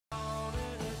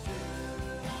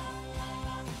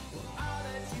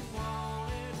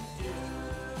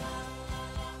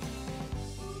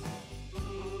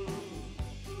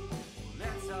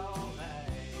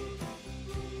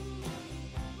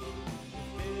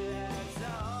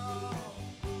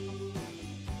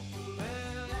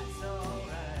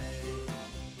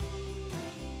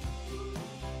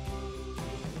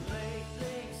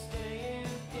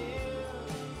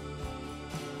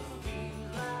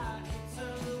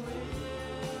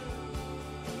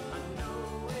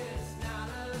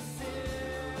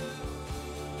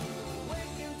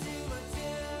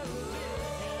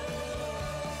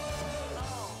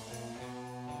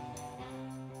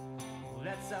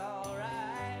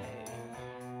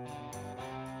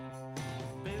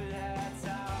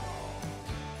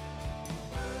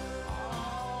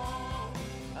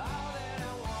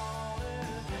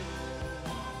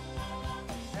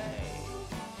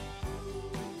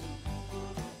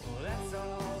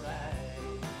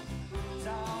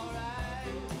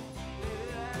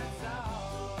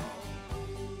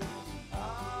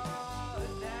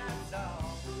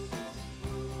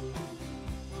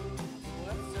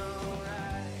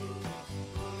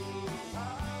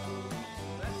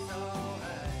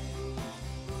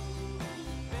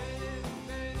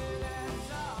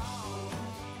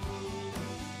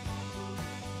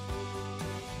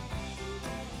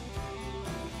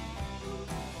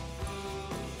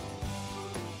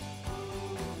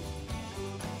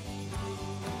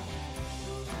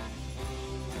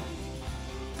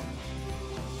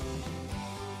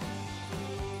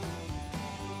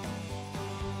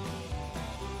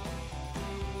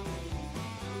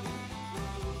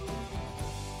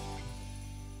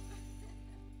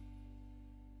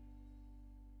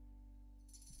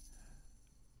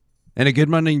And a good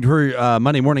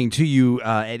Monday morning to you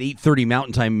at 8:30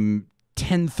 Mountain Time,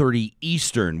 10:30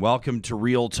 Eastern. Welcome to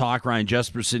Real Talk. Ryan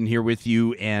Jesperson here with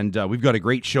you, and we've got a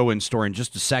great show in store. In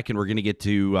just a second, we're going to get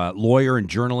to lawyer and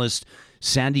journalist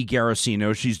Sandy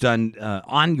Garossino. She's done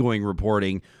ongoing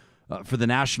reporting for the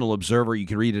National Observer. You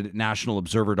can read it at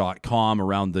nationalobserver.com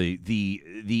around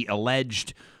the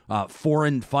alleged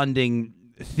foreign funding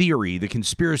theory, the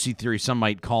conspiracy theory, some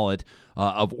might call it,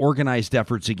 of organized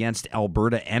efforts against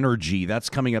Alberta Energy. That's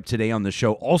coming up today on the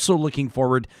show. Also looking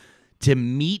forward to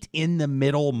Meet in the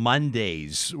Middle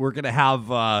Mondays. We're going to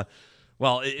have,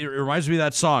 it reminds me of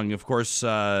that song, of course,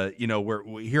 where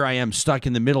here I am stuck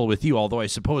in the middle with you, although I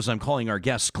suppose I'm calling our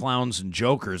guests clowns and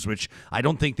jokers, which I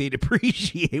don't think they'd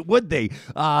appreciate, would they?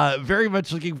 Very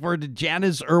much looking forward to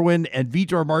Janis Irwin and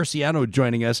Vitor Marciano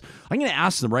joining us. I'm going to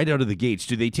ask them right out of the gates,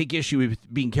 do they take issue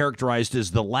with being characterized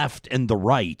as the left and the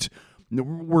right?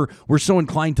 We're so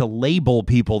inclined to label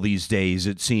people these days,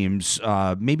 it seems.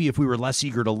 Maybe if we were less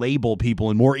eager to label people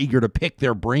and more eager to pick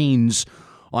their brains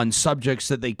on subjects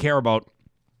that they care about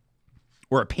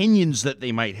or opinions that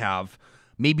they might have,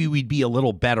 maybe we'd be a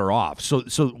little better off. So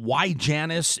why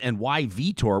Janis and why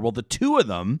Vitor? Well, the two of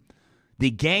them, they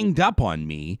ganged up on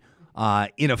me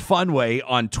in a fun way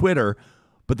on Twitter,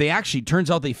 but they actually,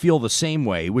 turns out they feel the same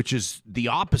way, which is the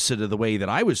opposite of the way that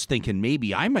I was thinking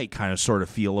maybe I might kind of sort of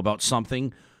feel about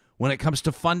something when it comes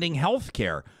to funding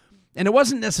healthcare. And it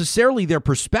wasn't necessarily their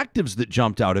perspectives that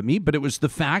jumped out at me, but it was the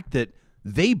fact that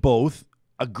they both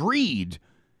agreed.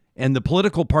 And the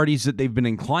political parties that they've been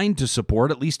inclined to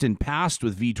support, at least in past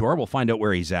with Vitor, we'll find out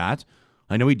where he's at.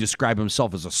 I know he described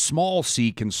himself as a small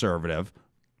C conservative,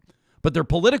 but their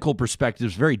political perspective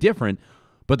is very different,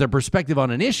 but their perspective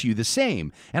on an issue the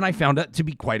same. And I found that to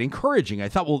be quite encouraging. I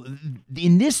thought, well,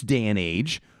 in this day and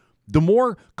age, the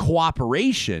more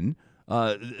cooperation,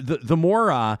 the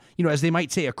more, as they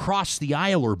might say, across the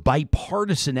aisle or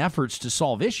bipartisan efforts to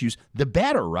solve issues, the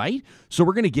better, right? So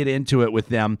we're going to get into it with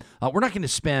them. We're not going to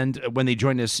spend, when they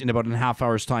join us in about a half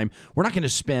hour's time, we're not going to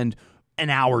spend an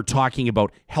hour talking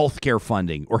about healthcare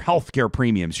funding or healthcare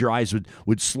premiums. Your eyes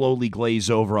would slowly glaze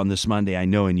over on this Monday, I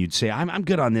know, and you'd say, I'm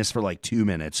good on this for like 2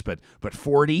 minutes, but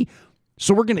 40?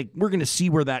 So we're gonna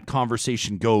see where that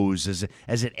conversation goes as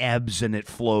it ebbs and it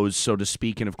flows, so to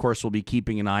speak. And of course, we'll be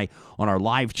keeping an eye on our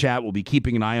live chat. We'll be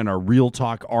keeping an eye on our Real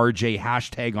Talk RJ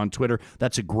hashtag on Twitter.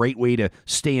 That's a great way to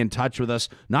stay in touch with us,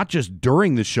 not just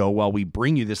during the show while we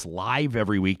bring you this live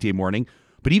every weekday morning,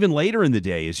 but even later in the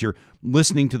day as you're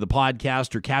listening to the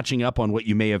podcast or catching up on what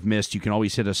you may have missed. You can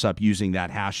always hit us up using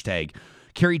that hashtag.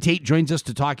 Carrie Tait joins us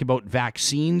to talk about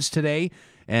vaccines today.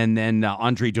 And then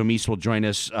Andray Domise will join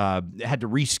us. Had to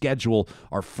reschedule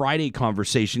our Friday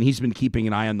conversation. He's been keeping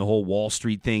an eye on the whole Wall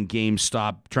Street thing,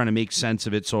 GameStop, trying to make sense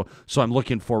of it. So I'm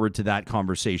looking forward to that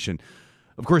conversation.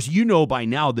 Of course, you know by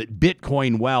now that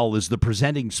Bitcoin Well is the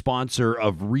presenting sponsor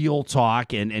of Real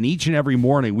Talk. And each and every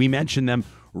morning we mention them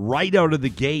right out of the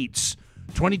gates.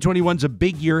 2021's a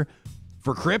big year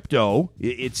for crypto.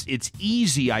 It's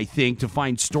easy, I think, to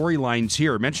find storylines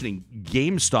here. Mentioning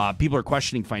GameStop, people are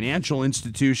questioning financial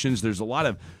institutions. There's a lot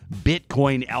of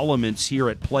Bitcoin elements here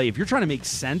at play. If you're trying to make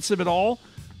sense of it all,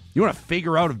 you want to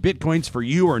figure out if Bitcoin's for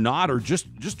you or not, or just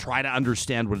try to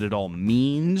understand what it all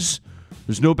means,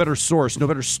 there's no better source, no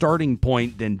better starting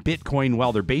point than Bitcoin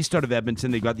Well. They're based out of Edmonton.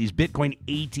 They've got these Bitcoin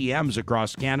ATMs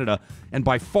across Canada, and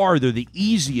by far they're the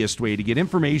easiest way to get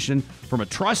information from a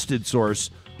trusted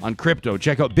source on crypto.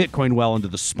 Check out Bitcoin Well under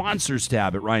the sponsors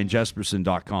tab at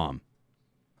ryanjesperson.com.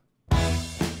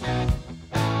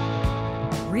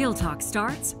 Real Talk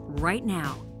starts right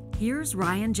now. Here's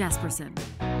Ryan Jesperson.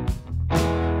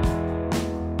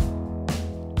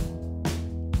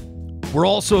 We're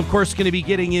also, of course, going to be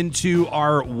getting into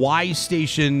our Y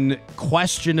Station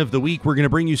question of the week. We're going to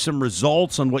bring you some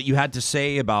results on what you had to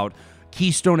say about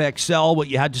Keystone XL, what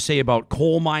you had to say about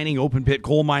coal mining, open pit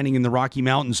coal mining in the Rocky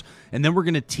Mountains. And then we're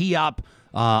going to tee up.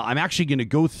 I'm actually going to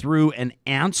go through and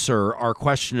answer our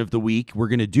question of the week. We're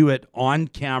going to do it on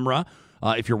camera.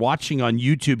 If you're watching on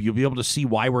YouTube, you'll be able to see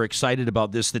why we're excited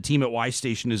about this. The team at Y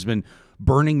Station has been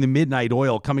burning the midnight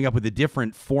oil, coming up with a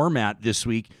different format this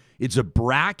week. It's a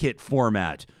bracket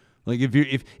format. Like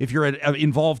if you're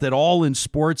involved at all in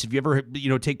sports, if you ever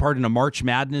take part in a March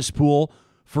Madness pool,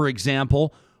 for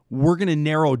example, we're going to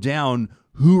narrow down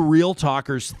who Real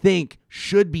Talkers think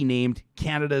should be named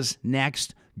Canada's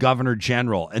next Governor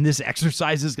General. And this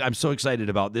exercise is, I'm so excited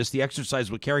about this. The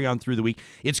exercise will carry on through the week.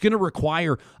 It's going to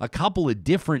require a couple of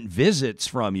different visits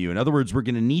from you. In other words, we're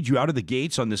going to need you out of the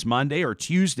gates on this Monday or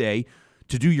Tuesday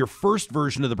to do your first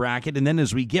version of the bracket, and then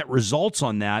as we get results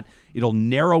on that, it'll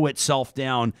narrow itself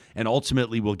down, and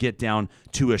ultimately we'll get down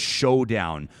to a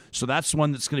showdown. So that's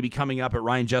one that's going to be coming up at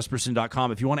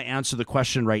ryanjesperson.com. If you want to answer the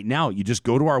question right now, you just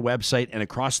go to our website, and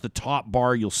across the top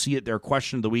bar, you'll see it there,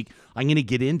 question of the week. I'm going to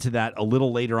get into that a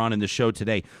little later on in the show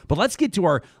today. But let's get to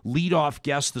our leadoff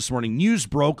guest this morning. News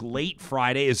broke late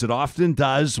Friday, as it often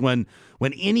does when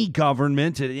any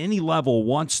government at any level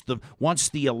wants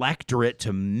the electorate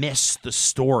to miss the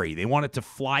story. They want it to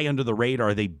fly under the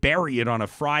radar. They bury it on a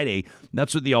Friday.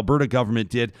 That's what the Alberta government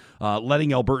did,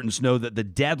 letting Albertans know that the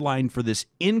deadline for this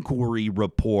inquiry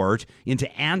report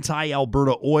into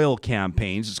anti-Alberta oil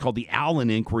campaigns, it's called the Allen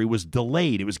Inquiry, was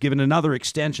delayed. It was given another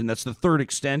extension. That's the third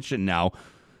extension now.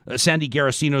 Sandy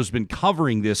Garossino has been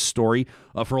covering this story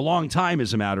for a long time,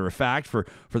 as a matter of fact, for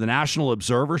the National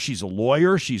Observer. She's a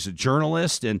lawyer, she's a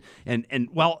journalist, and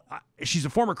she's a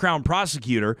former Crown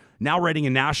prosecutor, now writing a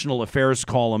national affairs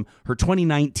column. Her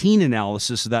 2019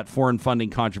 analysis of that foreign funding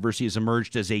controversy has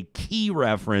emerged as a key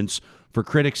reference for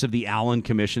critics of the Allen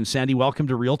Commission. Sandy, welcome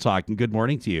to Real Talk, and good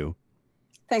morning to you.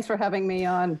 Thanks for having me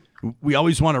on. We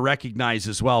always want to recognize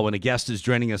as well when a guest is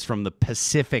joining us from the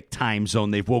Pacific time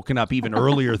zone. They've woken up even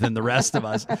earlier than the rest of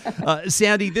us.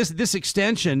 Sandy, this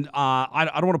extension,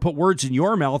 I don't want to put words in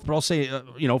your mouth, but I'll say,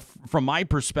 from my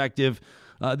perspective,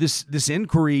 this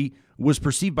inquiry was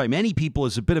perceived by many people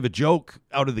as a bit of a joke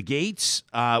out of the gates,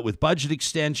 with budget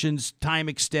extensions, time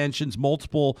extensions,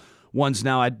 multiple ones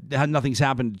now. Nothing's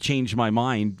happened to change my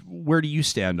mind. Where do you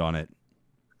stand on it?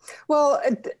 Well,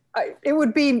 it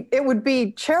would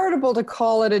be charitable to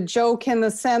call it a joke in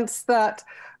the sense that,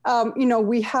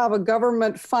 we have a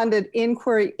government-funded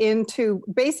inquiry into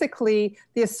basically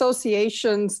the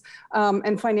associations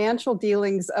and financial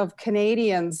dealings of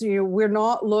Canadians. We're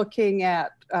not looking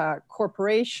at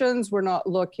corporations. We're not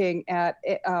looking at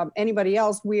anybody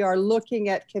else. We are looking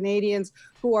at Canadians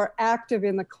who are active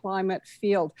in the climate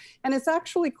field. And it's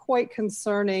actually quite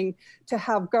concerning to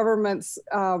have governments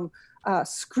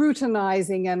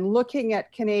scrutinizing and looking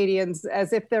at Canadians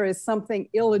as if there is something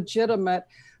illegitimate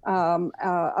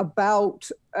about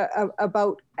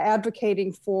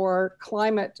advocating for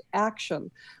climate action.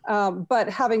 But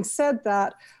having said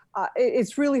that,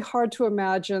 it's really hard to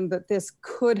imagine that this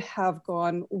could have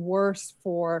gone worse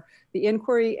for the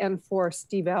inquiry and for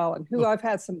Steve Allen, who I've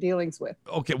had some dealings with.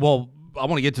 Okay, well, I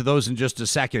want to get to those in just a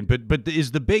second, but is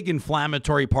the big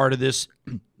inflammatory part of this,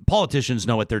 politicians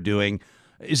know what they're doing.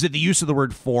 Is it the use of the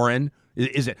word foreign?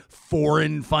 Is it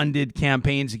foreign-funded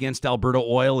campaigns against Alberta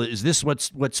oil? Is this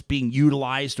what's being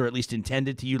utilized, or at least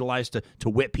intended to utilize, to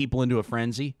whip people into a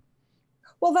frenzy?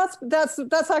 Well,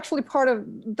 that's actually part of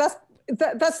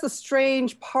that's the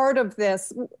strange part of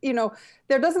this.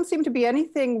 There doesn't seem to be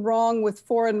anything wrong with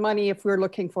foreign money if we're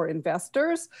looking for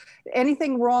investors,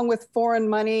 anything wrong with foreign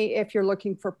money if you're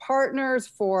looking for partners,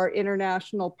 for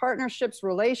international partnerships,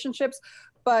 relationships.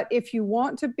 But if you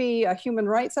want to be a human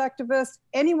rights activist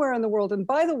anywhere in the world, and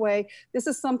by the way, this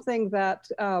is something that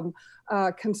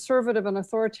conservative and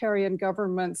authoritarian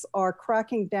governments are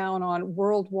cracking down on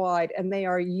worldwide, and they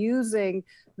are using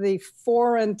the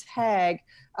foreign tag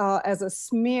as a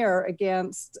smear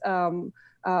against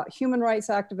human rights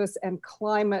activists and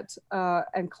climate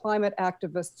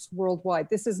activists worldwide.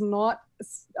 This is not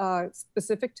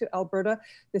specific to Alberta.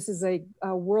 This is a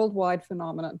worldwide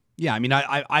phenomenon. Yeah, I mean,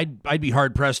 I'd be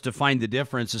hard pressed to find the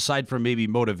difference, aside from maybe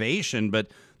motivation, but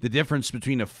the difference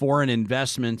between a foreign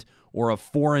investment or a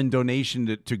foreign donation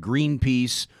to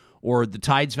Greenpeace or the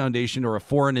Tides Foundation, or a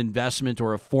foreign investment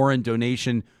or a foreign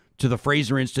donation to the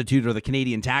Fraser Institute or the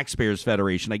Canadian Taxpayers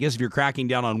Federation. I guess if you're cracking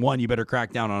down on one, you better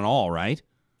crack down on all, right?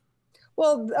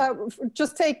 Well,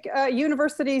 just take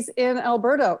universities in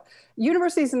Alberta.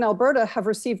 Universities in Alberta have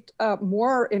received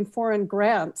more in foreign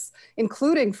grants,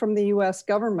 including from the U.S.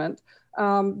 government,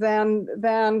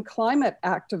 than climate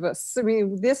activists. I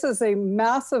mean, this is a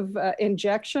massive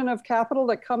injection of capital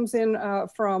that comes in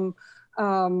from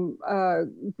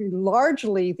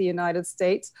largely the United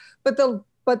States, but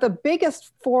the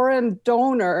biggest foreign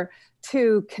donor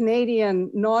to Canadian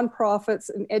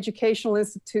nonprofits and educational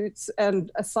institutes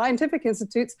and scientific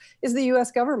institutes is the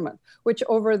U.S. government, which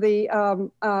over the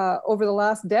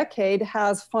last decade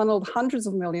has funneled hundreds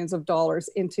of millions of dollars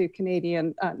into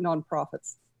Canadian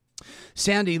nonprofits.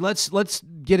 Sandy, let's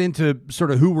get into sort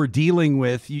of who we're dealing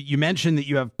with. You mentioned that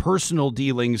you have personal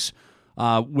dealings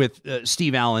with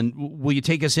Steve Allen. Will you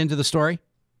take us into the story?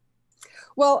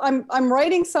 Well, I'm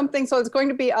writing something, so it's going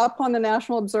to be up on the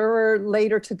National Observer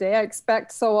later today, I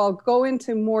expect. So I'll go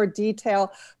into more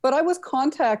detail. But I was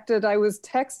texted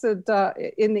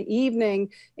in the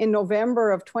evening in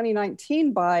November of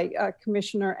 2019 by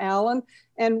Commissioner Allen,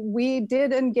 and we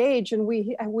did engage, and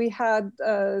we had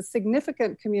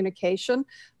significant communication.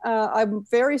 I'm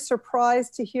very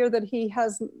surprised to hear that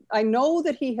I know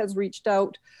that he has reached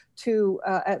out to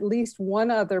at least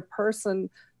one other person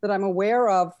that I'm aware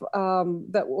of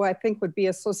that I think would be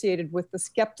associated with the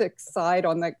skeptic side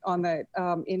on the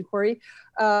inquiry,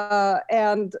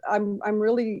 and I'm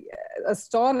really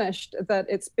astonished that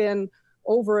it's been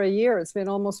over a year. It's been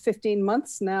almost 15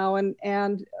 months now,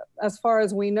 and as far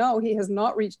as we know, he has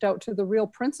not reached out to the real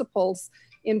principals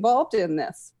involved in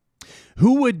this.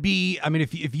 Who would be? I mean,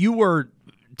 if you were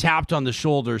tapped on the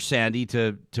shoulder, Sandy,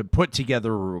 to put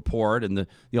together a report, and the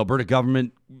Alberta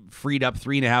government freed up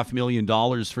 $3.5 million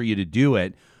for you to do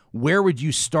it, where would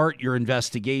you start your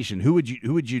investigation? Who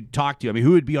would you talk to? I mean,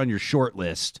 who would be on your short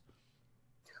list?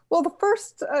 Well, the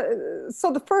first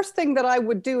thing that I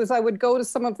would do is I would go to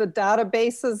some of the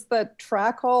databases that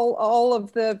track all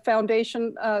of the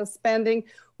foundation spending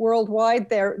worldwide.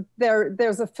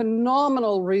 There's a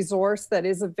phenomenal resource that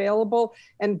is available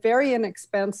and very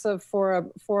inexpensive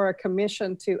for a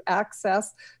commission to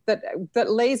access that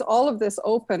lays all of this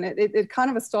open. It kind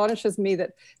of astonishes me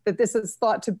that this is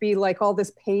thought to be like all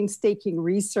this painstaking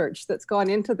research that's gone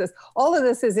into this. All of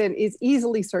this is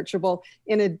easily searchable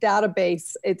in a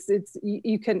database.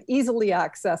 You can easily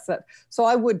access it. So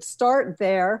I would start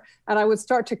there, and I would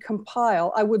start to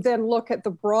compile. I would then look at the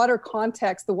broader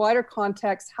context, the wider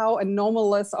context. How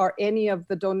anomalous are any of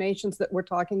the donations that we're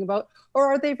talking about, or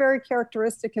are they very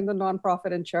characteristic in the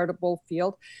nonprofit and charitable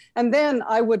field? And then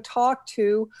I would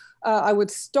I would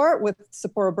start with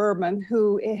Sephora Berman,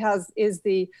 who is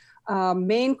the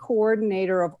main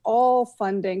coordinator of all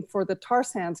funding for the Tar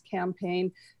Sands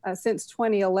campaign since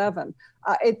 2011.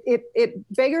 It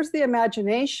beggars the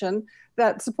imagination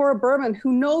that Sephora Berman,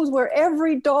 who knows where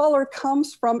every dollar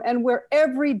comes from and where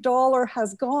every dollar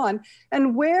has gone,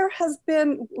 and why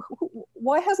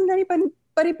hasn't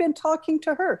anybody been talking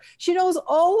to her? She knows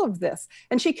all of this,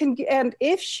 and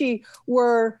if she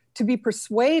were to be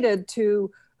persuaded to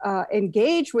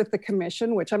engage with the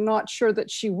commission, which I'm not sure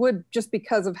that she would, just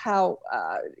because of how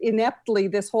ineptly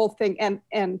this whole thing and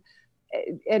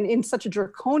in such a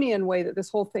draconian way that this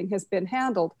whole thing has been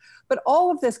handled. But all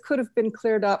of this could have been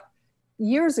cleared up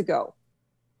years ago.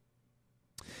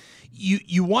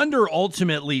 You wonder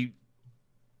ultimately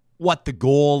what the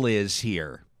goal is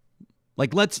here.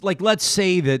 Let's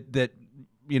say that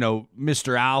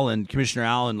Mr. Allen, Commissioner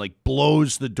Allen,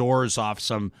 blows the doors off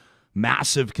some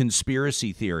massive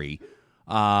conspiracy theory,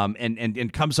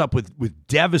 and comes up with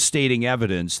devastating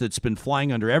evidence that's been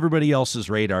flying under everybody else's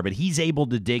radar, but he's able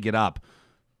to dig it up.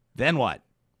 Then what?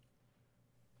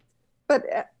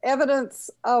 But evidence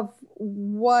of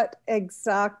what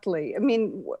exactly? I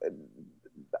mean,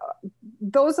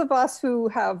 those of us who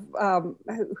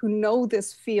who know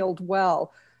this field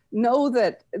well know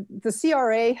that the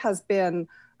CRA has been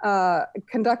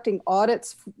conducting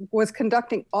audits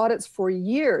for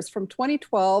years, from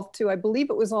 2012 to, I believe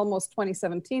it was almost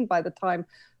 2017 by the time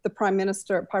the Prime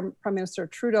Minister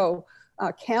Trudeau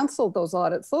canceled those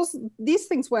audits. These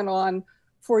things went on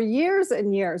for years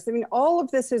and years. I mean, all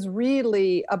of this is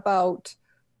really about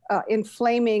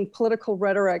inflaming political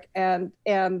rhetoric and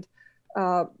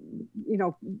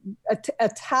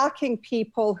attacking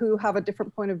people who have a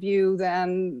different point of view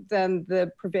than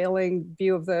the prevailing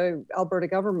view of the Alberta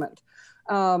government.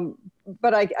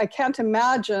 But I can't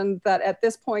imagine that at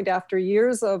this point, after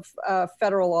years of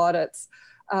federal audits,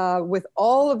 with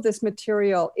all of this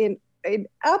material in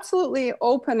absolutely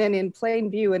open and in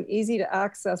plain view and easy to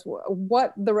access,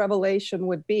 what the revelation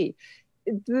would be.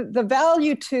 The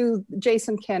value to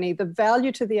Jason Kenney, the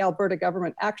value to the Alberta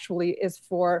government actually is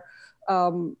for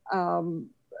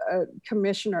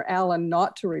Commissioner Allen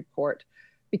not to report,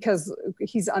 because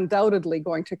he's undoubtedly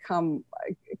going to come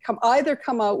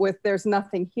out with "there's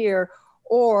nothing here,"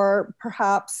 or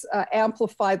perhaps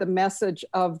amplify the message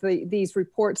of these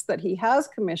reports that he has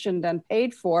commissioned and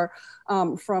paid for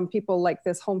from people like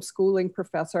this homeschooling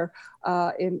professor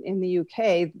in the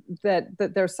UK,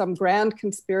 that there's some grand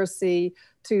conspiracy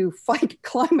to fight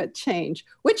climate change,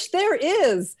 which there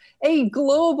is a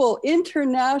global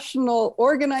international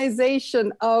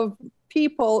organization of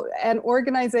people and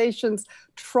organizations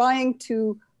trying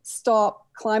to stop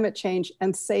climate change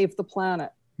and save the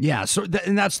planet. Yeah, so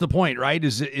and that's the point, right?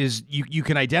 Is you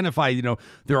can identify,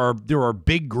 there are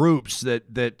big groups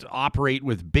that operate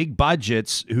with big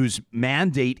budgets whose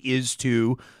mandate is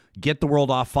to get the world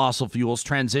off fossil fuels,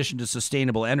 transition to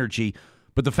sustainable energy.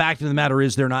 But the fact of the matter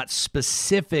is they're not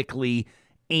specifically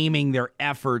aiming their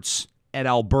efforts at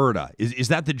Alberta. Is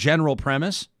that the general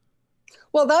premise?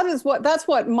 Well, that's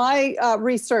what my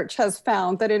research has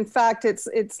found, that in fact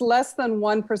it's less than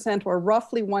 1% or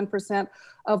roughly 1%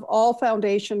 of all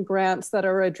foundation grants that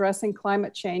are addressing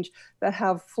climate change that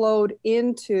have flowed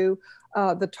into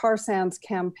the tar sands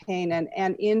campaign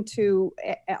and into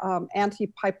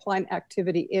anti-pipeline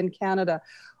activity in Canada.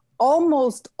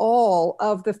 Almost all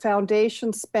of the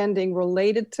foundation spending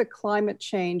related to climate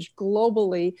change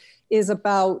globally is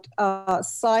about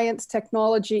science,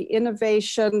 technology,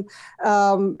 innovation,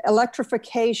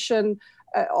 electrification,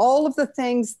 all of the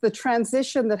things, the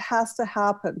transition that has to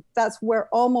happen. That's where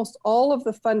almost all of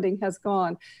the funding has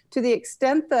gone. To the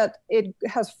extent that it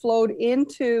has flowed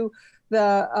into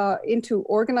into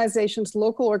organizations,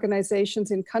 local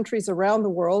organizations in countries around the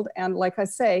world. And like I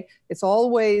say, it's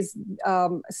always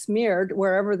smeared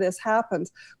wherever this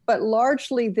happens. But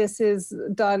largely this is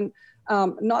done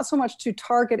not so much to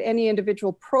target any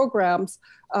individual programs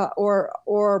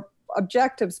or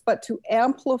objectives, but to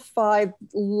amplify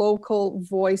local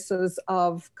voices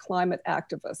of climate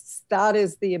activists. That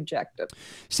is the objective.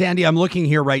 Sandy, I'm looking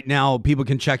here right now. People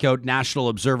can check out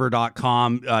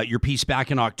nationalobserver.com. Your piece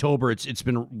back in October, it's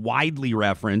been widely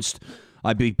referenced.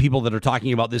 People that are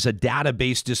talking about this, a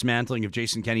database dismantling of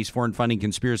Jason Kenney's foreign funding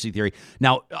conspiracy theory.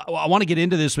 Now, I want to get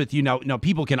into this with you. Now,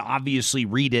 people can obviously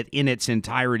read it in its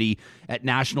entirety at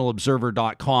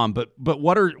nationalobserver.com. But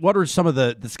what are some of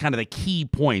this kind of the key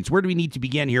points? Where do we need to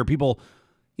begin here? People,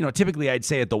 typically I'd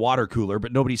say at the water cooler,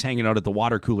 but nobody's hanging out at the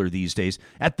water cooler these days.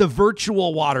 At the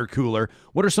virtual water cooler,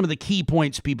 what are some of the key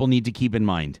points people need to keep in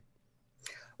mind?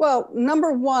 Well,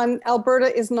 number one,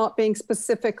 Alberta is not being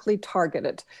specifically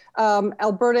targeted.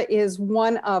 Alberta is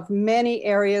one of many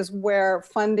areas where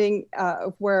funding,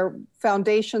 where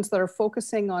foundations that are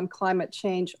focusing on climate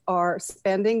change are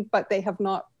spending, but they have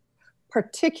not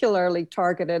particularly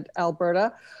targeted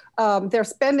Alberta. They're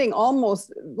spending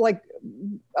almost like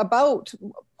about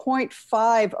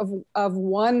 0.5 of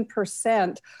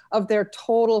 1% of their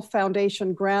total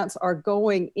foundation grants are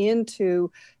going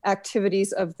into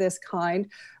activities of this kind.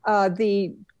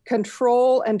 The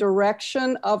control and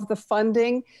direction of the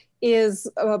funding is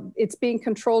it's being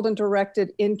controlled and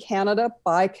directed in Canada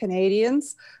by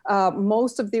Canadians.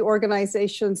 Most of the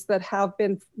organizations that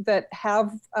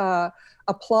have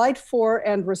applied for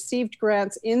and received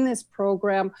grants in this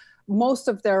program, most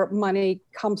of their money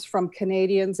comes from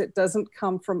Canadians. It doesn't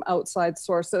come from outside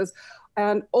sources.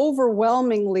 And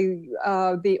overwhelmingly,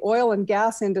 the oil and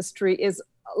gas industry is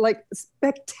like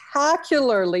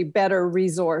spectacularly better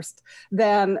resourced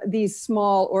than these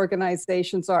small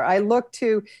organizations are. I look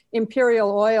to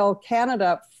Imperial Oil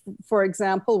Canada, for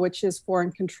example, which is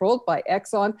foreign controlled by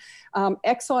Exxon.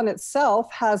 Exxon itself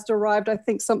has derived, I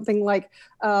think, something like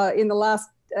in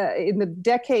the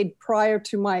decade prior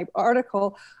to my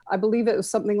article, I believe it was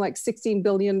something like $16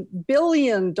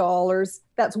 billion.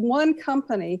 That's one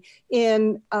company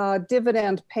in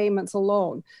dividend payments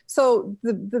alone. So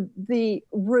the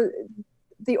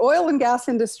oil and gas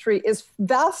industry is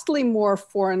vastly more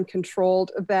foreign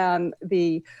controlled than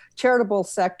the charitable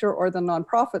sector or the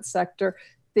nonprofit sector.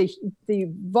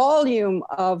 The volume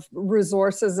of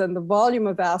resources and the volume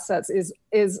of assets is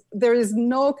there is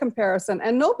no comparison,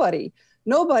 and nobody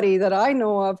that I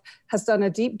know of has done a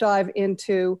deep dive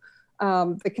into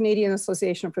the Canadian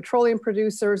Association of Petroleum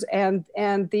Producers and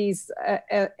the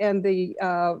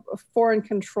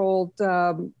foreign-controlled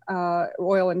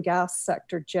oil and gas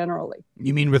sector generally.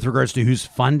 You mean with regards to who's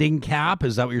funding CAP?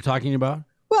 Is that what you're talking about?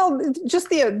 Well, just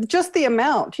the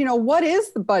amount. What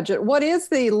is the budget? What is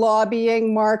the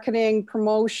lobbying, marketing,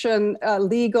 promotion,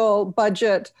 legal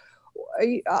budget?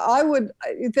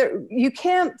 You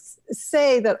can't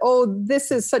say that,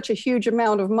 this is such a huge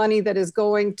amount of money that is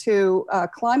going to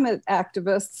climate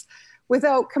activists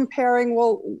without comparing,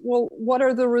 what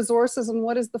are the resources and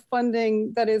what is the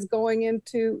funding that is going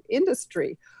into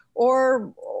industry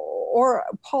or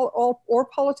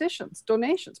politicians,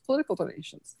 political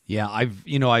donations. Yeah,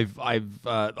 I've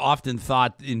often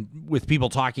thought with people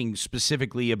talking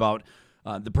specifically about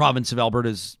the province of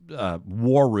Alberta's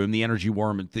war room, the energy war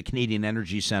room, the Canadian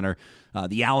Energy Centre,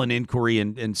 the Allen Inquiry,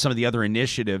 and some of the other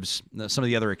initiatives, some of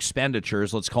the other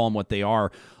expenditures, let's call them what they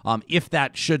are, if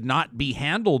that should not be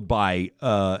handled by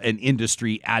an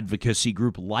industry advocacy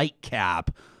group like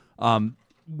CAP,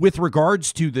 with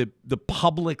regards to the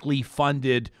publicly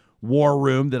funded war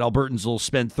room that Albertans will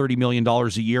spend $30 million a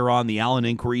year on, the Allen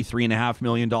Inquiry, $3.5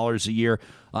 million a year,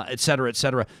 et cetera, et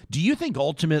cetera. Do you think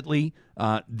ultimately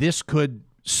this could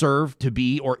serve to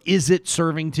be, or is it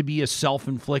serving to be, a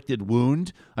self-inflicted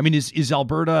wound? I mean, is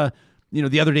Alberta,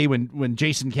 the other day when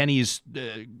Jason Kenney is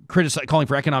calling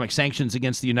for economic sanctions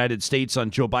against the United States on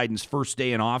Joe Biden's first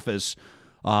day in office,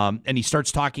 and he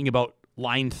starts talking about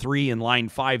Line 3 and Line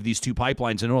 5, these two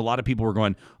pipelines. I know a lot of people were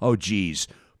going, oh, geez,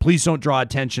 please don't draw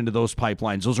attention to those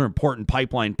pipelines. Those are important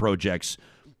pipeline projects.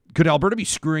 Could Alberta be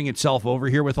screwing itself over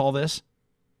here with all this?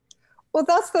 Well,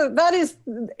 that is,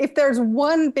 if there's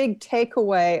one big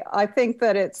takeaway, I think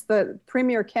that it's that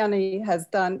Premier Kenney has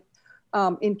done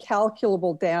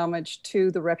incalculable damage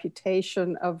to the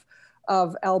reputation of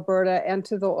Alberta and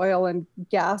to the oil and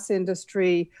gas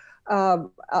industry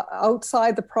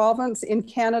outside the province, in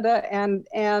Canada, and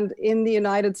in the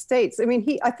United States. I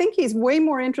mean, I think he's way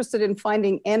more interested in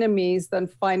finding enemies than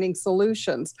finding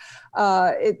solutions.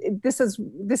 This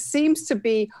seems to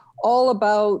be all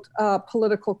about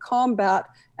political combat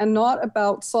and not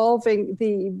about solving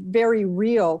the very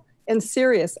real and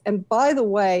serious, and by the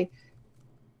way,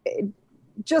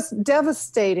 just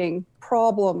devastating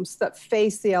problems that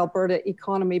face the Alberta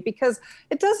economy, because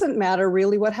it doesn't matter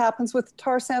really what happens with the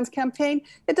tar sands campaign.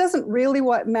 It doesn't really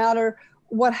matter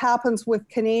what happens with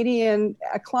Canadian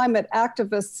climate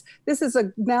activists. This is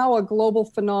now a global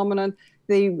phenomenon.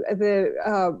 The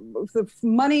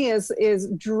money is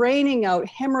draining out,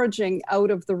 hemorrhaging out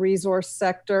of the resource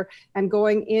sector and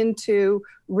going into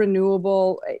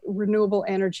renewable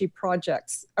energy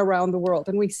projects around the world.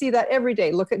 And we see that every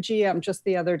day. Look at GM just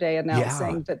the other day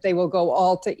announcing that they will go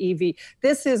all to EV.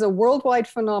 This is a worldwide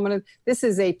phenomenon. This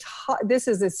is a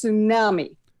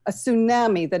tsunami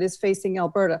that is facing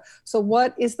Alberta. So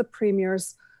what is the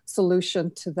Premier's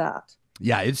solution to that?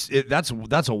 Yeah, that's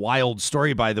a wild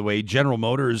story, by the way. General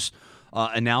Motors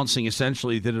announcing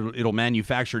essentially that it'll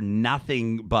manufacture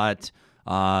nothing but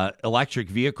electric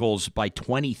vehicles by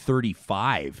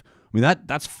 2035. I mean,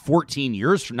 that's 14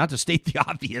 years from, not to state the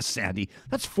obvious, Sandy,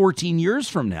 that's 14 years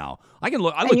from now. I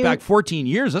look back 14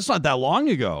 years. That's not that long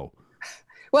ago.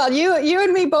 Well, you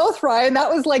and me both, Ryan. That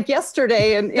was like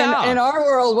yesterday in our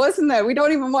world, wasn't it? We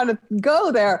don't even want to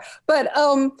go there. But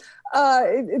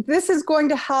this is going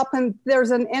to happen.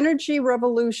 There's an energy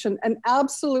revolution, an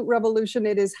absolute revolution.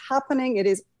 It is happening. It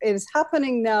is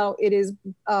happening now. It is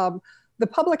the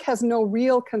public has no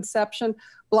real conception.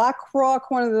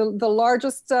 BlackRock, one of the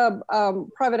largest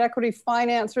private equity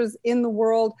financiers in the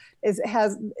world, is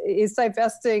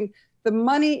divesting. The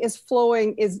money is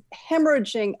flowing, is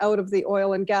hemorrhaging out of the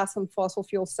oil and gas and fossil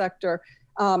fuel sector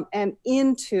and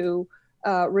into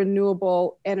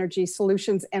renewable energy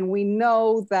solutions. And we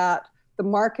know that the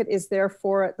market is there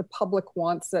for it. The public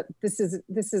wants it. This is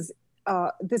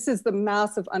the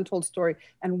massive untold story.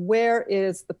 And where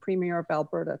is the Premier of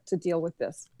Alberta to deal with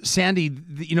this? Sandy,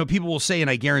 people will say, and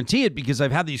I guarantee it because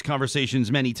I've had these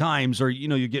conversations many times, or,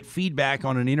 you get feedback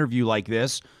on an interview like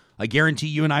this. I guarantee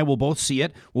you and I will both see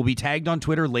it. We'll be tagged on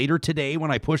Twitter later today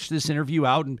when I push this interview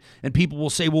out, and people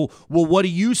will say, well, what do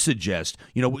you suggest?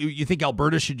 You think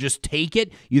Alberta should just take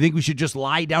it? You think we should just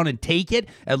lie down and take it?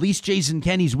 At least Jason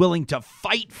Kenney's willing to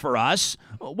fight for us.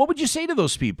 What would you say to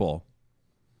those people?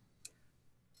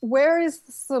 Where is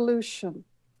the solution?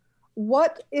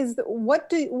 What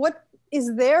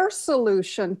is their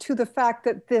solution to the fact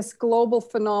that this global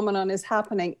phenomenon is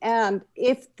happening? And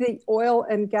if the oil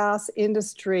and gas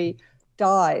industry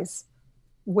dies,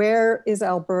 where is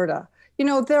Alberta?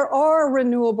 There are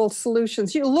renewable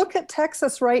solutions. You look at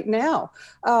Texas right now,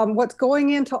 what's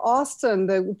going into Austin,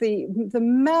 the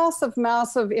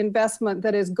massive investment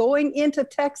that is going into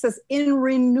Texas in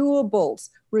renewables,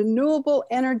 renewable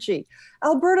energy.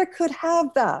 Alberta could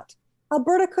have that.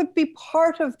 Alberta could be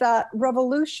part of that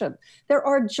revolution. There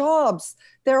are jobs,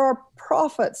 there are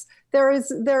profits,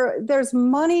 there's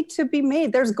money to be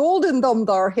made. There's gold in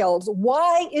Dumdar Hills.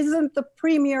 Why isn't the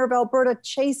Premier of Alberta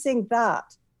chasing that?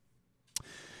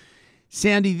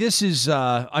 Sandy, this is,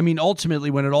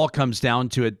 ultimately, when it all comes down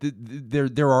to it,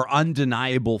 there are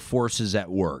undeniable forces at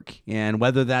work. And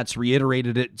whether that's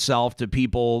reiterated itself to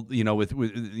people,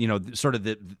 with sort of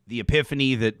the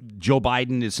epiphany that Joe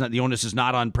Biden is not, the onus is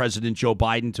not on President Joe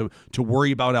Biden to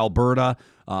worry about Alberta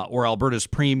or Alberta's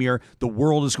premier. The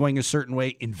world is going a certain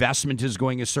way. Investment is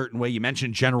going a certain way. You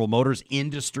mentioned General Motors.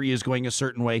 Industry is going a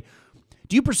certain way.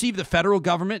 Do you perceive the federal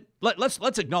government?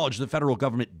 Let's acknowledge the federal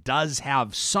government does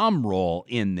have some role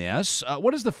in this.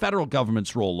 What does the federal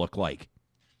government's role look like?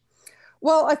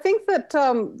 Well, I think that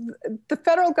the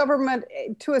federal government,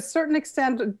 to a certain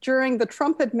extent, during the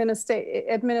Trump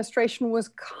administration, was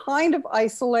kind of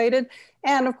isolated.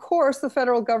 And of course, the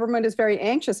federal government is very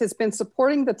anxious. It's been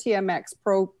supporting the TMX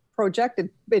project.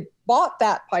 It bought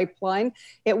that pipeline.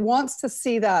 It wants to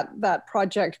see that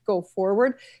project go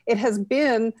forward. It has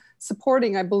been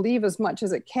supporting, I believe, as much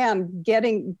as it can,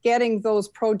 getting those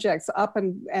projects up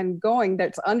and going.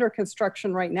 That's under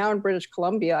construction right now in British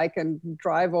Columbia. I can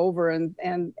drive over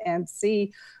and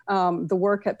see the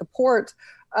work at the port.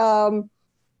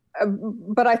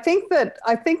 But I think that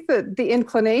the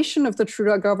inclination of the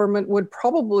Trudeau government would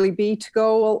probably be to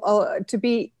go to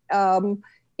be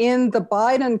in the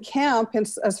Biden camp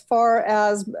as far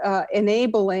as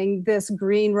enabling this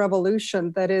green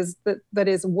revolution that is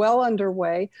well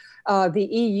underway. The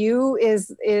EU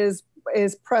is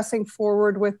pressing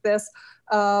forward with this.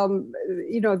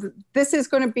 This is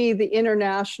going to be the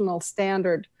international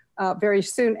standard very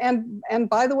soon. And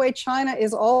by the way, China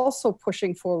is also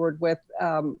pushing forward with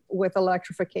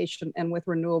electrification and with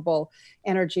renewable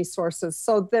energy sources.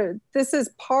 So this is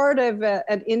part of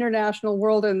an international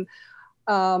world. And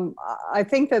I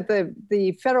think that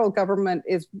the federal government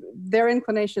their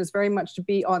inclination is very much to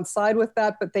be on side with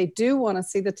that, but they do want to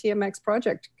see the TMX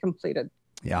project completed.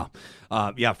 Yeah,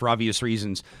 for obvious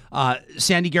reasons.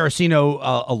 Sandy Garossino,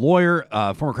 a lawyer,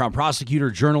 former Crown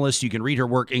prosecutor, journalist. You can read her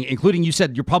work, including, you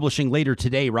said you're publishing later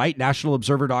today, right?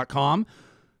 nationalobserver.com.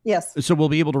 Yes. So we'll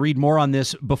be able to read more on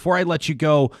this. Before I let you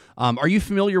go, are you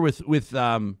familiar with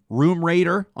Room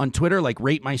Raider on Twitter, like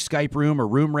Rate My Skype Room or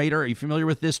Room Raider? Are you familiar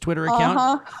with this Twitter account?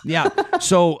 Uh-huh. Yeah.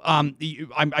 So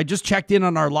I just checked in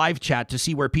on our live chat to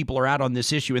see where people are at on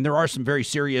this issue, and there are some very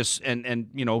serious and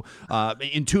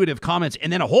intuitive comments,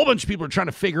 and then a whole bunch of people are trying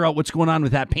to figure out what's going on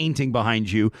with that painting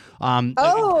behind you.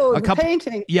 The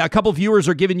painting. Yeah, a couple viewers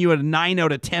are giving you a 9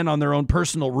 out of 10 on their own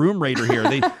personal Room Raider here.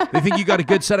 They think you got a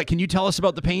good setup. Can you tell us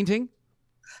about the painting?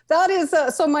 That is,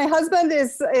 so my husband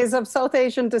is of South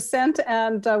Asian descent,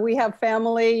 and we have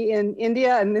family in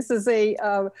India, and this is a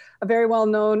very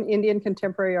well-known Indian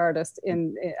contemporary artist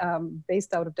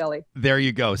based out of Delhi. There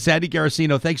you go. Sandy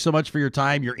Garossino, thanks so much for your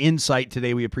time, your insight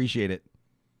today. We appreciate it.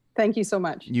 Thank you so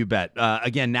much. You bet.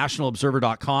 Again,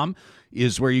 nationalobserver.com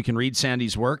is where you can read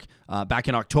Sandy's work. Back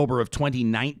in October of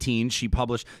 2019, she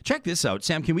published. Check this out,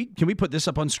 Sam. Can we put this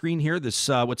up on screen here? This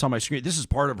what's on my screen. This is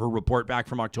part of her report back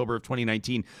from October of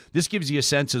 2019. This gives you a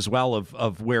sense as well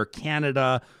of where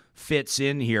Canada fits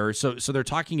in here. So they're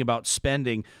talking about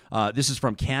spending. This is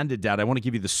from Candidate. I want to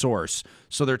give you the source.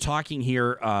 So they're talking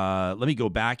here. Let me go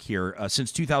back here.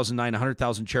 Since 2009,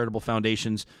 100,000 charitable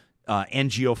foundations,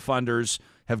 NGO funders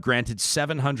have granted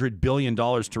 $700 billion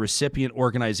to recipient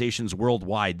organizations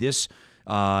worldwide. This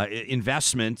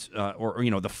investment, or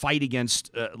the fight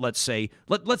against, let's say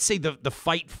the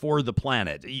fight for the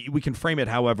planet. We can frame it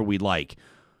however we like.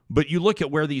 But you look at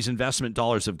where these investment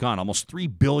dollars have gone, almost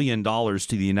 $3 billion to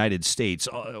the United States,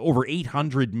 over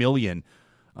 $800 million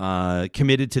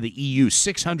committed to the EU,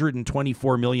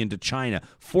 $624 million to China,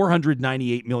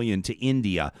 $498 million to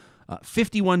India,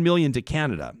 $51 million to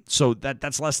Canada. So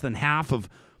that's less than half of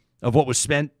what was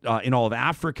spent in all of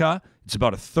Africa. It's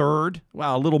about a third,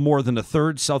 a little more than a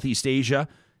third. Southeast Asia,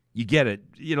 you get it.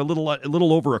 A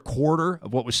little over a quarter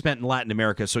of what was spent in Latin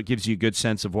America. So it gives you a good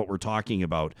sense of what we're talking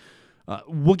about.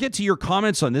 We'll get to your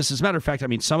comments on this. As a matter of fact, I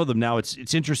mean, some of them now,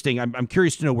 it's interesting. I'm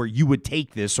curious to know where you would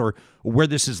take this or where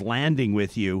this is landing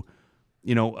with you.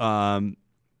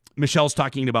 Michelle's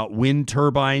talking about wind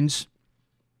turbines.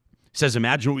 Says,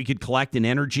 imagine what we could collect in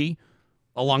energy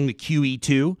along the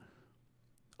QE2.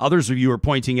 Others of you are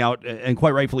pointing out, and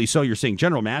quite rightfully so, you're saying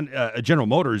General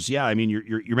Motors. Yeah, I mean,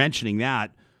 you're mentioning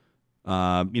that.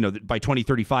 By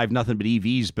 2035, nothing but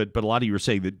EVs. But a lot of you are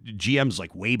saying that GM's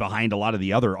like way behind a lot of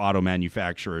the other auto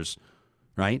manufacturers,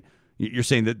 right? You're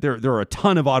saying that there are a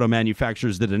ton of auto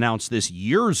manufacturers that announced this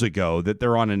years ago that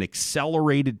they're on an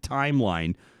accelerated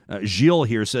timeline. Gilles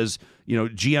here says,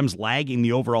 GM's lagging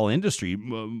the overall industry.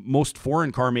 Most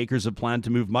foreign car makers have planned to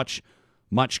move much,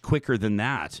 much quicker than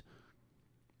that.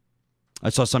 I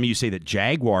saw some of you say that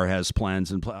Jaguar has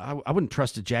plans, and I wouldn't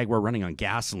trust a Jaguar running on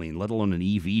gasoline, let alone an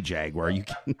EV Jaguar.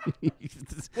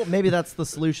 Well, maybe that's the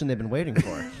solution they've been waiting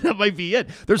for. That might be it.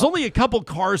 There's only a couple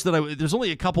cars there's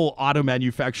only a couple auto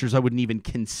manufacturers I wouldn't even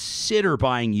consider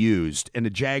buying used, and a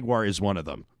Jaguar is one of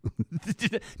them.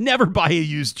 Never buy a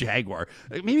used Jaguar.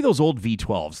 Maybe those old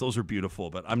V12s. Those are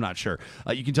beautiful, but I'm not sure.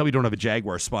 You can tell we don't have a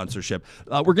Jaguar sponsorship.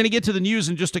 We're going to get to the news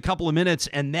in just a couple of minutes,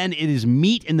 and then it is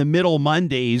Meet in the Middle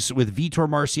Mondays with Vitor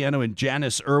Marciano and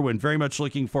Janis Irwin. Very much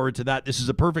looking forward to that. This is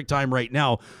a perfect time right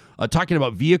now. Talking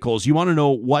about vehicles, you want to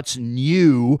know what's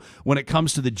new when it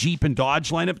comes to the Jeep and Dodge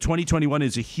lineup. 2021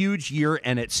 is a huge year,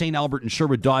 and at St. Albert and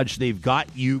Sherwood Dodge, they've got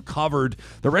you covered.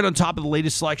 They're right on top of the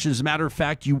latest selection. As a matter of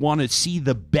fact, you want to see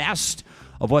the best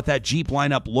of what that Jeep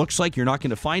lineup looks like. You're not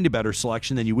going to find a better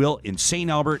selection than you will in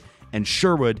St. Albert and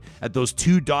Sherwood at those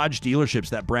 2 Dodge dealerships,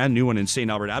 that brand new one in St.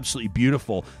 Albert. Absolutely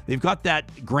beautiful. They've got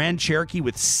that Grand Cherokee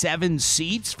with 7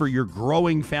 seats for your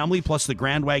growing family, plus the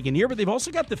Grand Wagoneer, but they've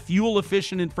also got the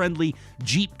fuel-efficient and friendly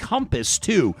Jeep Compass,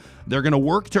 too. They're going to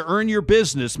work to earn your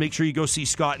business. Make sure you go see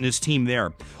Scott and his team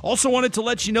there. Also wanted to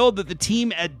let you know that the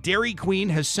team at Dairy Queen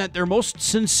has sent their most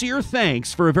sincere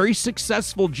thanks for a very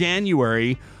successful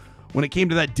January. When it came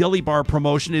to that Dilly Bar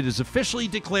promotion, it is officially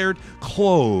declared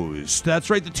closed. That's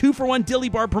right, the 2-for-1 Dilly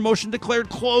Bar promotion declared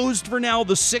closed for now.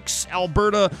 The 6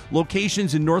 Alberta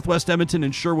locations in Northwest Edmonton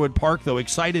and Sherwood Park, though.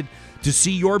 Excited to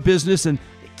see your business, and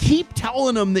keep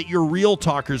telling them that you're Real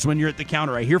Talkers when you're at the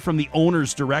counter. I hear from the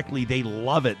owners directly. They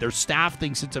love it. Their staff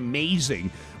thinks it's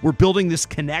amazing. We're building this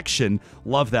connection.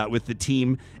 Love that with the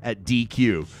team at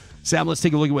DQ. Sam, let's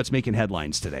take a look at what's making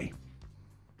headlines today.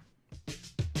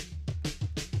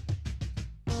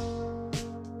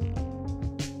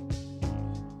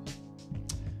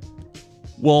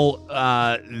 Well,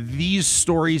 these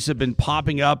stories have been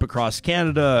popping up across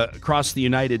Canada, across the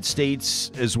United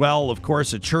States as well. Of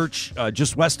course, a church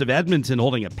just west of Edmonton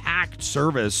holding a packed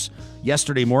service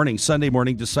yesterday morning, Sunday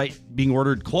morning, despite being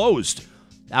ordered closed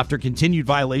after continued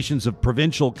violations of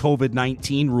provincial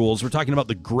COVID-19 rules. We're talking about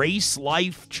the Grace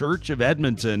Life Church of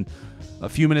Edmonton, a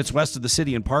few minutes west of the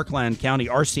city in Parkland County.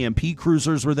 RCMP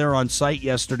cruisers were there on site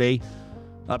yesterday.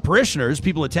 Parishioners,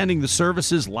 people attending the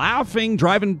services, laughing,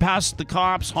 driving past the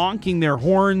cops, honking their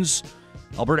horns.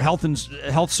 Alberta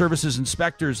Health Services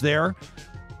inspectors there.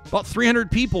 About 300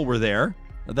 people were there.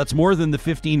 That's more than the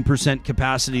 15%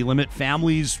 capacity limit.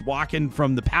 Families walking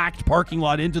from the packed parking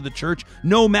lot into the church.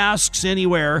 No masks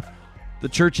anywhere. The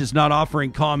church is not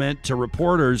offering comment to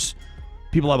reporters.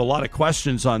 People have a lot of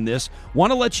questions on this.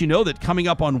 Want to let you know that coming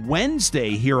up on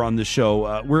Wednesday here on the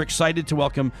show, we're excited to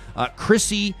welcome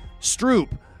Chrissy Stroop,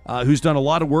 who's done a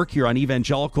lot of work here on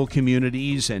evangelical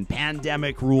communities and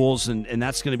pandemic rules, and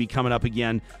that's going to be coming up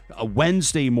again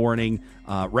Wednesday morning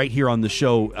right here on the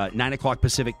show, 9 o'clock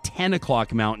Pacific, 10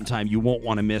 o'clock Mountain Time. You won't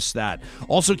want to miss that.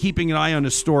 Also keeping an eye on a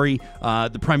story,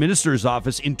 the Prime Minister's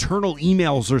office, internal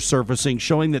emails are surfacing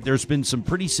showing that there's been some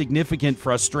pretty significant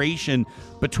frustration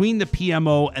between the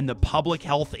PMO and the Public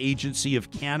Health Agency of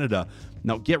Canada.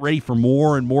 Now, get ready for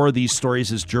more and more of these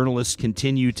stories as journalists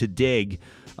continue to dig.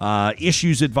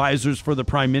 Issues advisors for the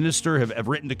Prime Minister have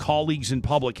written to colleagues in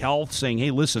public health saying,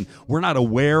 hey, listen, we're not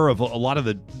aware of a lot of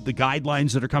the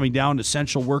guidelines that are coming down,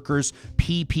 essential workers,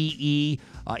 PPE,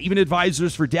 even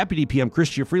advisors for Deputy PM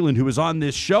Chrystia Freeland, who was on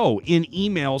this show, in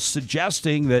emails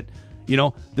suggesting that,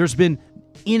 there's been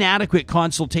inadequate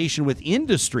consultation with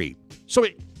industry. So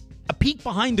a peek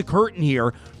behind the curtain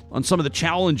here on some of the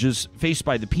challenges faced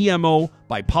by the PMO,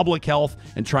 by public health,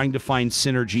 and trying to find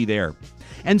synergy there.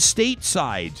 And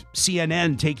stateside,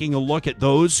 CNN taking a look at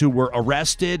those who were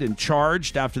arrested and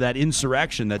charged after that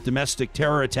insurrection, that domestic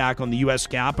terror attack on the U.S.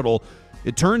 Capitol.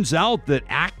 It turns out that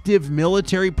active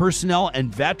military personnel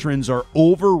and veterans are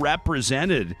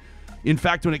overrepresented. In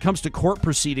fact, when it comes to court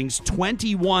proceedings,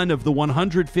 21 of the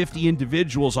 150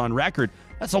 individuals on record,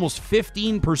 that's almost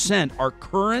 15%, are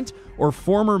current or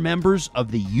former members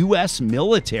of the U.S.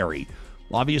 military.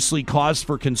 Obviously, cause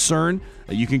for concern.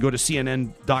 You can go to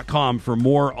CNN.com for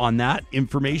more on that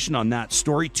information, on that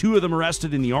story. 2 of them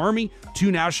arrested in the Army,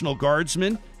 2 National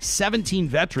Guardsmen, 17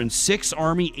 veterans, 6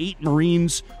 Army, 8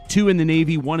 Marines, 2 in the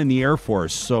Navy, 1 in the Air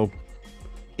Force. So,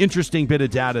 interesting bit of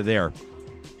data there.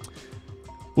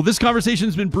 Well, this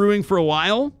conversation's been brewing for a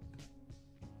while.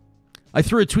 I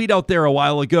threw a tweet out there a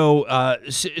while ago,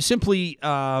 simply,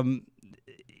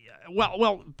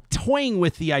 toying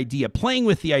with the idea, playing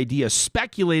with the idea,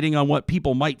 speculating on what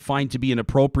people might find to be an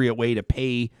appropriate way to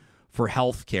pay for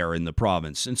health care in the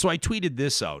province. And so I tweeted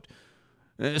this out.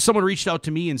 Someone reached out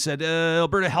to me and said,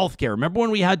 Alberta healthcare, remember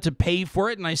when we had to pay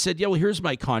for it? And I said, yeah, well, here's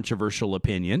my controversial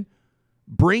opinion.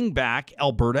 Bring back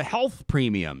Alberta health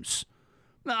premiums.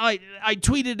 I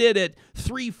tweeted it at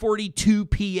 3:42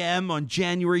 p.m. on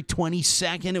January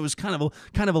 22nd. It was kind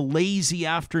of a lazy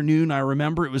afternoon. I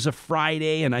remember it was a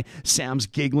Friday, and Sam's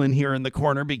giggling here in the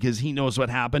corner because he knows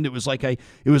what happened. It was like I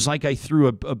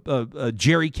threw a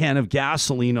jerry can of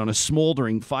gasoline on a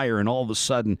smoldering fire, and all of a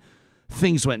sudden,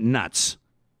 things went nuts.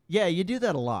 Yeah, you do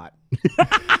that a lot.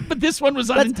 But this one was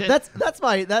unintended. That's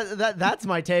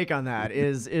my take on that.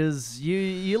 Is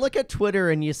you look at Twitter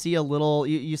and you see a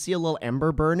little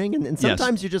ember burning, and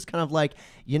sometimes you're just kind of like,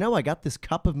 I got this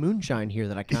cup of moonshine here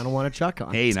that I kind of want to chuck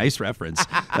on. Hey, nice reference.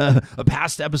 A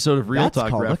past episode of Real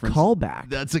Talk reference. That's called a callback.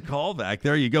 That's a callback.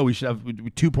 There you go. We should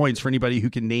have 2 points for anybody who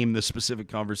can name the specific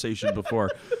conversation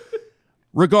before.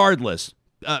 Regardless,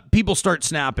 people start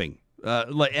snapping.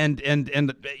 And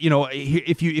you know,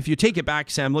 if you take it back,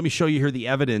 Sam, let me show you here the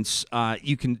evidence.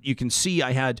 You can see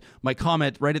I had my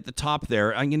comment right at the top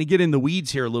there. I'm going to get in the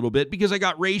weeds here a little bit because I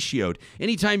got ratioed.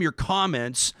 Anytime your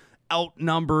comments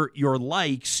outnumber your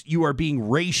likes, you are being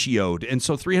ratioed, and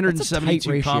so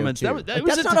 372 comments.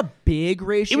 That's not a big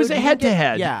ratio. It was a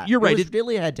head-to-head. Yeah, you're right. It was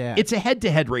really head-to-head. It's a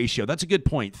head-to-head ratio. That's a good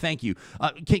point. Thank you.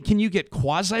 Can you get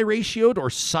quasi-ratioed or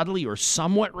subtly or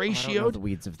somewhat ratioed? I don't know the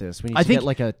weeds of this. We need to get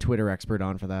like a Twitter expert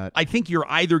on for that. I think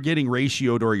you're either getting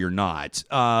ratioed or you're not.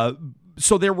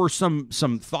 So there were some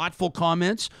thoughtful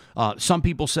comments. Some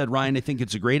people said, Ryan, I think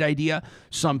it's a great idea.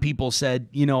 Some people said,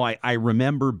 you know, I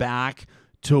remember back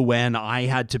to when I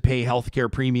had to pay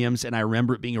healthcare premiums, and I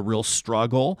remember it being a real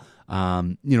struggle.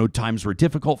 You know, times were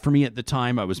difficult for me at the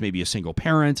time. I was maybe a single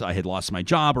parent. I had lost my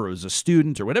job, or I was a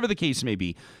student, or whatever the case may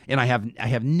be. And I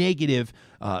have negative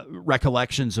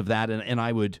recollections of that, and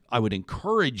I would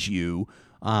encourage you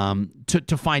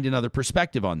to find another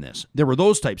perspective on this. There were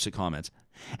those types of comments.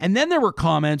 And then there were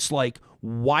comments like,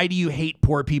 why do you hate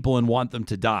poor people and want them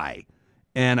to die?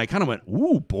 And I kind of went,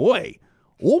 ooh, boy,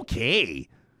 okay.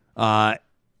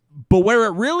 But where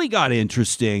it really got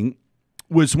interesting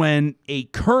was when a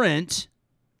current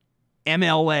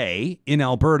MLA in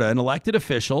Alberta, an elected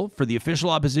official for the official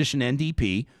opposition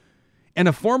NDP, and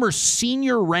a former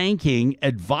senior ranking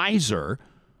advisor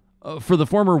for the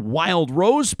former Wild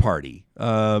Rose Party,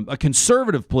 a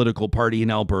conservative political party in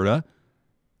Alberta,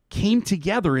 came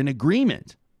together in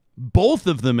agreement, both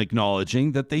of them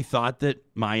acknowledging that they thought that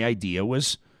my idea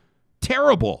was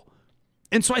terrible.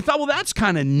 And so I thought, well, that's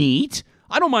kind of neat.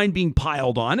 I don't mind being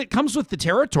piled on. It comes with the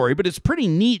territory, but it's pretty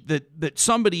neat that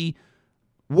somebody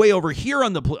way over here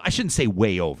on the, I shouldn't say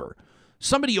way over,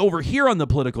 somebody over here on the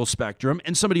political spectrum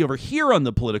and somebody over here on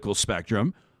the political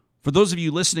spectrum. For those of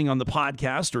you listening on the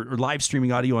podcast or live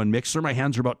streaming audio on Mixer, my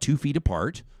hands are about 2 feet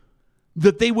apart,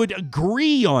 that they would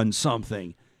agree on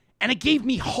something. And it gave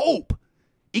me hope.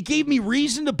 It gave me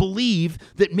reason to believe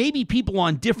that maybe people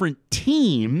on different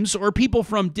teams or people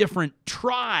from different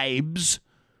tribes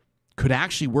could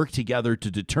actually work together to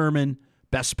determine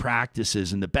best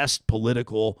practices and the best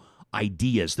political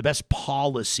ideas, the best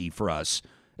policy for us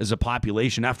as a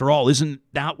population. After all, isn't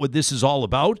that what this is all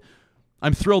about?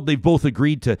 I'm thrilled they've both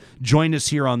agreed to join us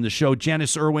here on the show.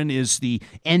 Janis Irwin is the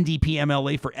NDP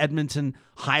MLA for Edmonton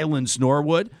Highlands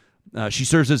Norwood. She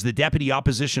serves as the deputy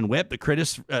opposition whip, the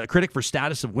critic for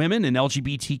status of women and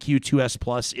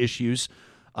LGBTQ2S+ issues.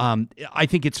 I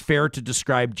think it's fair to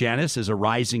describe Janis as a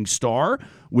rising star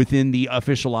within the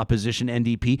official opposition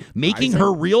NDP, making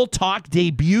her Real Talk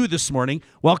debut this morning.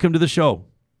 Welcome to the show.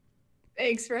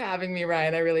 Thanks for having me,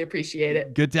 Ryan. I really appreciate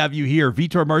it. Good to have you here.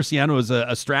 Vitor Marciano is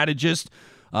a strategist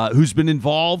who's been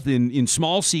involved in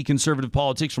small C conservative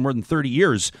politics for more than 30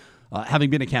 years. Having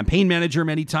been a campaign manager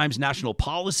many times, national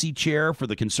policy chair for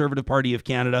the Conservative Party of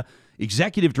Canada,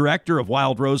 executive director of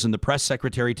Wild Rose, and the press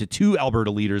secretary to 2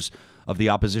 Alberta leaders of the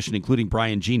opposition, including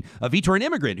Brian Jean. Vitor, an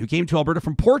immigrant who came to Alberta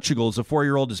from Portugal as a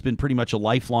 4-year-old, has been pretty much a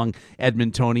lifelong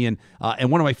Edmontonian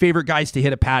and one of my favorite guys to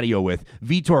hit a patio with.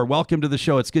 Vitor, welcome to the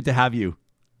show. It's good to have you.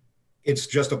 It's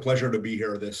just a pleasure to be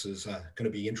here. This is going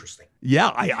to be interesting.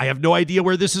 Yeah, I have no idea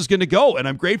where this is going to go, and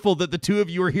I'm grateful that the two of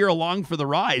you are here along for the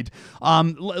ride.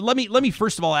 Let me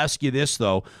first of all ask you this,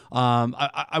 though.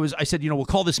 I said, we'll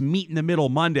call this Meet in the Middle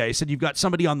Monday. I said you've got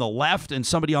somebody on the left and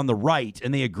somebody on the right,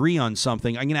 and they agree on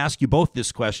something. I'm going to ask you both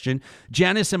this question.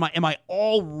 Janis, am I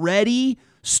already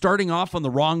starting off on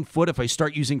the wrong foot if I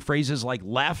start using phrases like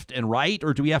left and right,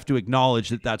 or do we have to acknowledge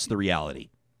that that's the reality?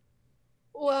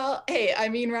 Well, hey, I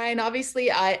mean, Ryan,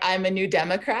 obviously I'm a new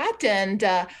Democrat, and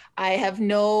I have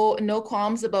no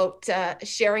qualms about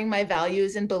sharing my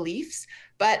values and beliefs.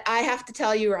 But I have to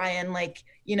tell you, Ryan,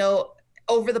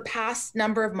 over the past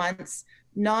number of months,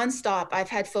 nonstop, I've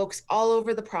had folks all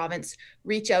over the province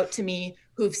reach out to me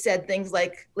who've said things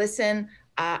like, listen,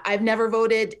 I've never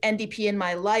voted NDP in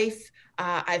my life.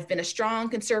 I've been a strong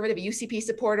conservative, a UCP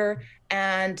supporter,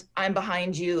 and I'm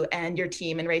behind you and your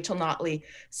team and Rachel Notley.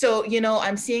 So,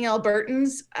 I'm seeing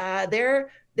Albertans,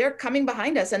 they're coming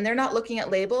behind us, and they're not looking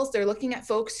at labels. They're looking at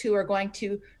folks who are going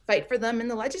to fight for them in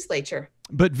the legislature.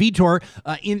 But Vitor,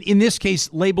 in this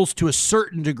case, labels to a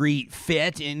certain degree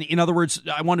fit. In other words,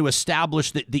 I want to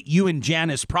establish that you and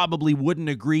Janis probably wouldn't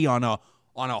agree on a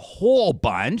whole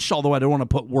bunch, although I don't want to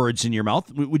put words in your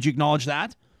mouth. Would you acknowledge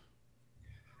that?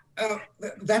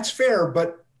 That's fair,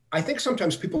 but I think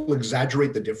sometimes people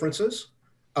exaggerate the differences.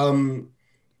 One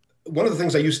of the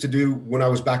things I used to do when I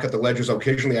was back at the Ledge is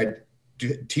occasionally I'd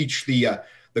teach the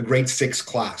grade 6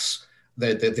 class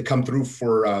that they come through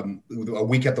for a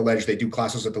week at the Ledge. They do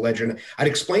classes at the Ledge, and I'd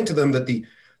explain to them that the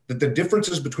that the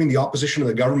differences between the opposition and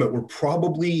the government were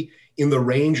probably in the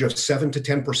range of 7 to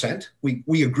 10%.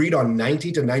 We agreed on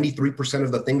 90 to 93%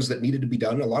 of the things that needed to be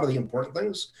done, a lot of the important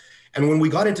things. And when we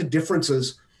got into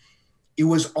differences, it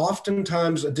was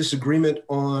oftentimes a disagreement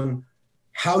on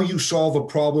how you solve a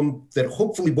problem that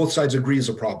hopefully both sides agree is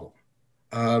a problem.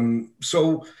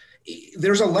 So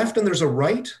there's a left and there's a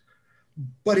right,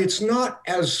 but it's not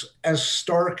as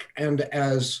stark and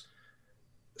as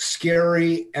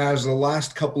scary as the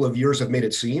last couple of years have made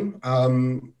it seem.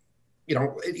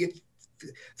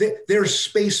 There's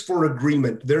space for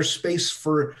agreement. There's space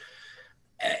for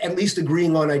at least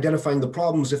agreeing on identifying the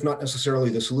problems, if not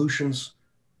necessarily the solutions.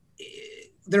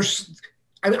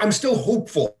 I'm still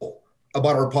hopeful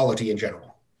about our polity in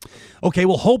general. Okay,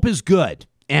 well, hope is good.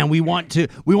 And we want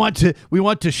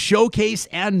to showcase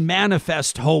and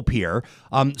manifest hope here.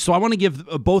 So I want to give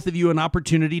both of you an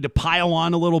opportunity to pile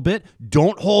on a little bit.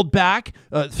 Don't hold back.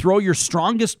 Throw your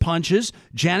strongest punches.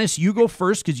 Janis, you go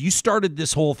first because you started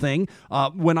this whole thing.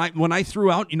 When I threw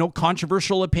out,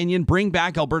 controversial opinion, bring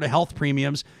back Alberta health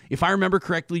premiums. If I remember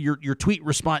correctly, your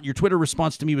Twitter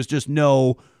response to me was just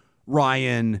no,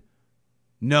 Ryan,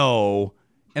 no.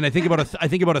 And I think about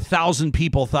 1,000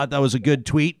 people thought that was a good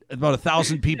tweet. About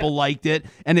 1,000 people liked it,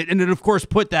 and it of course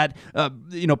put that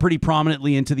pretty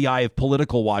prominently into the eye of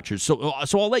political watchers. So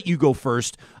I'll let you go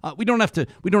first. We don't have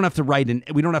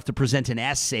to present an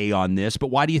essay on this, but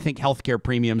why do you think healthcare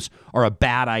premiums are a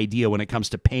bad idea when it comes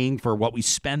to paying for what we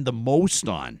spend the most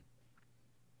on?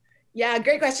 Yeah,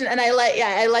 great question. And I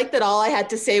like that all I had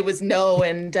to say was no.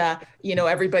 And,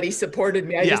 everybody supported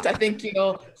me. I think,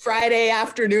 Friday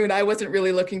afternoon, I wasn't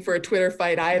really looking for a Twitter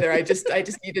fight either. I just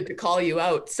needed to call you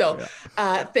out. So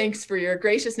thanks for your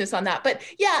graciousness on that. But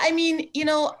yeah,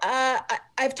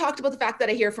 I've talked about the fact that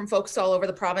I hear from folks all over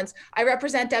the province. I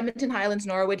represent Edmonton, Highlands,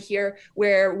 Norwood here,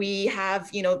 where we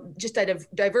have, just a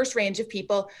diverse range of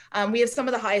people. We have some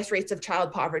of the highest rates of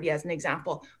child poverty, as an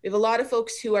example. We have a lot of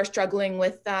folks who are struggling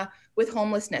with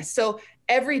homelessness. So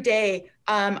every day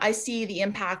I see the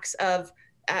impacts of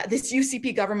this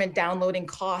UCP government downloading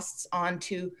costs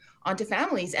onto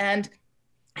families, and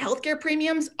healthcare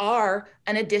premiums are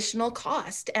an additional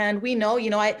cost. And we know,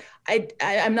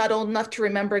 I'm not old enough to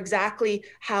remember exactly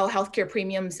how healthcare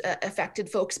premiums affected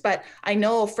folks, but I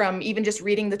know from even just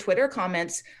reading the Twitter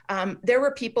comments, there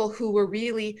were people who were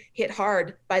really hit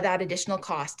hard by that additional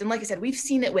cost. And like I said, we've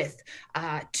seen it with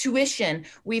tuition,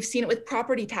 we've seen it with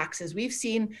property taxes, we've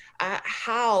seen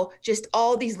how just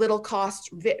all these little costs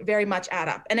very much add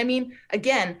up. And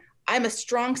again, I'm a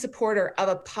strong supporter of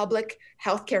a public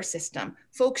healthcare system.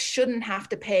 Folks shouldn't have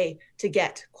to pay to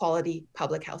get quality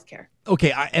public healthcare.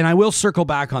 Okay, and I will circle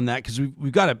back on that because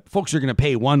we've got to. Folks are going to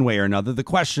pay one way or another. The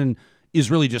question is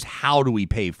really just how do we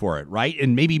pay for it, right?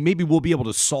 And maybe we'll be able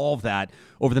to solve that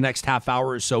over the next half hour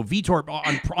or so. Vitor,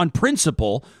 on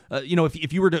principle,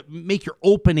 if you were to make your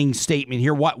opening statement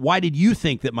here, why did you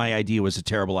think that my idea was a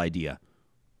terrible idea?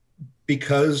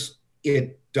 Because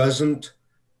it doesn't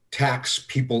tax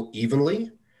people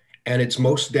evenly, and it's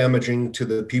most damaging to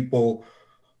the people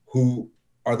who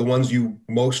are the ones you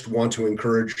most want to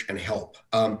encourage and help.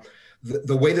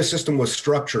 The way the system was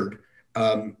structured,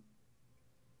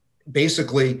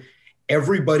 basically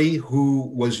everybody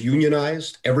who was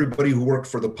unionized, everybody who worked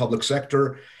for the public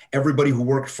sector, everybody who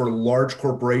worked for large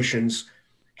corporations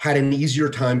had an easier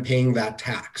time paying that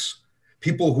tax.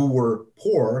 People who were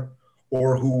poor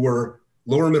or who were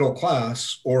lower middle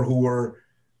class or who were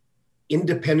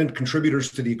independent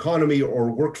contributors to the economy or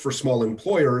worked for small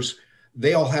employers,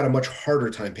 they all had a much harder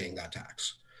time paying that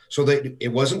tax. So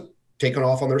it wasn't taken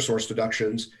off on their source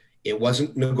deductions. It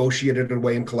wasn't negotiated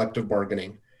away in collective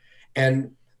bargaining.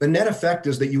 And the net effect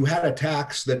is that you had a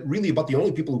tax that really about the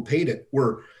only people who paid it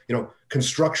were,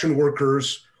 construction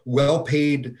workers,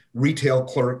 well-paid retail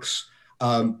clerks,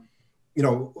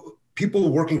 people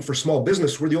working for small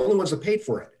business were the only ones that paid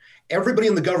for it. Everybody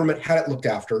in the government had it looked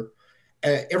after.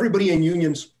 Everybody in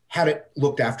unions had it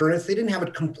looked after. And if they didn't have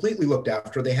it completely looked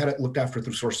after, they had it looked after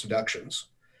through source deductions.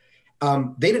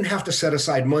 They didn't have to set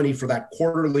aside money for that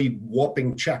quarterly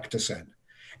whopping check to send.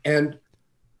 And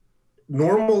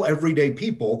normal everyday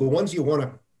people, the ones you want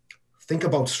to think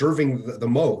about serving the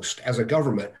most as a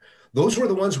government, those were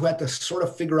the ones who had to sort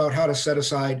of figure out how to set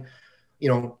aside,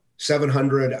 $700,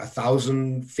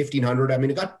 $1,000, $1,500.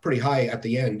 It got pretty high at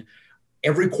the end,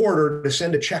 every quarter to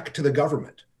send a check to the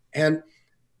government. And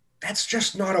that's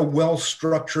just not a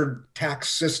well-structured tax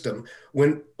system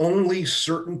when only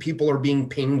certain people are being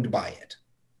pinged by it.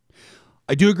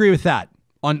 I do agree with that.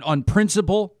 On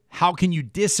principle, how can you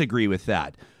disagree with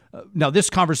that? Now, this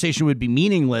conversation would be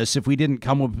meaningless if we didn't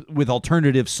come with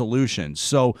alternative solutions.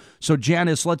 So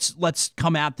Janis, let's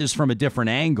come at this from a different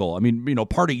angle. I mean,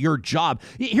 part of your job.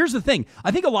 Here's the thing.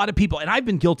 I think a lot of people, and I've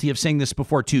been guilty of saying this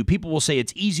before too, people will say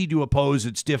it's easy to oppose,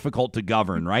 it's difficult to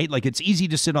govern, right? Like it's easy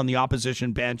to sit on the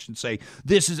opposition bench and say,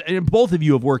 this is, and both of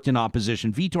you have worked in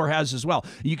opposition. Vitor has as well.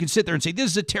 You can sit there and say, this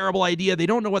is a terrible idea. They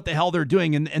don't know what the hell they're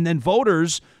doing. And then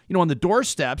voters, on the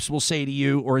doorsteps will say to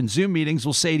you, or in Zoom meetings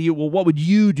will say to you, well, what would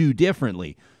you do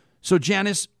differently? So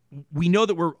Janis, we know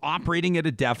that we're operating at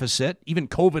a deficit. Even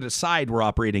COVID aside, we're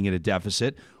operating at a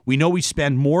deficit. We know we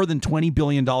spend more than $20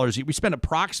 billion. We spend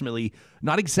approximately,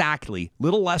 not exactly,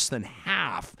 little less than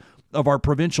half of our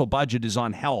provincial budget is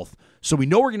on health. So we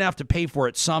know we're going to have to pay for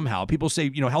it somehow. People say,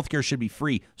 healthcare should be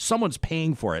free. Someone's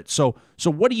paying for it. So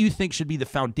what do you think should be the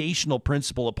foundational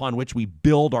principle upon which we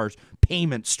build our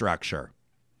payment structure?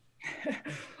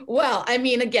 Well, I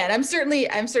mean, again, I'm certainly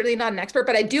not an expert,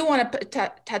 but I do want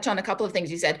to touch on a couple of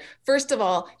things you said. First of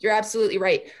all, you're absolutely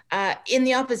right. In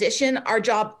the opposition, our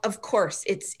job, of course,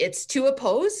 it's to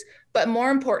oppose, but more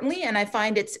importantly, and I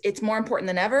find it's more important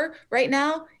than ever right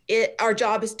now, our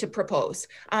job is to propose.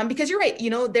 Because you're right,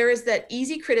 there is that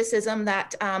easy criticism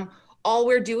that all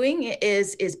we're doing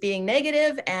is being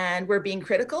negative and we're being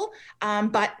critical,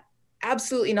 but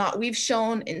absolutely not. We've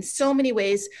shown in so many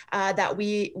ways that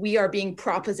we are being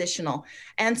propositional.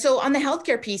 And so on the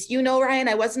healthcare piece, Ryan,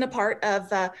 I wasn't a part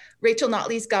of Rachel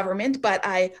Notley's government, but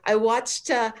I watched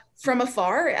from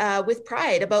afar with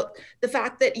pride about the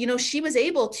fact that, she was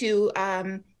able to,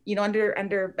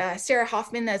 under Sarah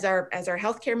Hoffman as our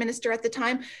healthcare minister at the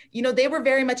time, they were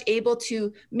very much able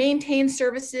to maintain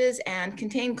services and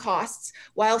contain costs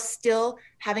while still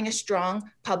having a strong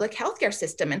public healthcare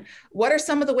system. And what are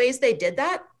some of the ways they did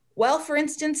that? Well, for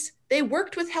instance, they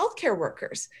worked with healthcare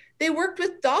workers. They worked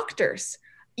with doctors.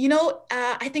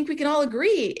 I think we can all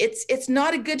agree it's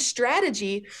not a good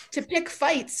strategy to pick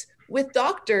fights with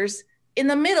doctors in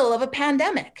the middle of a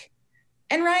pandemic.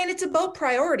 And Ryan, it's about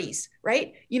priorities,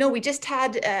 right? We just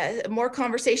had more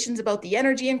conversations about the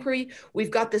energy inquiry.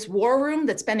 We've got this war room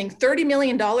that's spending $30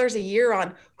 million a year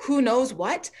on who knows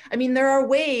what. I mean, there are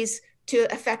ways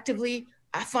to effectively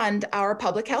fund our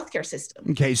public healthcare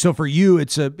system. Okay, so for you,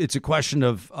 it's a question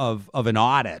of an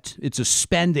audit. It's a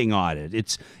spending audit.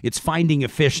 It's finding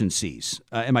efficiencies.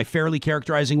 Am I fairly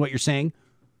characterizing what you're saying?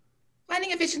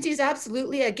 Finding efficiencies,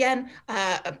 absolutely. Again,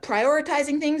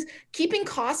 prioritizing things, keeping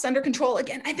costs under control.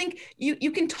 Again, I think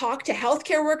you can talk to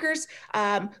healthcare workers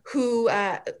who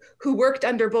worked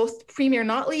under both Premier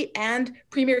Notley and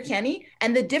Premier Kenney,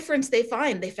 and the difference they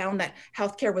found that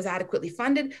healthcare was adequately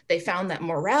funded. They found that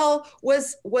morale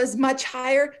was much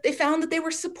higher. They found that they were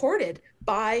supported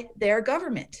by their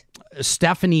government.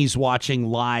 Stephanie's watching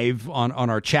live on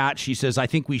our chat. She says, I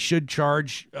think we should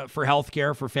charge for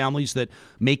healthcare for families that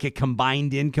make a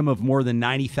combined income of more than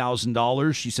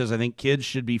 $90,000. She says, I think kids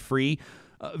should be free.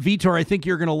 Vitor, I think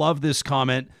you're going to love this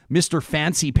comment. Mr.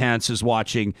 Fancy Pants is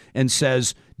watching and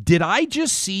says, did I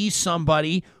just see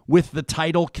somebody with the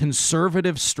title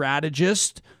conservative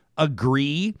strategist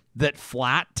agree that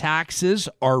flat taxes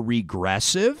are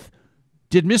regressive?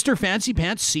 Did Mr. Fancy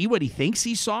Pants see what he thinks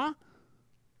he saw?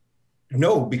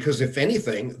 No, because if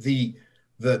anything, the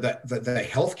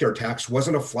healthcare tax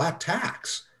wasn't a flat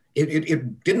tax.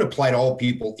 It didn't apply to all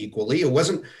people equally. It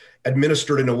wasn't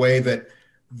administered in a way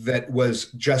that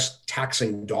was just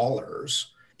taxing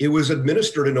dollars. It was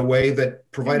administered in a way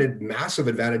that provided massive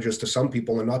advantages to some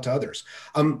people and not to others.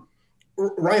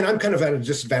 Ryan, I'm kind of at a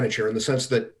disadvantage here in the sense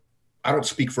that I don't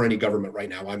speak for any government right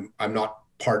now. I'm not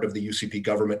part of the UCP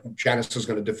government. Janis is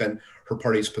going to defend her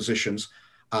party's positions.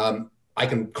 I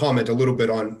can comment a little bit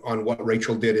on what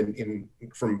Rachel did in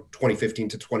from 2015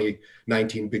 to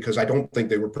 2019, because I don't think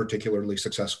they were particularly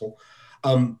successful.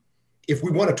 If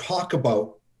we want to talk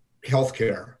about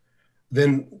healthcare,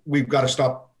 then we've got to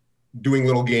stop doing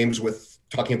little games with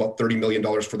talking about $30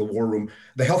 million for the war room.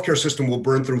 The healthcare system will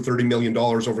burn through $30 million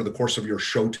over the course of your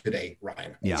show today,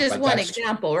 Ryan. Yeah. Just one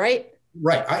example, right?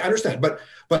 Right, I understand. But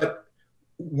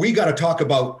we got to talk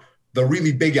about the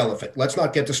really big elephant. Let's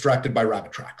not get distracted by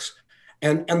rabbit tracks.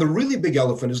 And the really big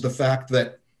elephant is the fact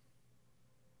that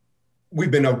we've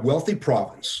been a wealthy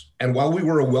province. And while we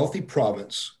were a wealthy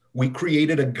province, we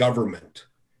created a government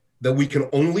that we can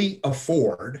only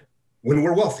afford when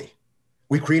we're wealthy.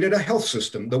 We created a health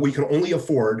system that we can only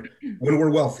afford when we're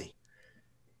wealthy.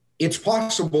 It's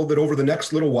possible that over the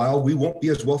next little while, we won't be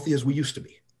as wealthy as we used to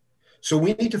be. So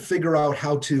we need to figure out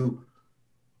how to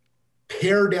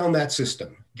pare down that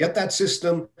system, get that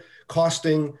system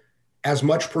costing as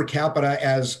much per capita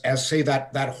as say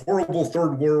that horrible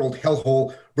third world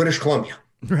hellhole, British Columbia.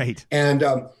 Right. And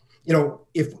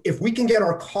if we can get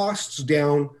our costs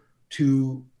down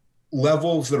to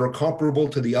levels that are comparable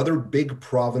to the other big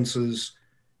provinces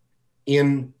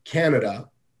in Canada,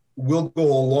 we'll go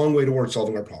a long way towards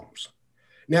solving our problems.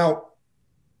 Now,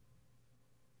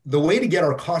 the way to get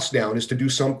our costs down is to do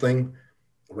something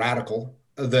radical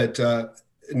that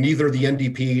neither the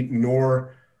NDP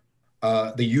nor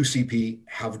the UCP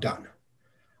have done.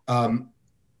 I'm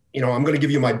going to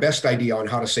give you my best idea on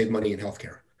how to save money in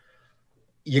healthcare.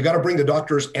 You got to bring the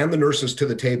doctors and the nurses to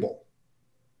the table,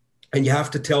 and you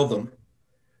have to tell them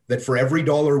that for every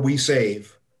dollar we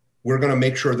save, we're going to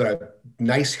make sure that a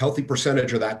nice, healthy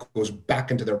percentage of that goes back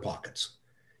into their pockets.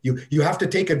 You have to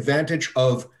take advantage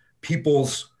of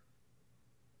people's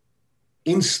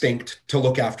instinct to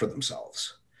look after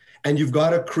themselves. And you've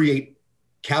got to create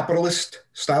capitalist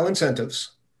style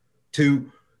incentives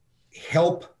to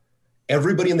help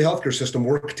everybody in the healthcare system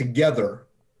work together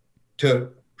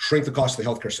to shrink the cost of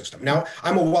the healthcare system. Now,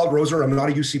 I'm a wild roser. I'm not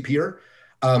a UCPer.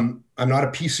 I'm not a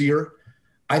PCer.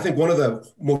 I think one of the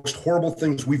most horrible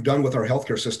things we've done with our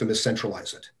healthcare system is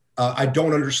centralize it. I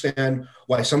don't understand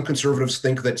why some conservatives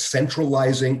think that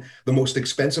centralizing the most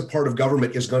expensive part of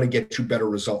government is going to get you better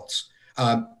results.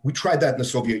 We tried that in the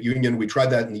Soviet Union. We tried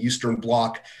that in the Eastern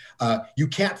Bloc. You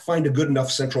can't find a good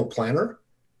enough central planner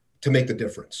to make the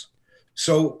difference.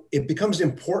 So it becomes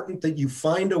important that you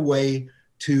find a way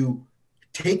to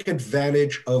take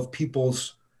advantage of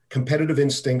people's competitive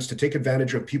instincts, to take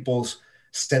advantage of people's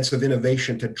sense of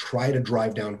innovation to try to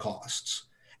drive down costs.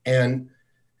 And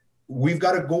we've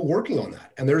got to go working on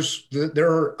that. And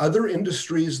there are other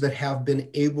industries that have been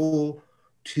able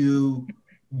to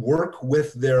work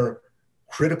with their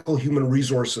critical human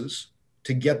resources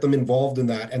to get them involved in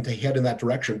that and to head in that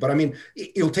direction. But I mean,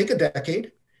 it'll take a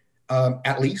decade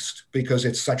at least, because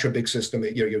it's such a big system.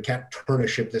 You can't turn a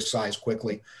ship this size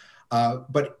quickly.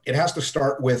 But it has to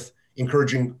start with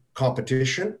encouraging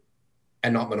competition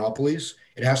and not monopolies.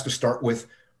 It has to start with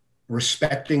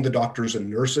respecting the doctors and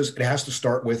nurses. It has to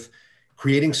start with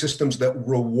creating systems that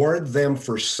reward them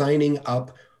for signing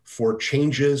up for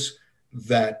changes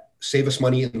that save us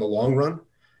money in the long run.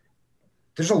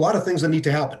 There's a lot of things that need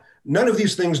to happen. None of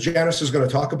these things Janis is going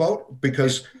to talk about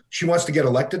because she wants to get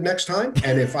elected next time.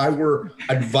 And if I were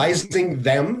advising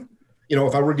them,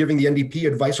 if I were giving the NDP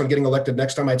advice on getting elected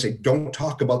next time, I'd say, don't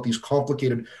talk about these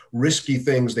complicated, risky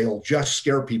things. They'll just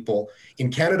scare people.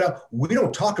 In Canada, we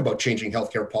don't talk about changing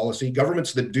healthcare policy.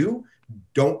 Governments that do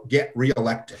don't get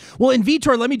reelected. Well, and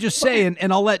Vitor, let me just say,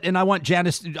 and I want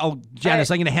Janis, I'm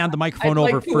going to hand the microphone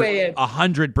over for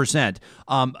 100%.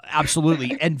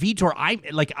 Absolutely. And Vitor,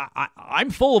 I'm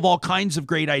full of all kinds of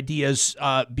great ideas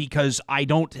because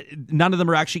none of them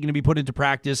are actually going to be put into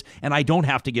practice, and I don't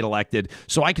have to get elected.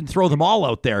 So I can throw them all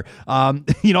out there.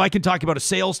 I can talk about a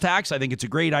sales tax. I think it's a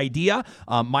great idea.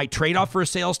 My trade-off for a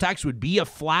sales tax would be a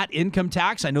flat income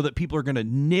tax. I know that people are going to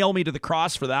nail me to the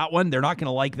cross for that one. They're not going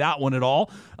to like that one at all.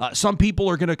 Some people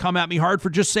are going to come at me hard for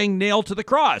just saying nail to the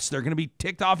cross. They're going to be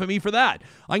ticked off at me for that.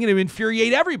 I'm going to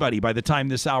infuriate everybody by the time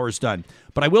this hour is done.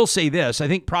 But I will say this. I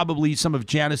think probably some of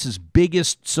Janis's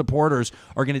biggest supporters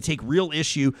are going to take real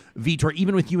issue, Vitor,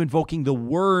 even with you invoking the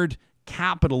word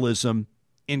capitalism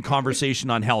in conversation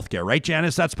on healthcare. Right,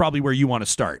 Janis? That's probably where you want to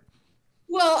start.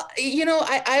 Well,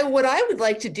 what I would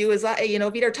like to do is,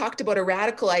 Vitor talked about a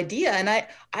radical idea, and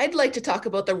I'd like to talk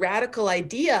about the radical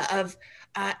idea of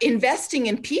investing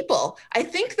in people. I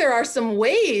think there are some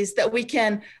ways that we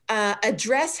can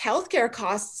address healthcare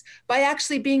costs by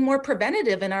actually being more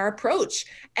preventative in our approach.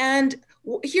 And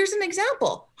here's an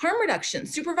example: harm reduction,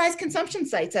 supervised consumption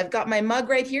sites. I've got my mug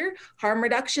right here. Harm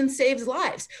reduction saves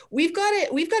lives. We've got a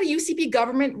UCP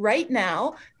government right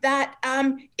now that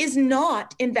is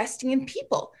not investing in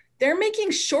people. They're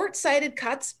making short-sighted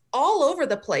cuts all over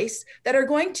the place that are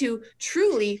going to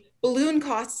truly balloon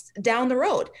costs down the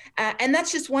road. And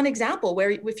that's just one example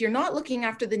where if you're not looking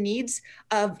after the needs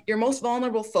of your most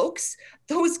vulnerable folks,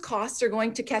 those costs are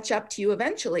going to catch up to you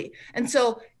eventually. And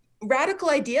so radical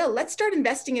idea, let's start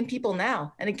investing in people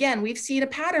now. And again, we've seen a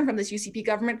pattern from this UCP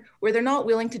government where they're not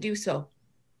willing to do so.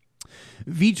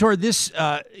 Vitor, this,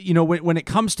 when it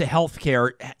comes to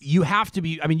healthcare, you have to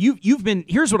be, you've been,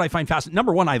 here's what I find fascinating.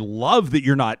 Number one, I love that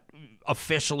you're not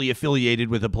officially affiliated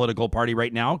with a political party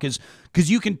right now, because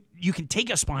you can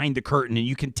take us behind the curtain and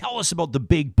you can tell us about the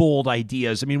big, bold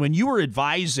ideas. I mean, when you were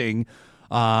advising,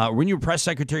 when you were press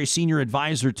secretary, senior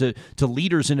advisor to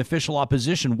leaders in official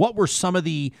opposition, what were some of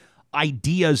the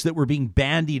ideas that were being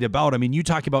bandied about? I mean, you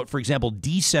talk about, for example,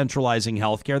 decentralizing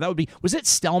healthcare. That would be, was it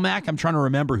Stelmach? I'm trying to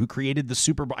remember who created the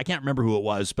Super Bowl. I can't remember who it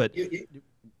was, but it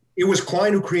was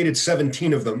Klein who created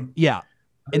 17 of them. Yeah.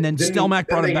 And then Stelmach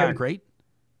brought it back, right?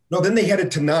 No, then they headed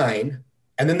to 9,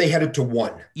 and then they headed to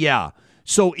 1. Yeah.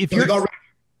 So if you're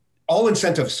all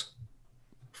incentives.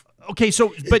 Okay,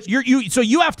 so but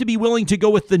you have to be willing to go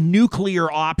with the nuclear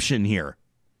option here.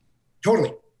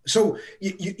 Totally. So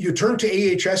you turn to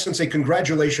AHS and say,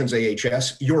 congratulations,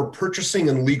 AHS, you're purchasing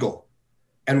and legal.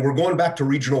 And we're going back to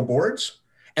regional boards.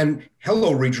 And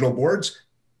hello, regional boards,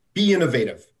 be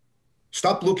innovative.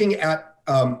 Stop looking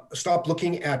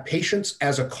at patients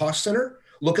as a cost center.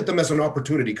 Look at them as an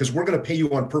opportunity, because we're going to pay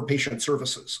you on per patient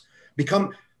services.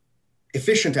 Become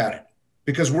efficient at it,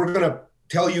 because we're going to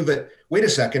tell you that, wait a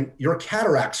second, your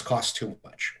cataracts cost too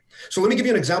much. So let me give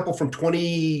you an example from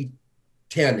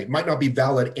 2010. It might not be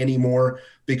valid anymore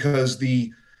because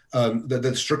the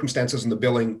circumstances and the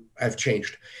billing have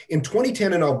changed. In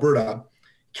 2010 in Alberta,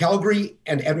 Calgary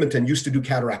and Edmonton used to do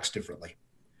cataracts differently.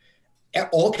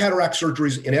 All cataract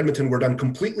surgeries in Edmonton were done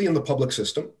completely in the public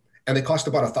system, and they cost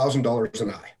about $1,000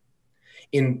 an eye.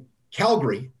 In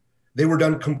Calgary, they were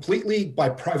done completely by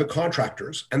private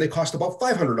contractors, and they cost about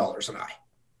 $500 an eye.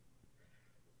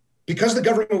 Because the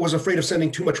government was afraid of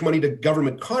sending too much money to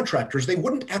government contractors, they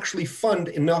wouldn't actually fund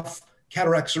enough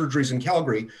cataract surgeries in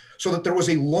Calgary, so that there was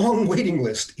a long waiting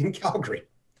list in Calgary.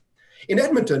 In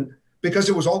Edmonton, because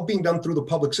it was all being done through the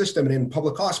public system and in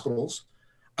public hospitals,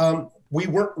 we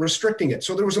weren't restricting it.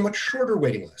 So there was a much shorter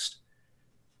waiting list.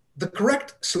 The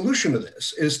correct solution to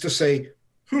this is to say,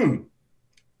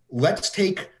 let's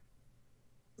take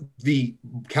the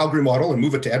Calgary model and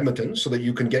move it to Edmonton so that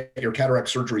you can get your cataract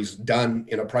surgeries done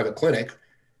in a private clinic.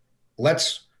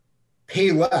 Let's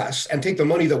pay less and take the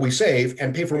money that we save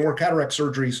and pay for more cataract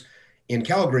surgeries in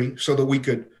Calgary so that we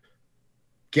could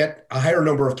get a higher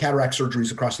number of cataract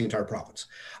surgeries across the entire province.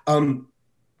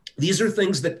 These are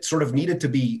things that sort of needed to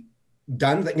be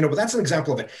done, but that's an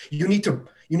example of it. You need to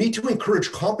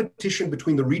encourage competition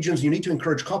between the regions. You need to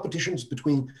encourage competitions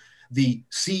between the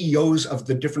CEOs of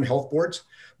the different health boards.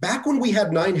 Back when we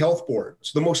had 9 health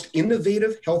boards, the most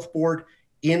innovative health board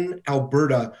in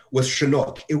Alberta was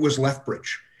Chinook. It was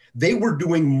Lethbridge. They were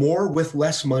doing more with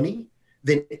less money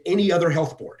than any other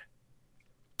health board.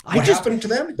 What happened to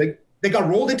them? They got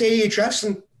rolled into AHS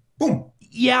and boom.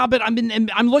 Yeah, but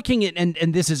I'm looking at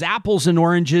and this is apples and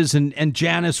oranges, and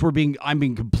Janis, I'm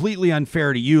being completely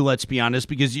unfair to you, let's be honest,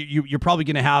 because you're probably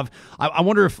going to have, I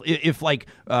wonder if like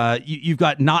you've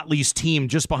got Notley's team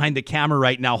just behind the camera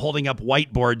right now holding up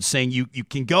whiteboards saying you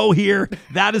can go here,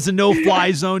 that is a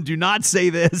no-fly zone, do not say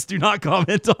this, do not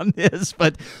comment on this,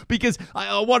 but because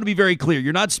I want to be very clear,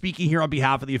 you're not speaking here on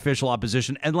behalf of the official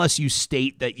opposition unless you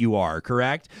state that you are,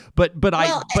 correct? But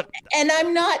and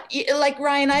I'm not, like,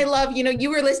 Ryan, I love,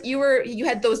 you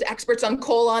had those experts on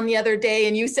coal on the other day,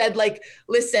 and you said, like,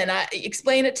 listen,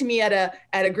 explain it to me at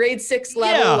a grade 6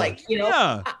 level.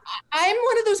 I'm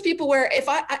one of those people where if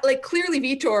I like, clearly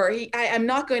Vitor, I'm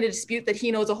not going to dispute that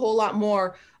he knows a whole lot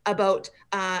more about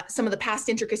some of the past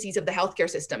intricacies of the healthcare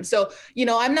system. So,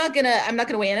 I'm not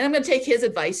gonna weigh in, and I'm gonna take his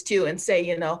advice too and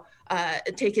say,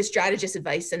 take his strategist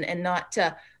advice and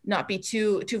not be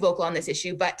too vocal on this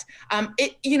issue. But I'm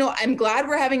glad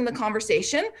we're having the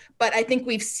conversation, but I think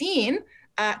we've seen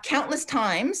countless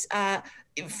times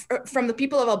from the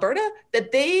people of Alberta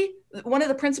that one of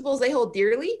the principles they hold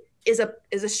dearly is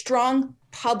a strong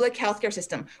public healthcare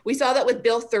system. We saw that with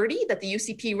Bill 30 that the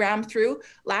UCP rammed through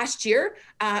last year.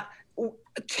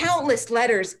 Countless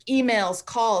letters, emails,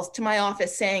 calls to my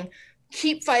office saying,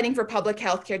 keep fighting for public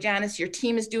healthcare. Janis, your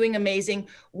team is doing amazing.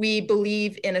 We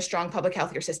believe in a strong public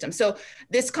healthcare system. So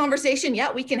this conversation,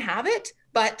 yeah, we can have it,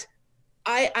 but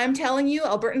I'm telling you,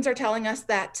 Albertans are telling us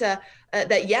that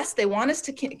yes, they want us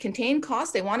to contain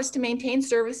costs, they want us to maintain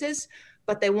services,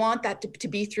 but they want that to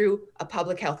be through a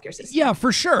public healthcare system. Yeah,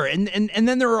 for sure. And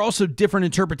then there are also different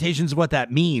interpretations of what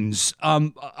that means.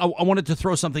 I wanted to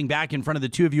throw something back in front of the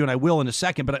two of you, and I will in a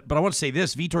second, but I want to say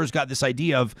this. Vitor's got this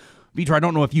idea of, Vitor, I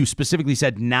don't know if you specifically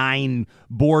said 9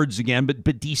 boards again, but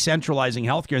decentralizing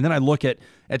healthcare. And then I look at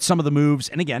some of the moves,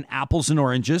 and again, apples and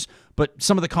oranges, but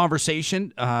some of the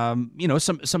conversation,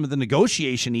 some of the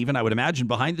negotiation even, I would imagine,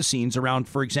 behind the scenes around,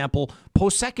 for example,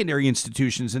 post-secondary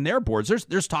institutions and their boards.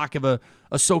 There's talk of a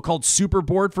so-called super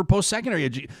board for post-secondary.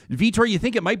 Vitor, you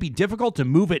think it might be difficult to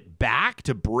move it back,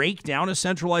 to break down a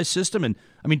centralized system? And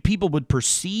I mean, people would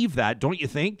perceive that, don't you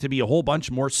think, to be a whole bunch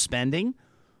more spending?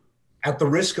 At the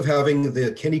risk of having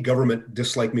the Kenney government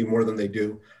dislike me more than they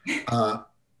do,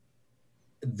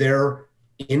 their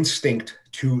instinct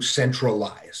to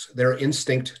centralize, their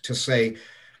instinct to say,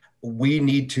 we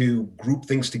need to group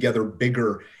things together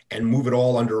bigger and move it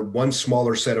all under one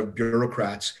smaller set of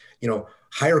bureaucrats,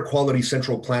 higher quality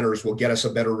central planners will get us a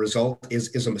better result,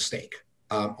 is a mistake.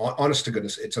 Honest to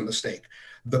goodness, it's a mistake.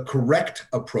 The correct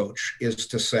approach is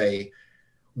to say,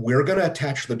 we're going to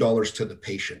attach the dollars to the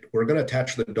patient. We're going to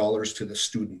attach the dollars to the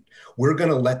student. We're going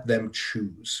to let them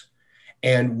choose.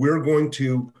 And we're going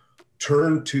to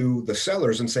turn to the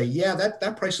sellers and say, yeah,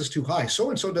 that price is too high.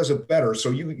 So-and-so does it better.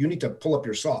 So you need to pull up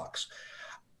your socks.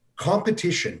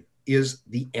 Competition is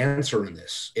the answer in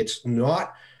this. It's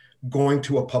not going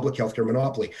to a public healthcare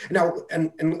monopoly. Now,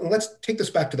 and let's take this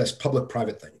back to this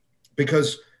public-private thing,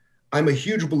 because I'm a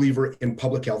huge believer in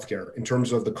public healthcare in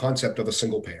terms of the concept of a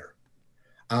single payer.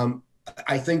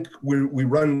 I think we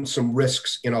run some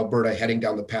risks in Alberta heading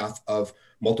down the path of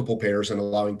multiple payers and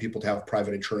allowing people to have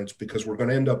private insurance, because we're going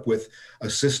to end up with a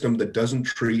system that doesn't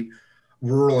treat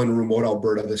rural and remote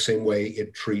Alberta the same way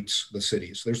it treats the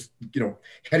cities. There's,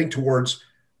 heading towards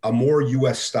a more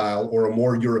US style or a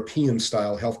more European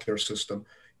style healthcare system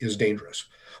is dangerous.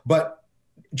 But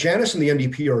Janis and the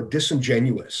NDP are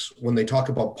disingenuous when they talk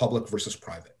about public versus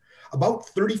private. About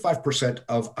 35%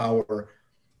 of our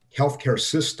healthcare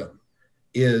system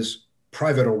is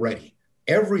private already.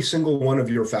 Every single one of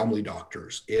your family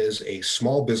doctors is a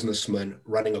small businessman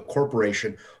running a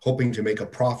corporation, hoping to make a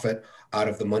profit out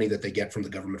of the money that they get from the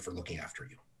government for looking after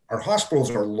you. Our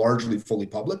hospitals are largely fully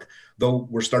public, though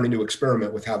we're starting to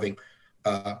experiment with having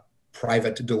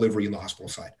private delivery in the hospital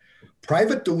side.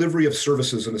 Private delivery of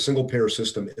services in a single payer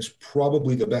system is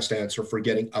probably the best answer for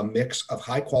getting a mix of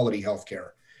high quality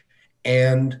healthcare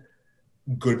and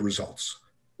good results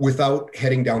without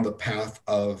heading down the path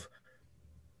of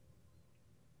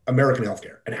American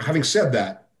healthcare. And having said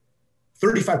that,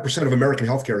 35% of American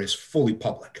healthcare is fully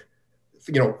public.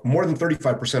 More than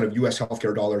 35% of US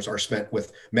healthcare dollars are spent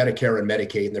with Medicare and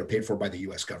Medicaid, and they're paid for by the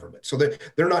US government. So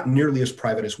they're not nearly as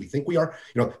private as we think we are.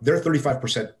 They're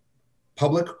 35%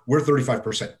 public, we're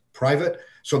 35% private.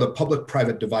 So the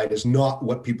public-private divide is not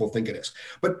what people think it is.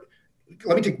 But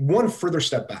let me take one further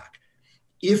step back.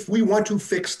 If we want to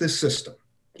fix this system,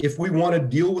 if we want to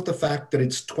deal with the fact that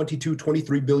it's $22,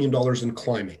 $23 billion and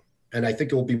climbing, and I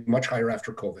think it will be much higher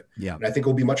after COVID. Yeah. And I think it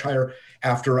will be much higher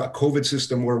after a COVID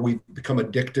system where we've become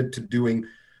addicted to doing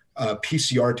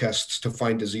PCR tests to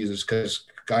find diseases, because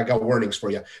I got warnings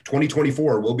for you.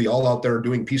 2024, we'll be all out there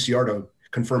doing PCR to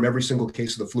confirm every single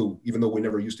case of the flu, even though we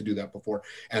never used to do that before.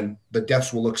 And the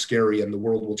deaths will look scary and the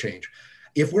world will change.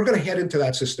 If we're going to head into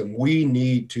that system, we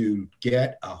need to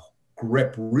get a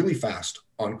grip really fast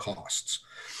on costs.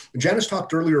 Janis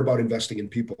talked earlier about investing in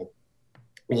people.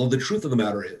 Well, the truth of the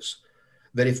matter is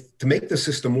that to make the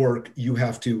system work, you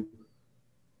have to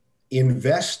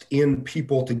invest in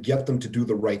people to get them to do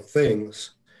the right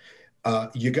things.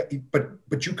 But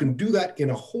you can do that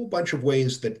in a whole bunch of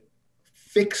ways that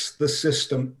fix the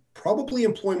system, probably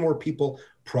employ more people,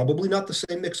 probably not the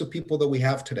same mix of people that we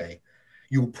have today.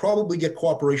 You'll probably get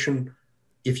cooperation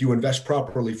if you invest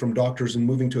properly from doctors in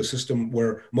moving to a system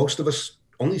where most of us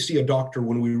only see a doctor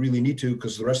when we really need to,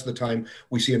 because the rest of the time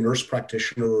we see a nurse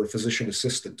practitioner or a physician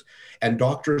assistant. And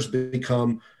doctors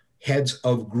become heads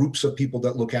of groups of people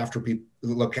that look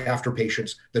after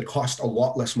patients that cost a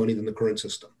lot less money than the current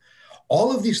system.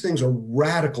 All of these things are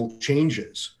radical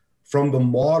changes from the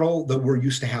model that we're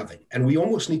used to having. And we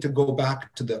almost need to go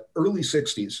back to the early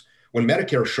 60s when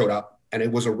Medicare showed up, and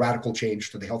it was a radical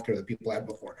change to the healthcare that people had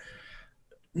before.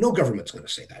 No government's going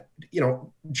to say that.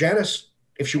 Janis,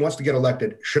 if she wants to get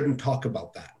elected, shouldn't talk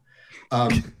about that.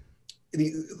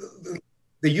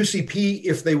 The UCP,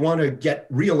 if they want to get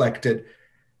reelected,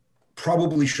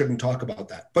 probably shouldn't talk about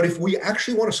that. But if we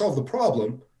actually want to solve the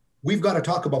problem, we've got to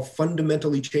talk about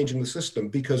fundamentally changing the system,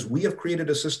 because we have created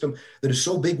a system that is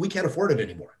so big we can't afford it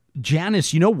anymore.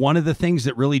 Janis, one of the things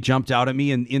that really jumped out at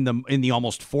me in the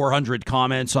almost 400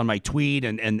 comments on my tweet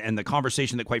and the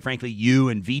conversation that, quite frankly, you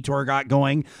and Vitor got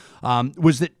going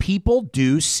was that people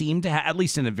do seem to have, at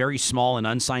least in a very small and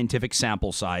unscientific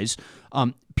sample size,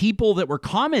 people that were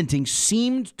commenting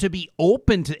seemed to be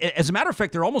open to. As a matter of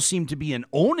fact, there almost seemed to be an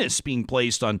onus being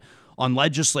placed on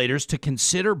legislators to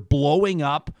consider blowing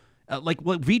up, like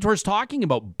what Vitor's talking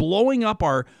about, blowing up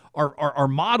our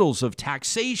models of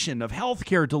taxation, of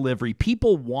healthcare delivery.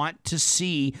 People want to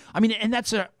see, and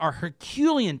that's a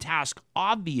Herculean task,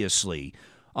 obviously.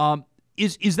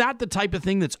 Is that the type of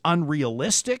thing that's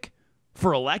unrealistic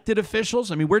for elected officials?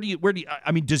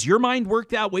 Does your mind work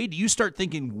that way? Do you start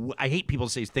thinking, I hate people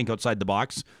say think outside the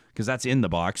box, because that's in the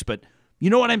box, but you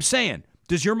know what I'm saying?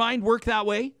 Does your mind work that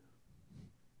way?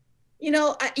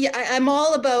 I'm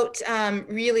all about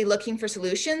really looking for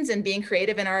solutions and being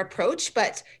creative in our approach.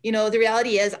 But the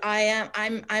reality is,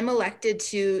 I'm elected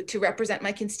to represent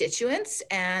my constituents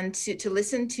and to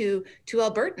listen to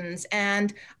Albertans.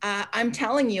 And I'm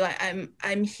telling you,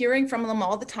 I'm hearing from them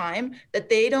all the time that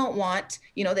they don't want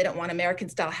American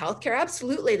style healthcare.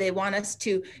 Absolutely, they want us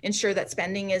to ensure that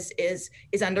spending is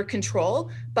under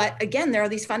control. But again, there are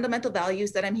these fundamental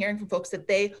values that I'm hearing from folks that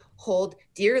they hold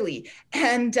dearly.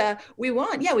 And we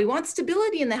want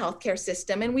stability in the healthcare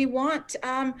system, and we want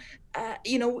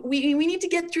we need to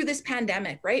get through this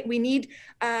pandemic, right? We need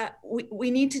to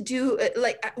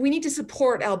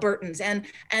support Albertans, and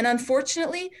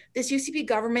unfortunately this UCP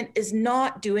government is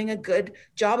not doing a good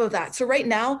job of that. So right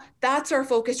now, that's our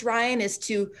focus, Ryan, is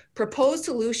to propose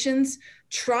solutions,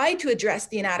 try to address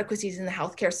the inadequacies in the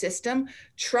healthcare system,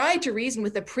 try to reason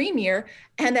with the premier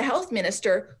and the health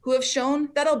minister, who have shown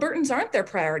that Albertans aren't their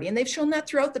priority, and they've shown that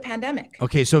throughout the pandemic.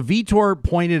 Okay, so Vitor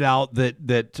pointed out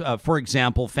that for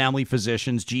example, family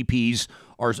physicians, GPs,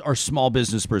 are small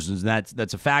business persons.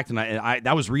 That's a fact, and I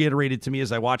that was reiterated to me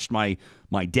as I watched my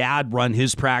dad run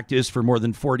his practice for more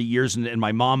than 40 years, and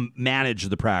my mom managed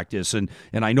the practice, and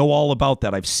I know all about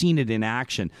that. I've seen it in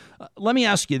action. Let me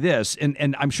ask you this,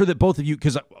 and I'm sure that both of you,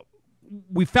 because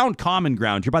we found common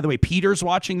ground here. By the way, Peter's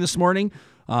watching this morning.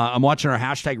 I'm watching our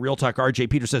hashtag Real Talk RJ.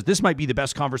 Peter says, this might be the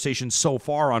best conversation so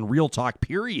far on Real Talk,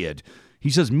 period. He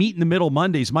says, meet in the middle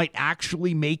Mondays might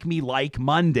actually make me like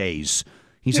Mondays.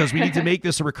 He says, we need to make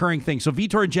this a recurring thing. So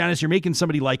Vitor and Janis, you're making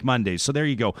somebody like Mondays. So there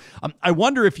you go. I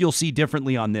wonder if you'll see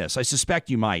differently on this. I suspect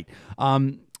you might.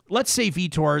 Let's say,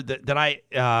 Vitor, that I,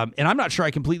 and I'm not sure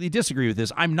I completely disagree with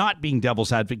this. I'm not being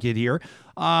devil's advocate here.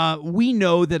 We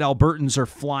know that Albertans are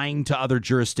flying to other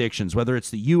jurisdictions, whether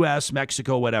it's the U.S.,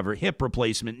 Mexico, whatever, hip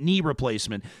replacement, knee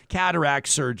replacement, cataract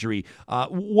surgery,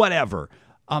 whatever.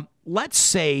 Let's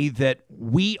say that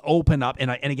we open up, and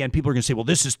again, people are going to say, well,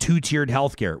 this is two-tiered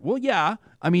healthcare. Well, yeah.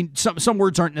 I mean, some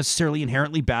words aren't necessarily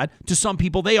inherently bad. To some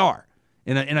people, they are.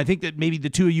 And I think that maybe the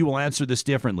two of you will answer this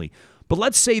differently. But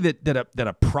let's say that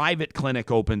a private clinic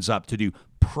opens up to do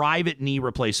private knee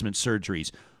replacement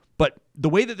surgeries. But the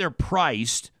way that they're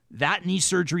priced, that knee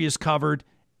surgery is covered,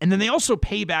 and then they also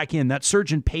pay back in. That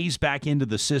surgeon pays back into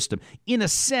the system. In a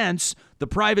sense, the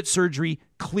private surgery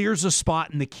clears a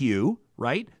spot in the queue,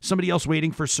 right? Somebody else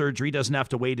waiting for surgery doesn't have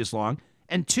to wait as long.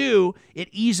 And two, it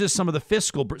eases some of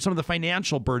the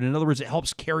financial burden. In other words, it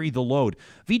helps carry the load.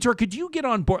 Vitor, could you get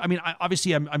on board? I mean,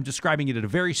 obviously, I'm describing it at a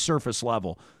very surface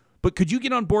level, but could you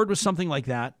get on board with something like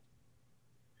that?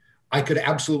 I could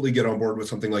absolutely get on board with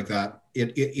something like that.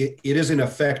 It is, in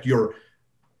effect, you're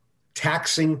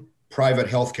taxing private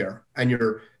healthcare, and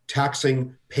you're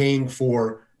taxing paying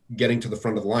for getting to the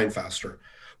front of the line faster.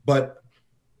 But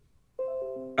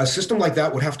a system like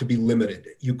that would have to be limited.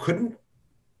 You couldn't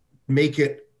make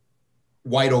it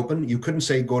wide open. You couldn't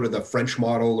say go to the French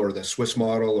model or the Swiss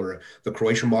model or the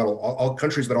Croatian model, all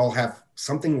countries that all have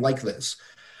something like this,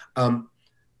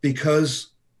 because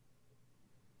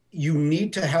you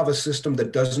need to have a system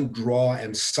that doesn't draw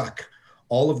and suck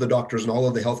all of the doctors and all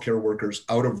of the healthcare workers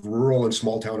out of rural and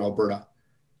small town Alberta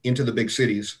into the big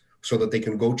cities so that they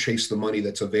can go chase the money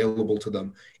that's available to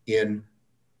them in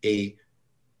a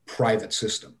private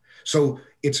system. So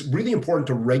it's really important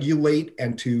to regulate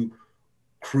and to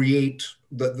create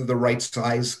the right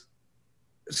size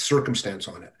circumstance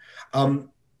on it.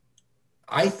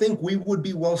 I think we would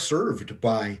be well served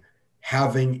by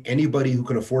having anybody who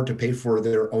can afford to pay for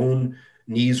their own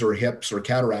knees or hips or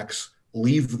cataracts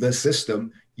leave the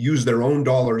system, use their own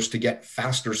dollars to get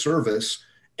faster service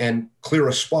and clear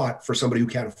a spot for somebody who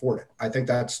can't afford it. I think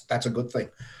that's a good thing.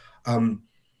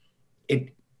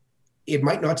 It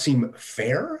might not seem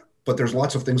fair, but there's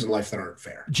lots of things in life that aren't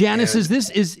fair. Janis, is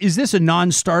this a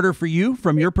non-starter for you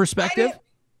from your perspective?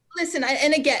 Listen, I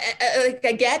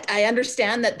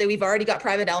understand that we've already got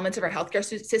private elements of our healthcare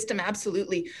system,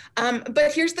 absolutely.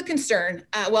 But here's the concern,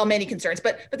 many concerns,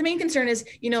 but the main concern is,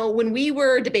 when we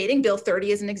were debating Bill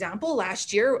 30 as an example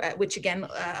last year, which again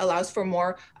allows for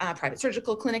more private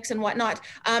surgical clinics and whatnot,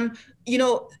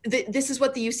 this is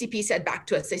what the UCP said back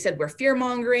to us. They said we're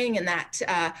fear-mongering and that,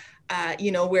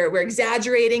 we're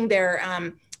exaggerating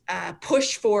their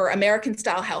push for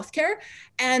American-style healthcare,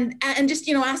 and just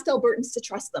asked Albertans to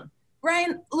trust them.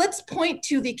 Ryan, let's point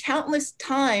to the countless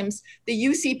times the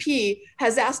UCP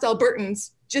has asked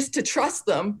Albertans just to trust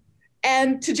them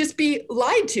and to just be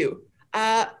lied to.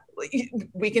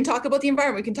 We can talk about the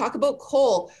environment. We can talk about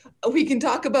coal. We can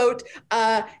talk about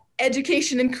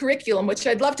education and curriculum, which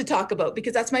I'd love to talk about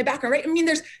because that's my background, right? I mean,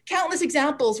 there's countless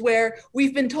examples where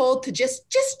we've been told to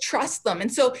just trust them.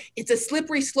 And so it's a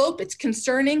slippery slope. It's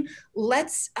concerning.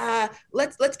 Let's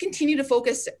continue to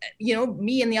focus,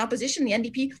 me and the opposition, the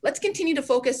NDP, let's continue to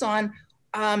focus on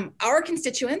our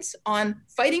constituents, on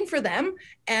fighting for them,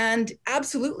 and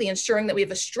absolutely ensuring that we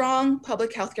have a strong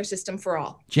public healthcare system for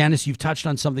all. Janis, you've touched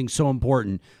on something so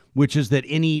important, which is that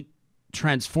any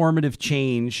transformative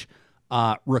change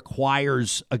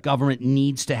requires a government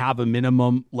needs to have a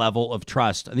minimum level of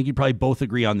trust. I think you probably both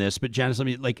agree on this, but Janis,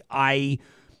 I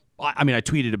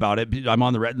tweeted about it. I'm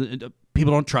on the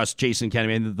people don't trust Jason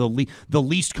Kenney. I mean, the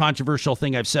least controversial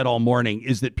thing I've said all morning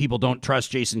is that people don't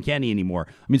trust Jason Kenney anymore.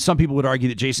 I mean, some people would argue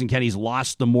that Jason Kenney's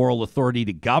lost the moral authority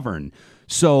to govern.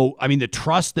 So, I mean, the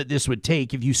trust that this would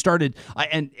take if you started,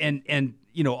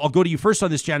 I'll go to you first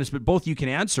on this, Janis, but both you can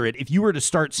answer it. If you were to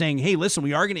start saying, hey, listen,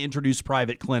 we are going to introduce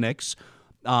private clinics,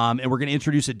 and we're going to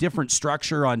introduce a different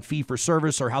structure on fee for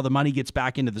service or how the money gets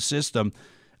back into the system.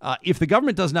 If the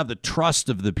government doesn't have the trust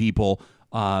of the people,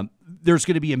 there's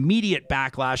going to be immediate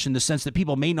backlash in the sense that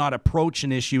people may not approach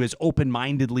an issue as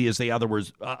open-mindedly as they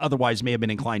otherwise may have been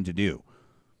inclined to do.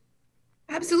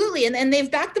 Absolutely. And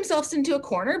they've backed themselves into a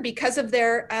corner because of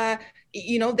their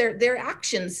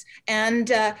actions. And,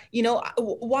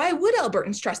 why would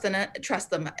Albertans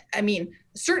trust them? I mean,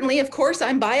 certainly, of course,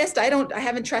 I'm biased. I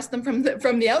haven't trusted them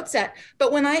from the outset.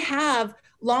 But when I have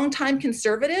longtime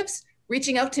conservatives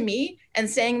reaching out to me and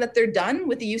saying that they're done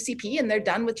with the UCP and they're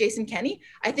done with Jason Kenney,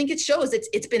 I think it shows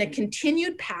it's been a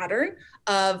continued pattern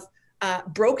of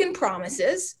broken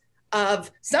promises, of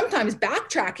sometimes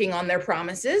backtracking on their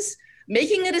promises,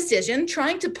 making a decision,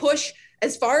 trying to push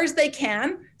as far as they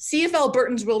can, see if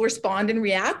Albertans will respond and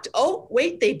react. Oh,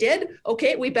 wait, they did.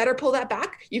 Okay, we better pull that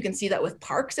back. You can see that with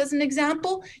parks as an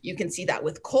example. You can see that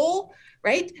with coal,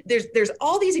 right? There's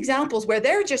all these examples where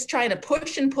they're just trying to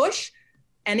push and push.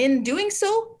 And in doing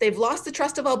so, they've lost the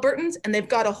trust of Albertans, and they've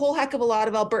got a whole heck of a lot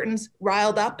of Albertans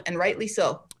riled up, and rightly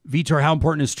so. Vitor, how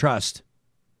important is trust?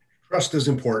 Trust is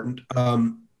important.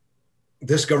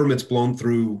 This government's blown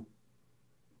through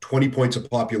 20 points of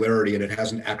popularity, and it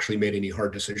hasn't actually made any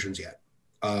hard decisions yet.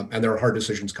 And there are hard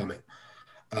decisions coming.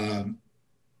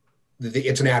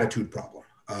 It's an attitude problem,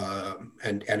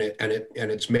 and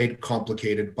it's made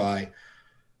complicated by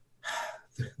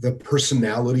the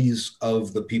personalities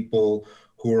of the people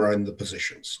who are in the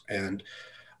positions. And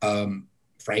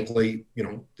frankly,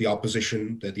 the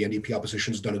opposition, the NDP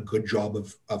opposition has done a good job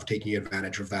of taking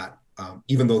advantage of that,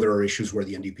 even though there are issues where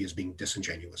the NDP is being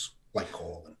disingenuous, like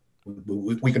coal. And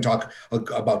we can talk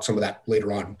about some of that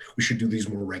later on. We should do these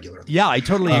more regularly. Yeah, I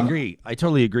totally agree. I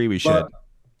totally agree we should.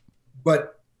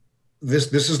 But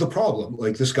this is the problem.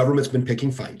 Like, this government's been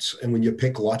picking fights. And when you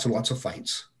pick lots and lots of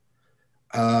fights,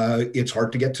 it's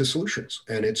hard to get to solutions.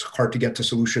 And it's hard to get to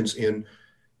solutions in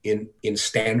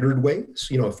standard ways.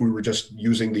 If we were just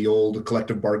using the old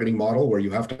collective bargaining model where you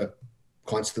have to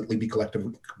constantly be collective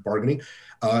bargaining,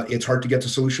 it's hard to get to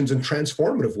solutions in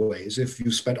transformative ways if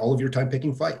you spent all of your time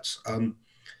picking fights.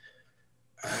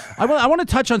 I want to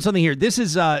touch on something here. This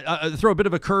is throw a bit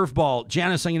of a curveball.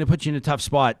 Janis, I'm going to put you in a tough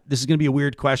spot. This is going to be a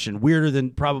weird question, weirder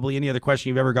than probably any other question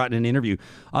you've ever gotten in an interview.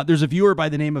 There's a viewer by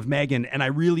the name of Megan, and I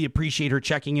really appreciate her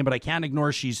checking in, but I can't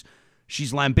ignore she's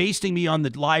lambasting me on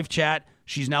the live chat.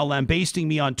 She's now lambasting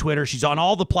me on Twitter. She's on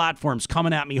all the platforms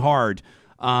coming at me hard.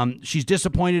 She's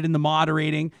disappointed in the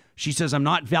moderating. She says, I'm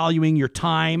not valuing your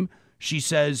time. She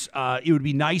says it would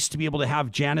be nice to be able to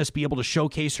have Janis be able to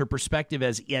showcase her perspective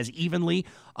as evenly.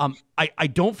 I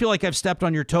don't feel like I've stepped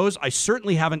on your toes. I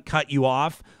certainly haven't cut you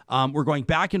off. We're going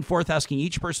back and forth asking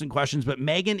each person questions, but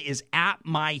Megan is at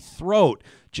my throat.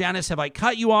 Janis, have I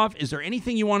cut you off? Is there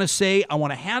anything you want to say? I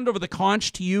want to hand over the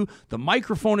conch to you. The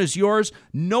microphone is yours.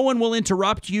 No one will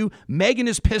interrupt you. Megan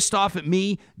is pissed off at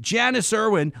me. Janis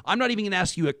Irwin, I'm not even going to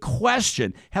ask you a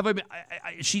question.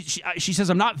 She says,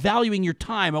 I'm not valuing your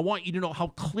time. I want you to know how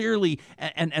clearly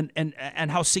and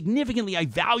how significantly I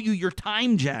value your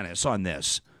time, Janis, on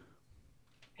this.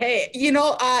 Hey,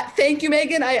 thank you,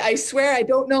 Megan. I swear I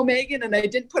don't know Megan, and I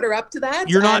didn't put her up to that.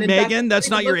 You're not Megan? That's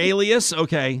not your alias?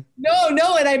 Okay.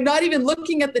 No, and I'm not even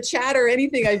looking at the chat or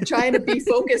anything. I'm trying to be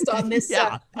focused on this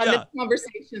this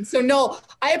conversation. So no,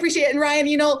 I appreciate it. And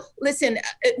Ryan, listen,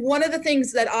 one of the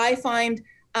things that I find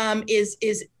is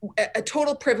a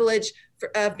total privilege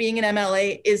of being an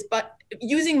MLA is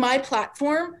using my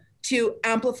platform to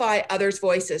amplify others'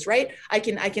 voices, right? I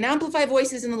can amplify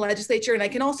voices in the legislature, and I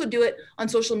can also do it on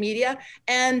social media.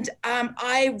 And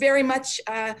I very much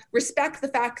respect the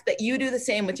fact that you do the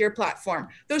same with your platform.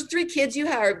 Those 3 kids you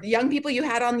had, young people you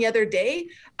had on the other day,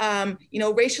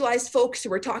 racialized folks who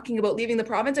were talking about leaving the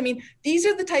province. I mean, these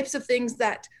are the types of things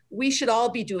that we should all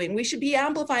be doing. We should be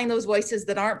amplifying those voices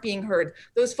that aren't being heard,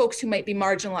 those folks who might be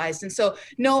marginalized. And so,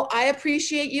 no, I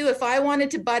appreciate you. If I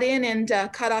wanted to butt in and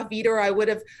cut off Vitor, I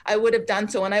would have done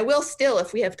so, and I will still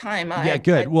if we have time. Yeah,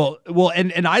 good. Well,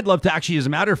 and I'd love to actually, as a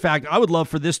matter of fact, I would love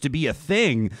for this to be a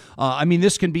thing. I mean,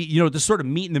 this can be, this sort of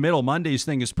meet in the middle Mondays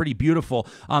thing is pretty beautiful.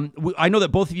 I know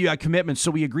that both of you had commitments, so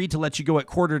we agreed to let you go at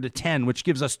 9:45, which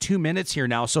gives us 2 minutes here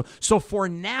now. So for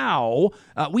now,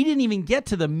 we didn't even get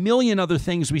to the million other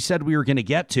things we said we were going to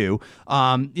get to.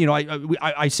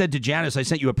 I said to Janis, I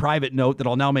sent you a private note that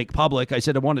I'll now make public. I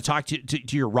said, I want to talk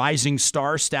to your rising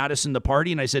star status in the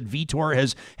party. And I said, Vitor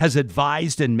has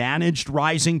advised and managed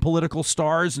rising political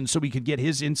stars. And so we could get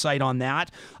his insight on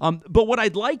that. But what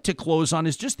I'd like to close on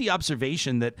is just the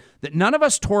observation that none of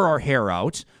us tore our hair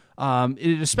out.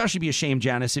 It'd especially be a shame,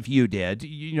 Janis, if you did.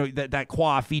 That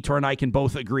quaff, Vitor and I can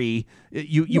both agree.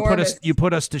 You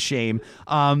put us to shame.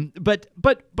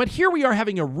 But here we are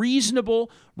having a reasonable,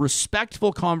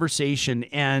 respectful conversation,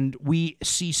 and we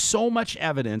see so much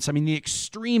evidence. I mean, the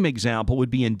extreme example would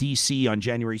be in D.C. on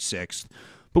January 6th.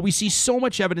 But we see so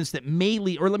much evidence that may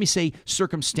lead, or let me say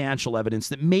circumstantial evidence,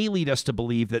 that may lead us to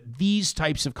believe that these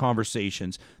types of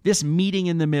conversations, this meeting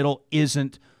in the middle,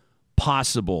 isn't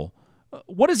possible.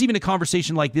 What does even a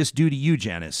conversation like this do to you,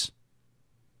 Janis?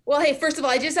 Well, hey, first of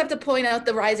all, I just have to point out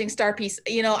the rising star piece.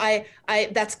 I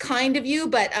that's kind of you,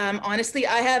 but honestly,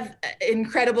 I have an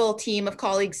incredible team of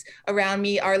colleagues around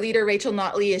me. Our leader, Rachel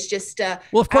Notley, is just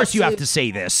well, of course you have to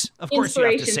say this. Of course you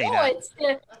have to say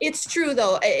that. It's true,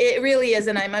 though. It really is,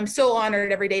 and I'm so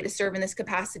honored every day to serve in this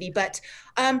capacity. But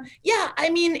yeah, I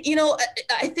mean,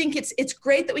 I think it's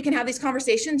great that we can have these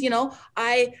conversations.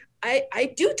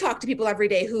 I do talk to people every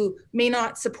day who may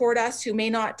not support us, who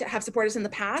may not have supported us in the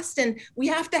past, and we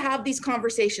have to have these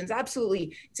conversations.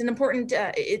 Absolutely, it's an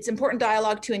important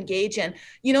dialogue to engage in.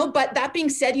 But that being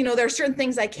said, there are certain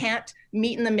things I can't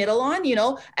meet in the middle on.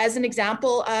 As an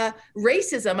example,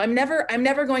 racism. I'm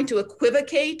never going to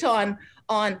equivocate on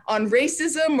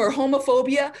racism or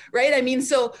homophobia, right? I mean,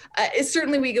 so it's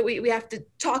certainly we have to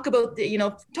talk about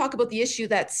the issue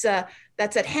that's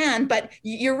at hand. But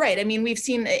you're right. I mean, we've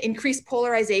seen increased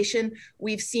polarization.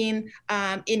 We've seen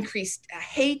increased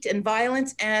hate and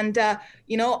violence, and I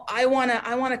want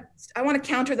to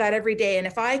counter that every day. And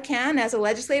if I can, as a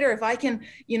legislator, if I can,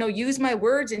 use my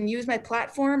words and use my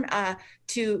platform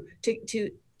to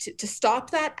stop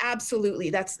that,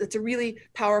 absolutely. That's a really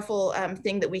powerful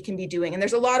thing that we can be doing. And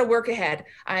there's a lot of work ahead.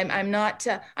 I'm not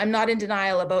in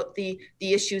denial about the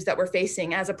issues that we're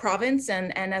facing as a province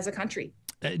and as a country.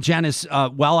 Janis,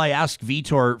 while I ask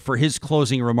Vitor for his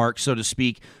closing remarks, so to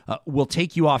speak, we'll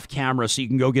take you off camera so you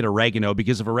can go get oregano,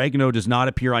 because if oregano does not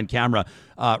appear on camera,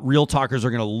 real talkers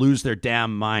are going to lose their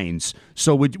damn minds.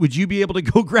 So would you be able to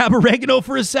go grab oregano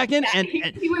for a second? And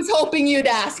he was hoping you'd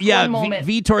ask. Yeah, one moment.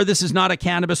 Vitor, this is not a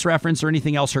cannabis reference or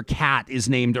anything else. Her cat is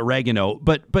named Oregano.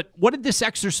 But what did this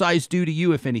exercise do to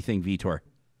you, if anything, Vitor?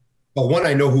 Well, one,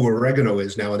 I know who oregano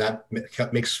is now, and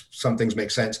that makes some things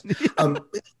make sense.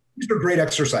 These are great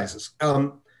exercises.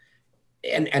 And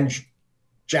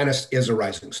Janis is a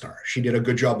rising star. She did a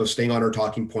good job of staying on her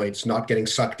talking points, not getting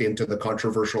sucked into the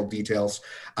controversial details,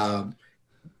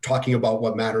 talking about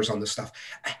what matters on this stuff.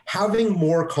 Having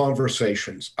more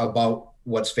conversations about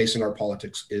what's facing our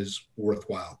politics is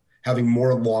worthwhile. Having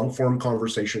more long-form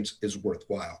conversations is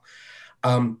worthwhile.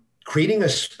 Creating a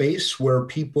space where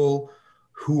people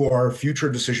who are future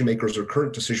decision makers or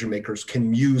current decision makers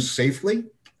can muse safely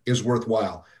is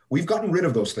worthwhile. We've gotten rid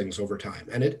of those things over time,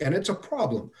 and it's a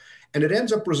problem. And it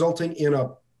ends up resulting in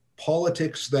a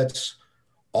politics that's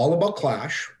all about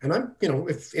clash. And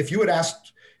if you had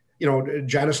asked,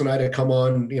 Janis and I to come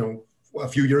on, a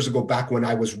few years ago, back when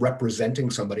I was representing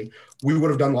somebody, we would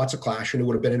have done lots of clash, and it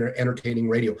would have been entertaining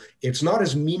radio. It's not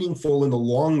as meaningful in the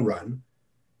long run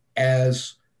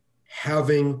as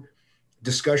having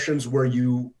discussions where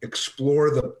you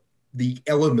explore the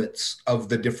elements of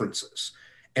the differences.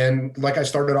 And like I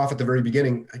started off at the very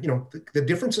beginning, the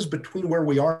differences between where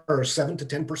we are 7 to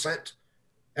 10%.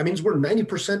 That means we're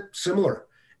 90% similar.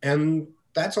 And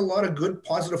that's a lot of good,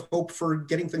 positive hope for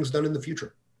getting things done in the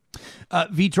future.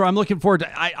 Vitor, I'm looking forward to,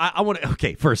 I want to,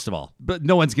 okay, first of all, but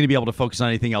no one's going to be able to focus on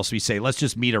anything else we say. Let's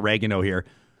just meet oregano here.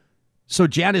 So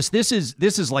Janis, this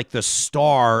is like the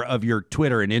star of your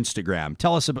Twitter and Instagram.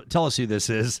 Tell us who this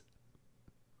is.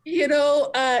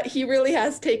 He really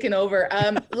has taken over.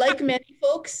 Like many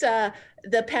folks,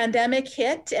 the pandemic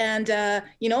hit, and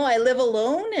I live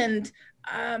alone, and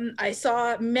I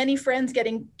saw many friends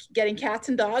getting cats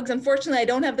and dogs. Unfortunately, I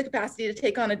don't have the capacity to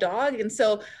take on a dog, and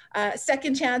so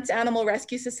Second Chance Animal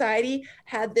Rescue Society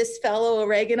had this fellow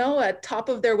Oregano at top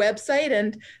of their website,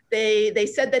 and they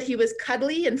said that he was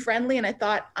cuddly and friendly, and I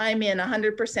thought, I'm in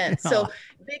 100%. So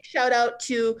big shout out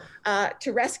to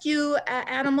rescue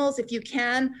animals if you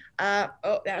can.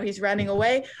 Now he's running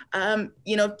away.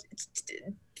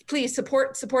 Please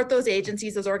support those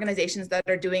agencies, those organizations that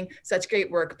are doing such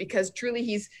great work, because truly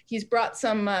he's brought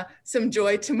some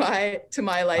joy to my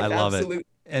life. I love Absolutely. it.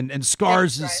 And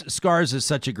Scars is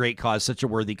such a great cause, such a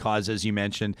worthy cause, as you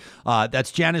mentioned.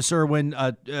 That's Janis Irwin,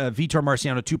 Vitor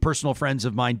Marciano, two personal friends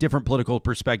of mine, different political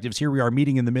perspectives. Here we are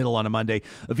meeting in the middle on a Monday.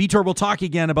 Vitor, we'll talk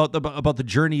again about the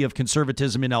journey of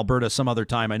conservatism in Alberta some other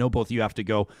time. I know both of you have to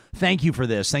go. Thank you for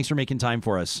this. Thanks for making time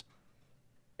for us.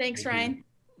 Thanks, Ryan.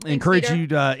 Encourage you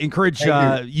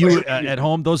at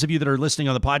home. Those of you that are listening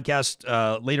on the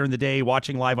podcast later in the day,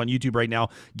 watching live on YouTube right now,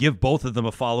 give both of them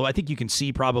a follow. I think you can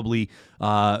see probably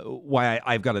why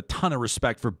I've got a ton of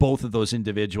respect for both of those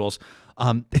individuals.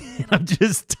 I'm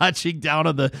just touching down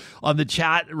on the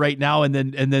chat right now, and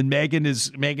then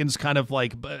Megan's kind of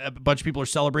like a bunch of people are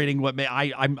celebrating what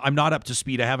I'm not up to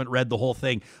speed. I haven't read the whole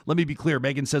thing. Let me be clear.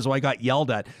 Megan says, "Oh, I got yelled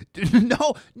at."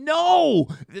 No,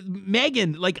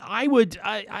 Megan. Like I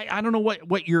don't know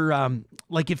what you're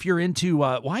like if you're into.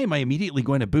 Why am I immediately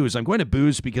going to booze? I'm going to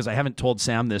booze because I haven't told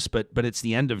Sam this, but it's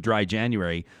the end of dry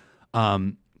January.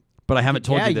 But I haven't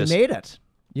told you this. You made it.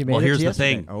 Well, here's the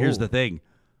thing. Oh. Here's the thing.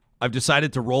 I've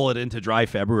decided to roll it into dry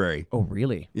February. Oh,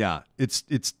 really? Yeah.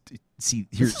 See,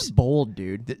 here's bold,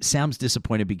 dude. Sam's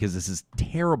disappointed because this is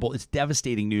terrible. It's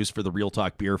devastating news for the Real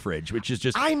Talk beer fridge, which is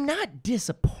just. I'm not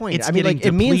disappointed. I mean, like,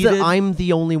 it means that I'm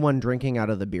the only one drinking out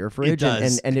of the beer fridge,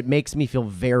 and it makes me feel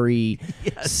very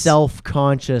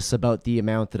self-conscious about the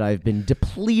amount that I've been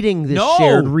depleting this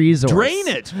shared resource. Drain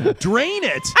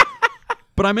it.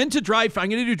 But I'm into I'm going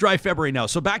to do dry February now.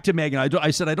 So back to Megan. I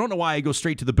said I don't know why I go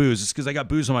straight to the booze. It's because I got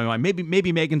booze on my mind.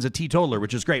 Maybe Megan's a teetotaler,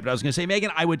 which is great. But I was going to say,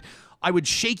 Megan, I would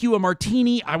shake you a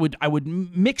martini. I would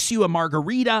mix you a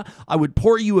margarita. I would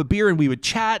pour you a beer, and we would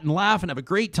chat and laugh and have a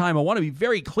great time. I want to be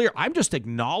very clear. I'm just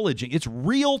acknowledging it's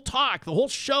real talk. The whole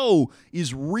show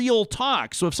is real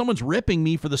talk. So if someone's ripping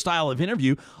me for the style of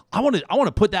interview, I want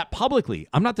to put that publicly.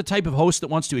 I'm not the type of host that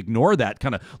wants to ignore that,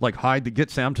 kind of like hide to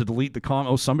get Sam to delete the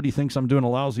comment. Oh, somebody thinks I'm doing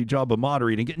a lousy job of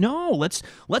moderating. No, let's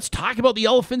talk about the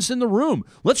elephants in the room.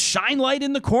 Let's shine light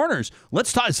in the corners.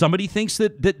 Let's talk. Somebody thinks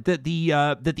that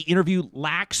the interview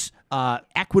lacks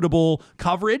equitable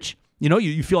coverage.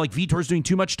 You feel like Vitor's doing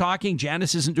too much talking.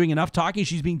 Janis isn't doing enough talking.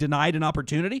 She's being denied an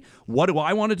opportunity. What do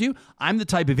I want to do? I'm the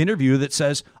type of interviewer that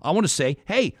says, I want to say,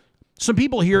 hey, some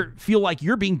people here feel like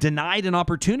you're being denied an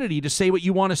opportunity to say what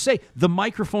you want to say. The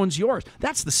microphone's yours.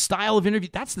 That's the style of interview.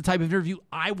 That's the type of interview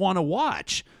I want to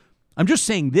watch. I'm just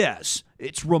saying this.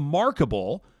 It's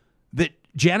remarkable that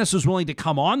Janis was willing to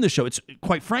come on the show. It's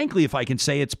quite frankly, if I can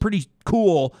say, it's pretty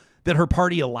cool that her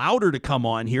party allowed her to come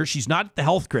on here. She's not the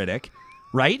health critic,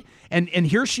 right? And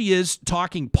here she is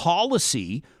talking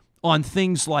policy on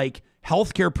things like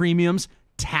healthcare premiums,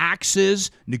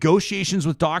 taxes, negotiations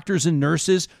with doctors and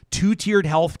nurses, two-tiered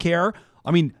healthcare.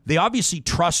 I mean, they obviously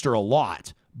trust her a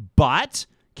lot, but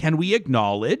can we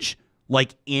acknowledge,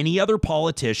 like any other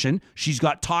politician, she's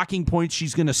got talking points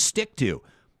she's going to stick to.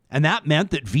 And that meant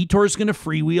that Vitor's going to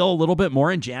freewheel a little bit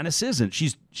more and Janis isn't.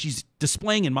 She's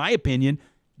displaying, in my opinion,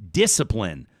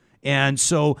 discipline. And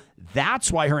so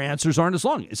that's why her answers aren't as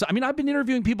long. I've been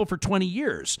interviewing people for 20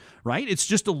 years, right? It's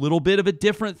just a little bit of a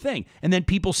different thing. And then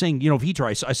people saying, Vitor,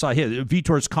 I saw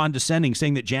Vitor's condescending,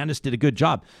 saying that Janis did a good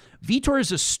job. Vitor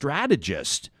is a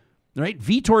strategist. Right?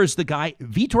 Vitor is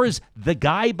the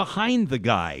guy behind the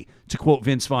guy, to quote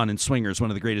Vince Vaughn in Swingers, one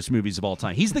of the greatest movies of all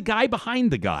time. He's the guy behind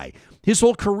the guy. His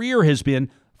whole career has been,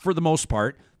 for the most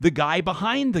part, the guy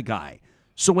behind the guy.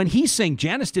 So when he's saying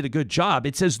Janis did a good job,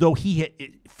 it's as though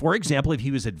for example, if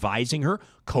he was advising her,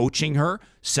 coaching her,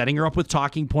 setting her up with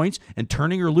talking points, and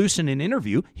turning her loose in an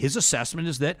interview, his assessment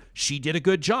is that she did a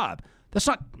good job. That's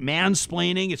not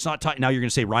mansplaining. It's not now you're going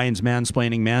to say Ryan's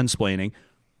mansplaining.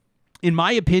 In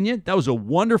my opinion, that was a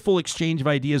wonderful exchange of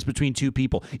ideas between two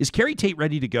people. Is Carrie Tait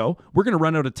ready to go? We're going to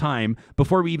run out of time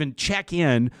before we even check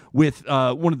in with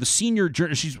one of the senior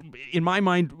journalists. She's, in my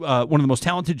mind, one of the most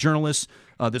talented journalists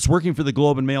that's working for the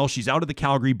Globe and Mail. She's out of the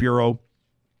Calgary Bureau.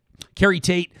 Carrie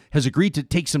Tait has agreed to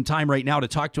take some time right now to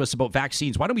talk to us about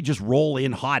vaccines. Why don't we just roll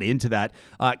in hot into that?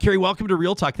 Carrie, welcome to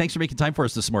Real Talk. Thanks for making time for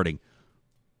us this morning.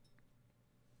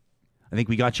 I think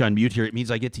we got you on mute here. It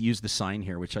means I get to use the sign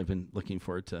here, which I've been looking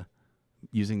forward to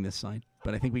using this sign.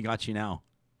 But I think we got you now.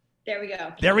 There we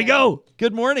go. There we go.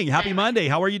 Good morning. Happy Monday.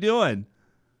 How are you doing?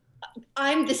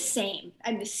 I'm the same.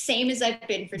 I'm the same as I've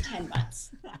been for 10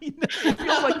 months. I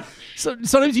know. Like, so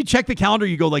sometimes you check the calendar,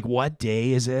 you go like, what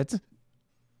day is it?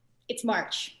 It's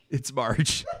March. It's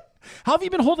March. How have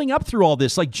you been holding up through all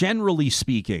this, like generally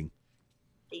speaking?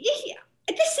 Yeah,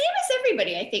 the same as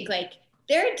everybody. I think like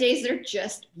there are days that are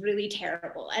just really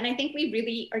terrible. And I think we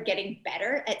really are getting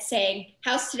better at saying,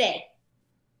 how's today?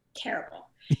 Terrible.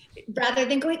 Rather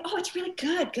than going, oh, it's really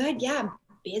good. Good. Yeah, I'm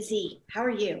busy. How are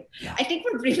you? Yeah. I think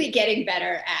we're really getting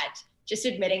better at just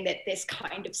admitting that this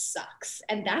kind of sucks.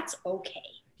 And that's okay.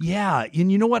 Yeah.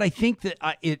 And you know what? I think that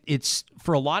it's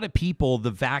for a lot of people, the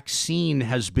vaccine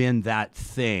has been that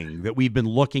thing that we've been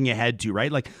looking ahead to,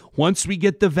 right? Like once we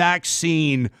get the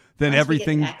vaccine, then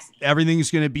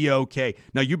everything's going to be okay.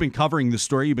 Now, you've been covering the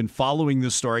story. You've been following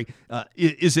the story.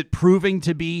 Is it proving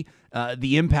to be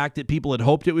the impact that people had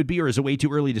hoped it would be, or is it way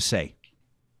too early to say?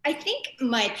 I think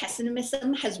my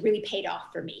pessimism has really paid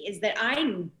off for me, is that I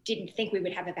didn't think we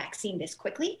would have a vaccine this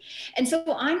quickly. And so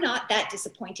I'm not that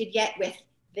disappointed yet with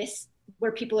this,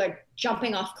 where people are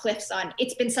jumping off cliffs on,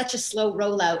 it's been such a slow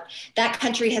rollout. That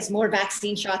country has more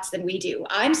vaccine shots than we do.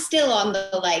 I'm still on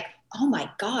the like, oh my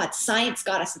God, science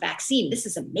got us a vaccine. This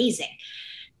is amazing.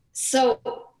 So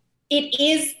it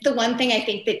is the one thing I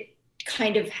think that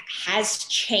kind of has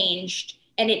changed,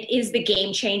 and it is the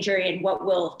game changer in what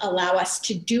will allow us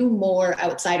to do more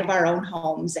outside of our own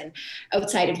homes and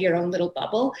outside of your own little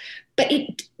bubble. But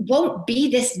it won't be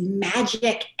this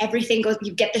magic, everything goes,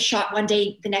 you get the shot one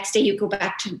day, the next day you go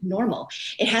back to normal.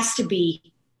 It has to be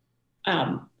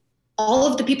all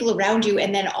of the people around you,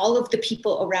 and then all of the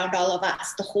people around all of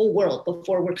us, the whole world,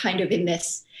 before we're kind of in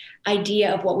this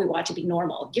idea of what we want to be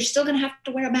normal. You're still going to have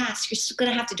to wear a mask. You're still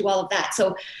going to have to do all of that.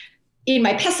 So in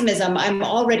my pessimism, I'm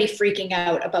already freaking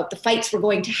out about the fights we're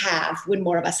going to have when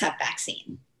more of us have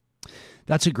vaccine.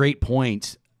 That's a great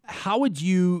point. How would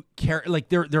you care? Like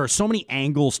there are so many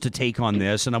angles to take on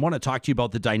this, and I want to talk to you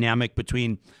about the dynamic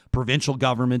between provincial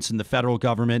governments and the federal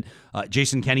government.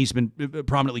 Jason Kenney's been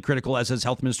prominently critical, as has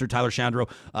Health Minister Tyler Shandro.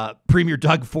 Premier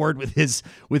Doug Ford with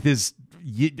his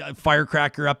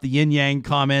firecracker up the yin-yang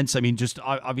comments. I mean, just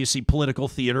obviously political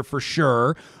theater for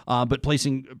sure, but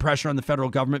placing pressure on the federal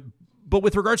government. But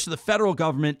with regards to the federal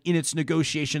government in its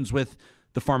negotiations with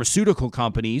the pharmaceutical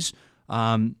companies,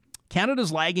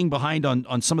 Canada's lagging behind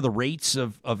on some of the rates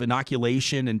of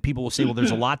inoculation, and people will say, well,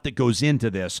 there's a lot that goes into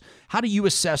this. How do you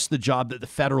assess the job that the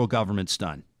federal government's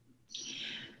done?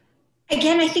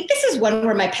 Again, I think this is one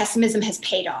where my pessimism has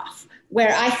paid off,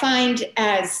 where I find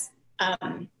as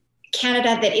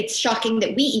Canada that it's shocking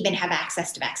that we even have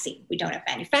access to vaccine. We don't have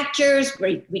manufacturers.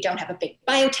 We don't have a big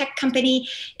biotech company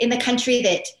in the country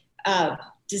that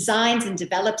designs and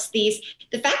develops these.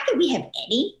 The fact that we have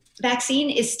any vaccine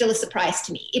is still a surprise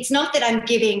to me. It's not that I'm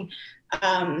giving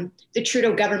the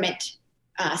Trudeau government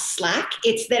slack.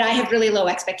 It's that I have really low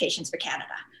expectations for Canada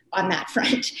on that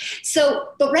front. So,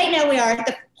 but right now we are at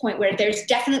the point where there's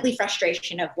definitely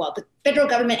frustration of, well, the federal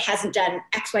government hasn't done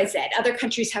X, Y, Z. Other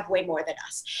countries have way more than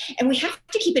us. And we have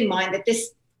to keep in mind that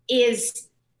this is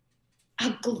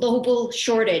a global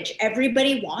shortage.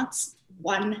 Everybody wants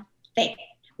one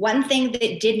thing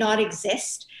that did not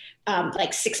exist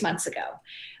like 6 months ago.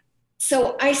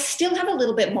 So I still have a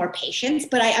little bit more patience,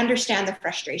 but I understand the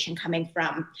frustration coming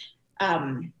from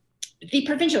the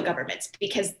provincial governments,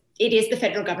 because it is the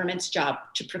federal government's job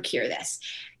to procure this.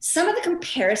 Some of the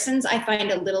comparisons I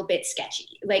find a little bit sketchy.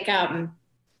 Like,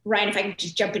 Ryan, if I can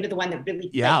just jump into the one that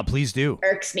really please do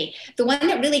irks me. The one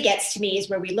that really gets to me is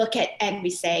where we look at and we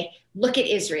say, look at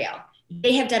Israel.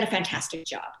 They have done a fantastic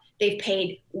job. They've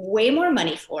paid way more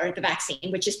money for the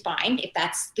vaccine, which is fine if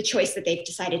that's the choice that they've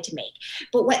decided to make.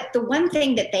 But the one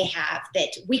thing that they have that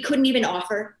we couldn't even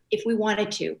offer if we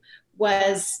wanted to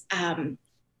was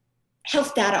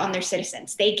health data on their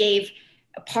citizens. They gave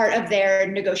a part of their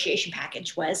negotiation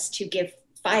package was to give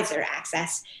Pfizer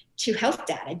access to health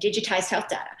data, digitized health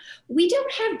data. We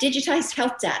don't have digitized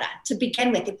health data to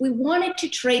begin with. If we wanted to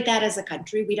trade that as a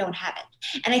country, we don't have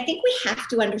it. And I think we have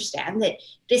to understand that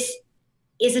this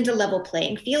isn't a level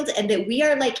playing field, and that we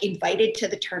are like invited to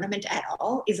the tournament at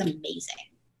all is amazing.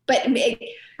 But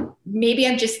maybe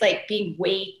I'm just like being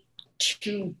way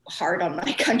too hard on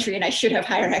my country, and I should have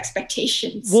higher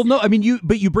expectations. Well, no, I mean, you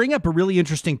bring up a really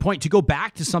interesting point. To go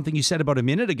back to something you said about a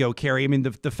minute ago, Carrie, I mean,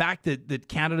 the fact that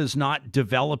Canada's not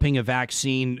developing a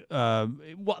vaccine, I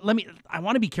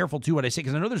want to be careful too what I say,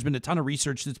 because I know there's been a ton of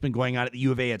research that's been going on at the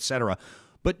U of A, et cetera.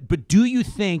 But do you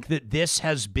think that this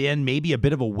has been maybe a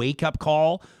bit of a wake-up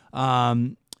call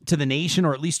to the nation,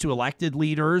 or at least to elected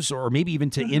leaders, or maybe even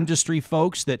to industry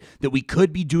folks, that we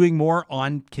could be doing more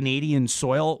on Canadian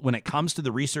soil when it comes to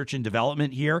the research and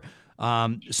development here,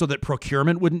 so that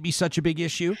procurement wouldn't be such a big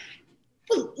issue?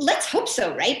 Well, let's hope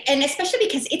so, right? And especially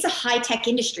because it's a high-tech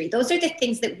industry. Those are the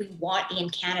things that we want in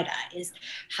Canada, is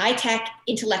high-tech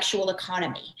intellectual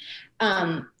economy.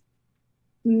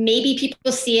 Maybe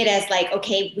people see it as like,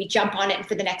 okay, we jump on it and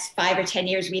for the next 5 or 10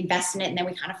 years, we invest in it and then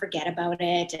we kind of forget about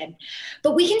it.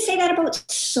 But we can say that about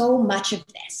so much of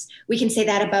this. We can say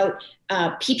that about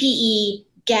PPE,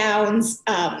 gowns,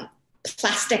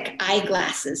 plastic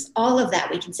eyeglasses, all of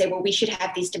that. We can say, well, we should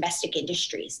have these domestic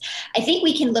industries. I think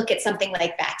we can look at something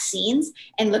like vaccines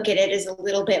and look at it as a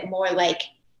little bit more like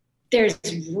there's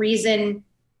reason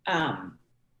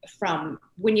from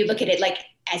when you look at it, like,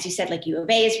 as you said, like U of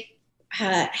A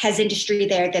has industry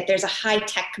there, that there's a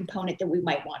high-tech component that we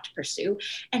might want to pursue.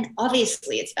 And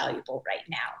obviously it's valuable right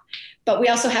now. But we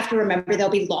also have to remember there'll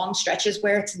be long stretches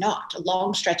where it's not.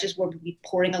 Long stretches where we'll be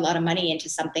pouring a lot of money into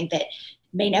something that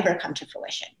may never come to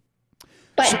fruition.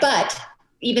 But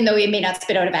even though it may not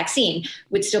spit out a vaccine,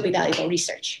 would still be valuable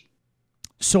research.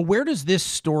 So where does this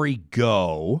story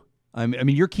go? I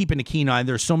mean, you're keeping a keen eye.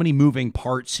 There's so many moving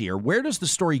parts here. Where does the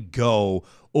story go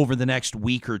over the next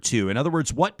week or two? In other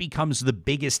words, what becomes the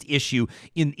biggest issue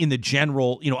in the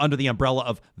general, under the umbrella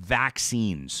of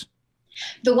vaccines?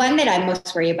 The one that I'm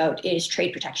most worried about is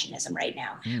trade protectionism right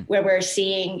now, where we're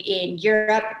seeing in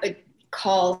Europe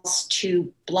calls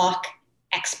to block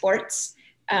exports,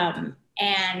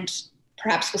 and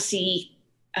perhaps we'll see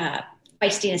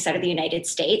feistiness out of the United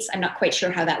States. I'm not quite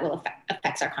sure how that will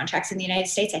affect our contracts in the United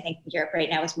States. I think Europe right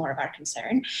now is more of our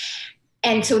concern.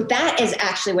 And so that is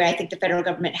actually where I think the federal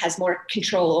government has more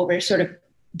control over sort of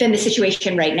than the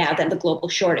situation right now, than the global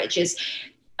shortage, is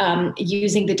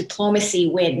using the diplomacy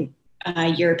when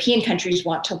European countries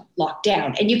want to lock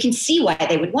down. And you can see why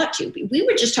they would want to. We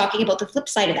were just talking about the flip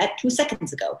side of that 2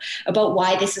 seconds ago, about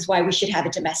why this is why we should have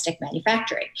a domestic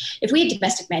manufacturing. If we had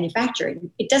domestic manufacturing,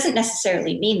 it doesn't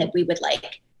necessarily mean that we would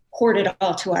hoard it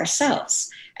all to ourselves.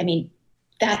 I mean,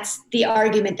 that's the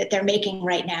argument that they're making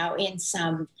right now in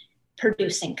some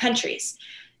producing countries.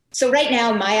 So right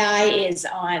now, my eye is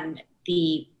on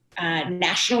the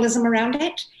nationalism around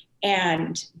it.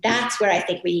 And that's where I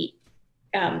think we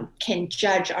can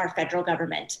judge our federal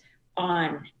government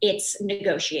on its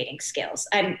negotiating skills.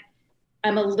 I'm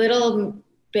a little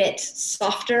bit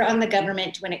softer on the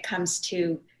government when it comes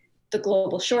to the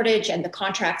global shortage and the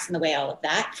contracts and the way all of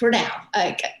that for now.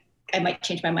 I might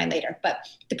change my mind later, but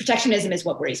the protectionism is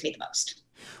what worries me the most.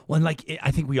 Well, and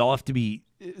I think we all have to be,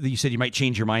 you said you might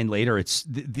change your mind later.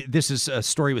 This is a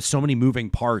story with so many moving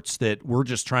parts that we're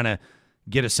just trying to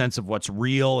get a sense of what's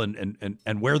real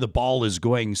and where the ball is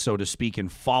going, so to speak,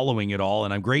 and following it all.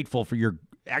 And I'm grateful for your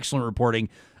excellent reporting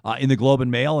in the Globe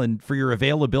and Mail and for your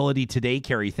availability today,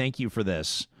 Carrie. Thank you for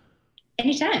this.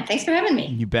 Anytime. Thanks for having me.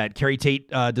 You bet. Carrie Tait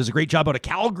does a great job out of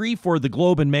Calgary for the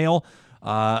Globe and Mail,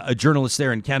 a journalist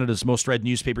there in Canada's most read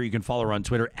newspaper. You can follow her on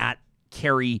Twitter at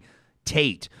Carrie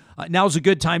Tait. Now's a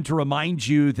good time to remind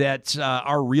you that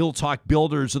our Real Talk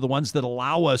builders are the ones that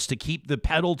allow us to keep the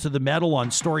pedal to the metal on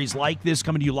stories like this,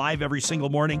 coming to you live every single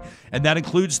morning. And that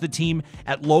includes the team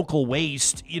at Local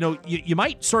Waste. You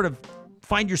might sort of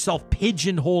find yourself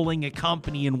pigeonholing a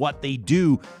company and what they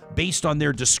do based on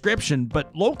their description.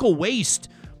 But Local Waste,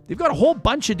 they've got a whole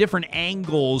bunch of different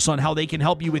angles on how they can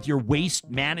help you with your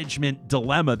waste management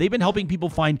dilemma. They've been helping people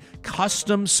find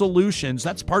custom solutions.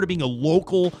 That's part of being a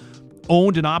local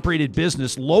owned and operated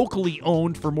business. Locally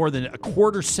owned for more than a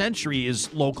quarter century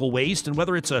is Local Waste. And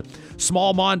whether it's a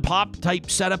small mom and pop type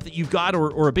setup that you've got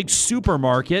or a big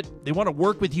supermarket, they want to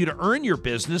work with you to earn your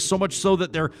business, so much so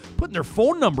that they're putting their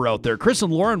phone number out there. Chris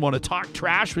and Lauren want to talk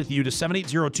trash with you to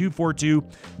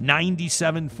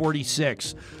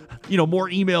 780-242-9746. More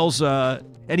emails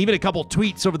and even a couple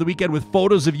tweets over the weekend with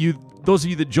photos of you, those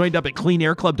of you that joined up at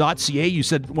cleanairclub.ca. You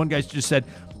said, one guy just said,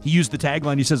 he used the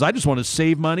tagline. He says, I just want to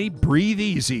save money, breathe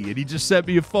easy. And he just sent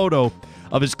me a photo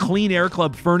of his Clean Air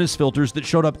Club furnace filters that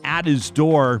showed up at his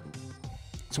door.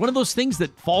 It's one of those things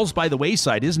that falls by the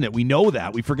wayside, isn't it? We know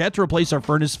that. We forget to replace our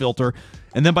furnace filter.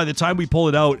 And then by the time we pull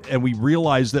it out and we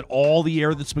realize that all the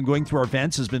air that's been going through our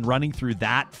vents has been running through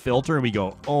that filter, and we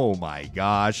go, oh my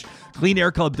gosh.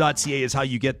 Cleanairclub.ca is how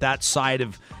you get that side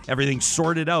of everything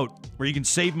sorted out, where you can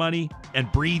save money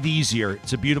and breathe easier.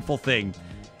 It's a beautiful thing.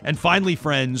 And finally,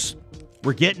 friends,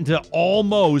 We're getting to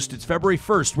almost, it's February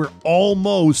 1st, we're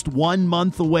almost 1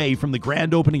 month away from the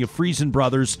grand opening of Friesen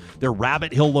Brothers, their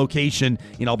Rabbit Hill location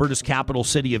in Alberta's capital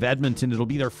city of Edmonton. It'll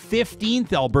be their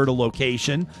 15th Alberta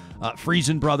location.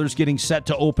 Friesen Brothers getting set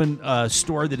to open a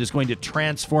store that is going to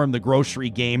transform the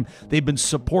grocery game. They've been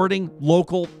supporting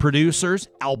local producers,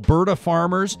 Alberta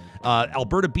farmers,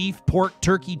 Alberta beef, pork,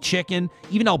 turkey, chicken,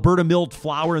 even Alberta milled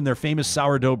flour and their famous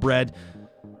sourdough bread.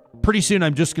 Pretty soon,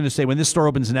 I'm just going to say, when this store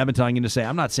opens in Edmonton, I'm going to say,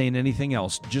 I'm not saying anything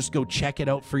else. Just go check it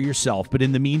out for yourself. But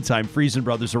in the meantime, Friesen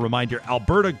Brothers, a reminder,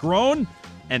 Alberta grown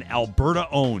and Alberta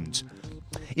owned.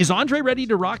 Is Andray ready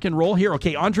to rock and roll here?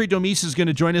 Okay, Andray Domise is going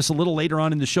to join us a little later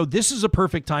on in the show. This is a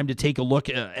perfect time to take a look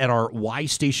at our Y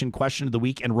Station question of the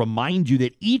week and remind you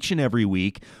that each and every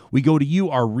week we go to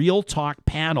you, our Real Talk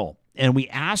panel, and we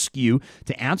ask you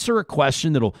to answer a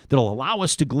question that'll allow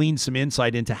us to glean some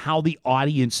insight into how the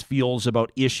audience feels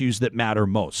about issues that matter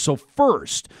most. So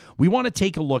first, we want to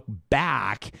take a look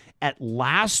back at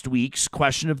last week's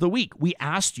question of the week. We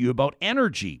asked you about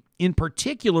energy. In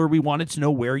particular, we wanted to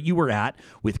know where you were at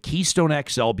with Keystone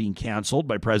XL being canceled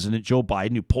by President Joe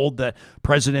Biden, who pulled the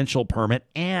presidential permit,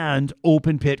 and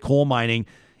open pit coal mining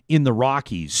in the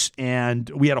Rockies. And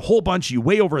we had a whole bunch of you,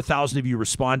 way over 1,000 of you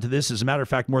respond to this. As a matter of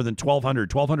fact, more than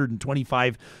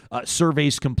 1,225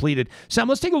 surveys completed. Sam,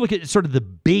 let's take a look at sort of the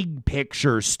big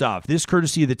picture stuff. This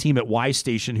courtesy of the team at Y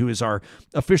Station, who is our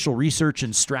official research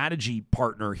and strategy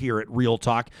partner here at Real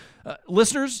Talk.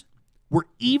 Listeners, we're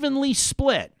evenly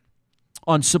split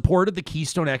on support of the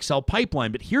Keystone XL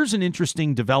pipeline. But here's an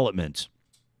interesting development.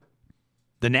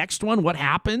 The next one, what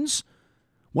happens?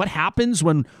 What happens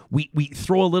when we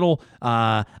throw a little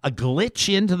a glitch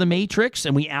into the matrix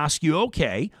and we ask you,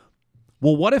 okay,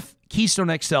 well, what if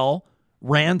Keystone XL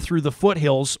ran through the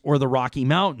foothills or the Rocky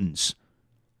Mountains?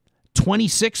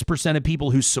 26% of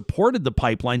people who supported the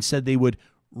pipeline said they would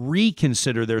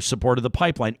reconsider their support of the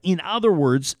pipeline. In other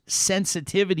words,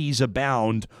 sensitivities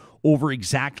abound over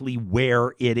exactly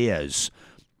where it is.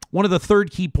 One of the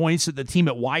third key points that the team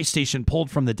at Y Station pulled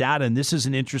from the data, and this is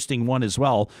an interesting one as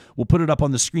well, we'll put it up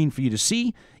on the screen for you to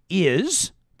see,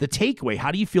 is the takeaway.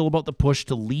 How do you feel about the push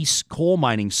to lease coal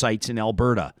mining sites in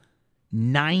Alberta?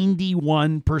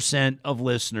 91% of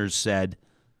listeners said,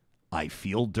 I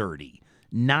feel dirty.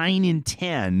 9 in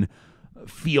 10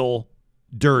 feel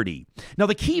dirty. Now,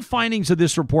 the key findings of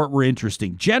this report were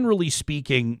interesting. Generally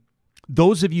speaking,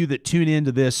 those of you that tune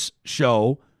into this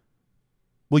show,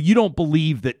 well, you don't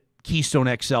believe that Keystone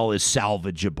XL is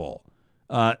salvageable.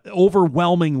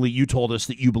 Overwhelmingly, you told us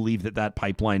that you believe that that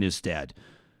pipeline is dead.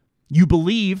 You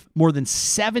believe more than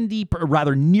 70, or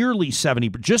rather nearly 70,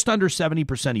 but just under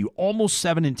 70% of you, almost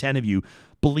 7 in 10 of you,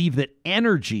 believe that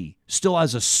energy still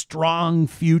has a strong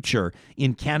future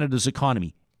in Canada's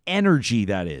economy. Energy,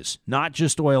 that is, not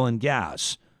just oil and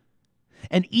gas.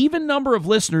 An even number of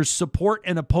listeners support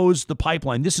and oppose the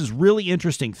pipeline. This is really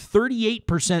interesting.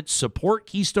 38% support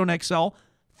Keystone XL.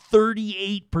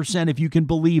 38%, if you can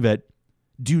believe it,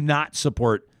 do not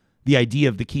support the idea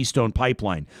of the Keystone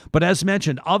pipeline. But as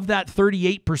mentioned, of that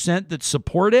 38% that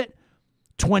support it,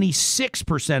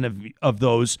 26% of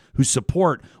those who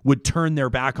support would turn their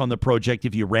back on the project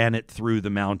if you ran it through the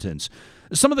mountains.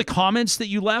 Some of the comments that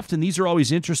you left, and these are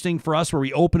always interesting for us, where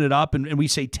we open it up and we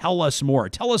say, tell us more.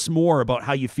 Tell us more about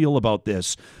how you feel about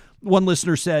this. One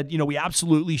listener said, we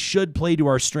absolutely should play to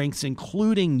our strengths,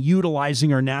 including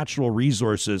utilizing our natural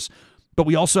resources. But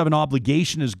we also have an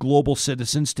obligation as global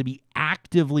citizens to be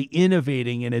actively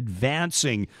innovating and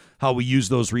advancing how we use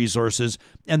those resources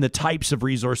and the types of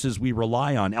resources we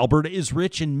rely on. Alberta is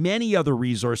rich in many other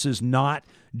resources, not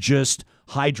just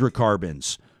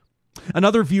hydrocarbons.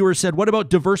 Another viewer said, what about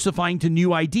diversifying to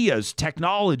new ideas,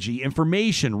 technology,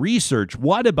 information, research?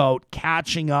 What about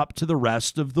catching up to the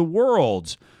rest of the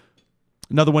world?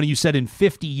 Another one of you said, in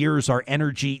 50 years, our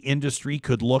energy industry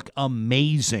could look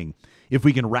amazing if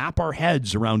we can wrap our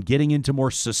heads around getting into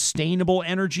more sustainable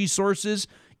energy sources,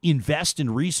 invest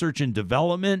in research and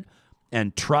development,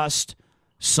 and trust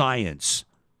science.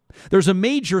 There's a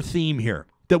major theme here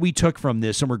that we took from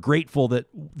this, and we're grateful that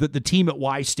the team at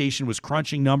Y Station was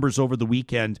crunching numbers over the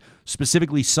weekend,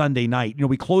 specifically Sunday night.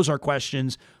 We close our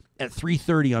questions at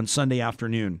 3:30 on Sunday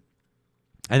afternoon,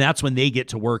 and that's when they get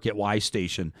to work at Y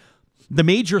Station. The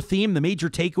major theme, the major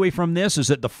takeaway from this is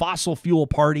that the fossil fuel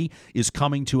party is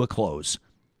coming to a close.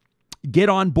 Get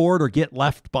on board or get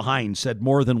left behind, said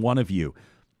more than one of you.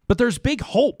 But there's big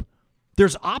hope.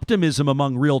 There's optimism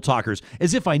among real talkers,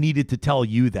 as if I needed to tell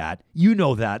you that. You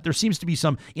know that. There seems to be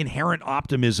some inherent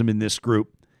optimism in this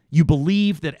group. You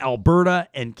believe that Alberta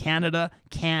and Canada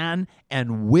can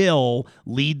and will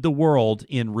lead the world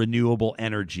in renewable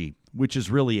energy, which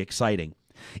is really exciting.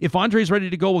 If Andray's ready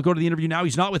to go, we'll go to the interview now.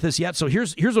 He's not with us yet. So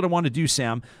here's what I want to do,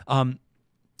 Sam.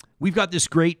 We've got this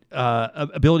great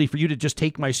ability for you to just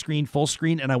take my screen full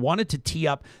screen, and I wanted to tee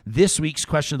up this week's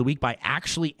question of the week by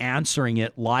actually answering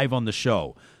it live on the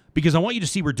show, because I want you to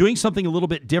see we're doing something a little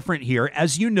bit different here.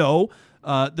 As you know,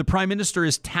 the Prime Minister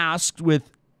is tasked with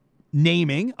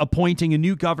appointing a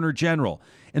new Governor General.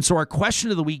 And so our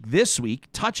question of the week this week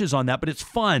touches on that, but it's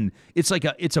fun. It's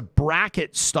a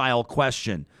bracket style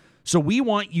question. So we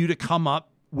want you to come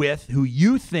up with who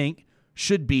you think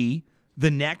should be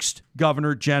the next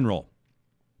Governor General.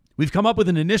 We've come up with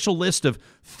an initial list of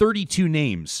 32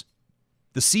 names.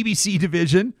 The CBC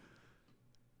division,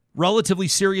 relatively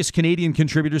serious Canadian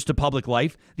contributors to public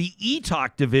life. The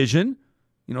ETOC division,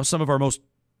 some of our most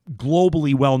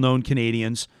globally well-known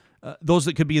Canadians, those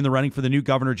that could be in the running for the new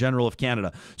Governor General of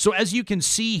Canada. So as you can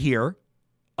see here,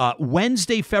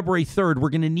 Wednesday, February 3rd, we're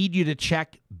going to need you to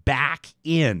check back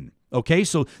in. Okay,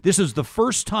 so this is the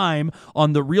first time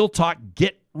on the Real Talk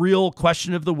Get Real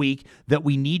question of the week that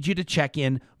we need you to check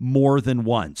in more than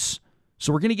once.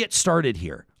 So we're going to get started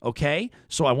here, okay?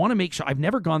 So I want to make sure, I've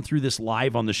never gone through this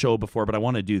live on the show before, but I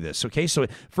want to do this, okay? So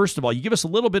first of all, you give us a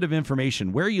little bit of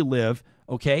information, where you live,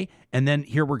 okay? And then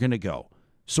here we're going to go.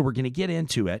 So we're going to get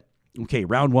into it. Okay,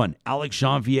 round one, Alex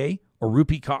Janvier or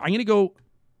Rupi Kaur. I'm going to go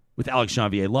with Alex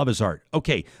Janvier. Love his art.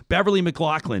 Okay, Beverly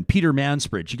McLaughlin, Peter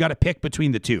Mansbridge. You got to pick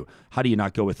between the two. How do you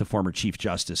not go with the former Chief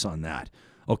Justice on that?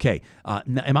 Okay,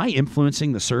 am I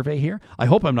influencing the survey here? I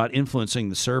hope I'm not influencing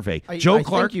the survey. Joe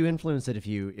Clark. I think you influence it if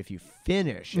you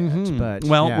finish it. But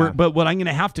but what I'm going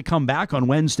to have to come back on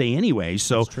Wednesday anyway.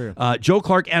 So that's true. Joe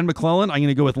Clark and McClellan. I'm going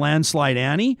to go with Landslide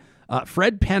Annie.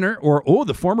 Fred Penner, or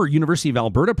the former University of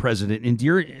Alberta president,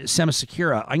 Indira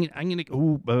Semasekera. I'm going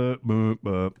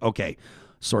to. Okay,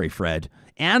 sorry, Fred.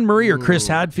 Anne Murray or Chris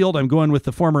Hadfield. I'm going with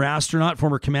the former astronaut,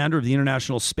 former commander of the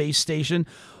International Space Station.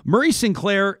 Murray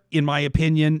Sinclair, in my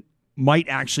opinion, might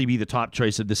actually be the top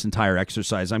choice of this entire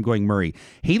exercise. I'm going Murray.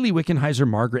 Haley Wickenheiser,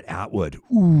 Margaret Atwood.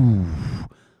 Ooh,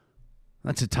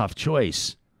 that's a tough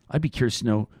choice. I'd be curious to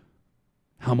know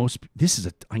how most.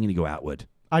 I'm going to go Atwood.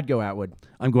 I'd go Atwood.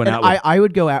 I'm going Atwood. I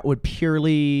would go Atwood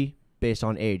purely based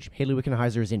on age. Haley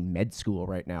Wickenheiser is in med school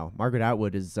right now. Margaret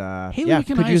Atwood is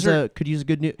Wickenheiser could use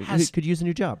a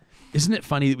new job. Isn't it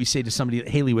funny that we say to somebody that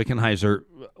Haley Wickenheiser,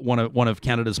 one of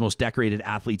Canada's most decorated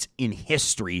athletes in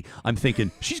history, I'm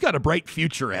thinking she's got a bright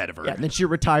future ahead of her. Yeah, and then she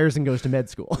retires and goes to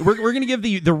med school. We're going to give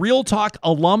the Real Talk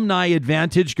alumni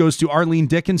advantage goes to Arlene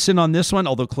Dickinson on this one,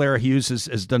 although Clara Hughes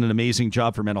has done an amazing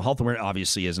job for mental health awareness,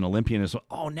 obviously as an Olympian as well.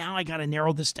 Oh, now I got to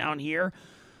narrow this down here.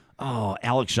 Oh,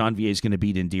 Alex Janvier is going to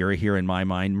beat Indira here in my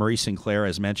mind. Murray Sinclair,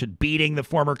 as mentioned, beating the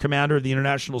former commander of the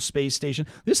International Space Station.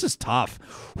 This is tough.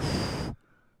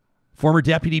 Former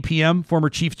Deputy PM, former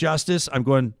Chief Justice. I'm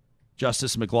going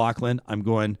Justice McLaughlin. I'm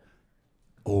going,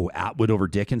 Atwood over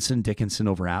Dickinson. Dickinson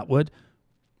over Atwood.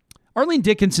 Arlene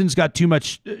Dickinson's got too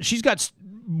much. She's got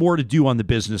more to do on the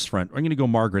business front. I'm going to go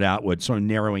Margaret Atwood, so I'm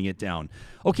narrowing it down.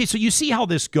 Okay, so you see how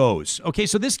this goes. Okay,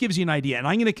 so this gives you an idea, and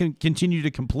I'm going to continue to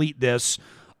complete this.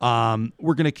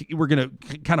 We're gonna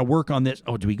kind of work on this.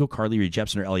 Oh, do we go Carly Rae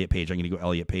Jepsen or Elliot Page? I'm gonna go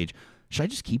Elliot Page. Should I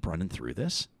just keep running through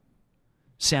this,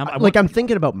 Sam? I'm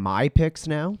thinking about my picks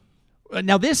now.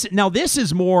 Now this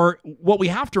is more what we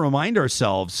have to remind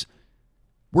ourselves.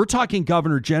 We're talking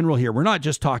Governor General here. We're not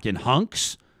just talking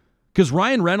hunks, because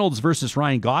Ryan Reynolds versus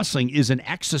Ryan Gosling is an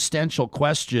existential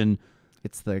question.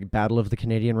 It's the battle of the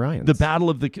Canadian Ryans. The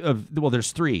battle of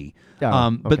there's three.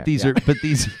 But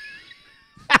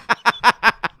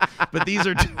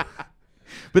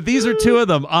these are two of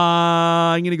them.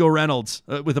 I'm going to go Reynolds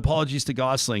with apologies to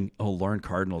Gosling. Oh, Lauren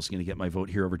Cardinal's going to get my vote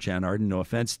here over Jan Arden. No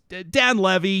offense. Dan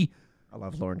Levy. I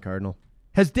love Lauren Cardinal.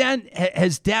 Has Dan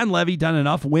Levy done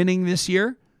enough winning this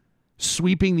year?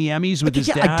 Sweeping the Emmys with his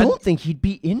dad? I don't think he'd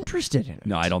be interested in it.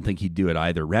 No, I don't think he'd do it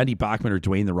either. Randy Bachman or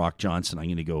Dwayne The Rock Johnson. I'm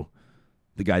going to go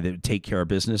the guy that would take care of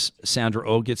business. Sandra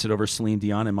Oh gets it over Celine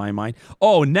Dion in my mind.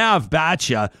 Oh, Nav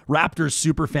Batcha, Raptors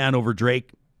superfan over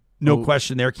Drake. No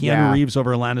question there. Keanu Reeves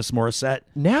over Alanis Morissette.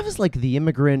 Nav is like the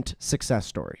immigrant success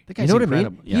story. The guy's incredible. What I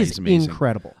mean? Yeah, he's amazing.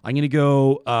 Incredible. I'm going to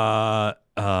go,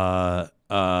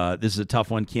 this is a tough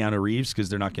one, Keanu Reeves, because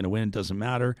they're not going to win. It doesn't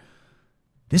matter.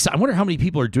 I wonder how many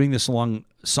people are doing this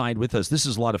alongside with us. This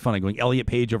is a lot of fun. I'm going Elliot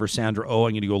Page over Sandra Oh.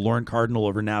 I'm going to go Lauren Cardinal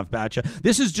over Nav Batcha.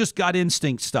 This is just gut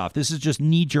instinct stuff. This is just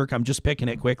knee jerk. I'm just picking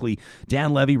it quickly.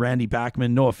 Dan Levy, Randy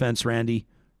Bachman. No offense, Randy.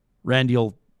 Randy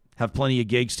will have plenty of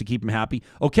gigs to keep him happy.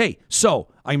 Okay, so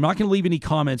I'm not going to leave any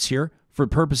comments here for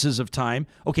purposes of time.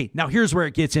 Okay, now here's where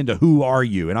it gets into who are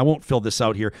you, and I won't fill this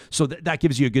out here. So that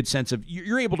gives you a good sense of,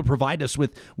 you're able to provide us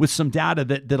with some data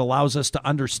that allows us to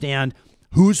understand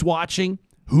who's watching,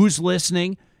 who's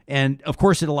listening. And, of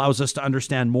course, it allows us to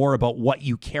understand more about what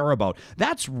you care about.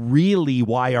 That's really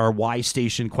why our Y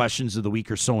Station questions of the week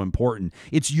are so important.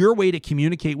 It's your way to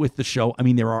communicate with the show. I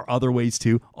mean, there are other ways,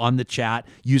 too, on the chat,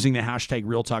 using the hashtag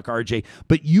RealTalkRJ.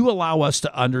 But you allow us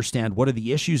to understand what are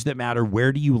the issues that matter,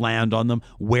 where do you land on them,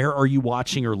 where are you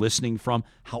watching or listening from,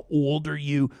 how old are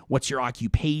you, what's your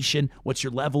occupation, what's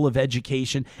your level of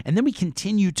education. And then we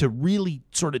continue to really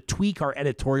sort of tweak our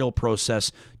editorial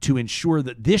process to ensure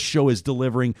that this show is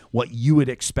delivering what you would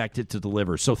expect it to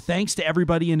deliver. So thanks to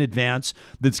everybody in advance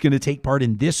that's going to take part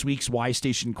in this week's Y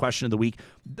Station question of the week.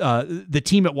 The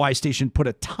team at Y Station put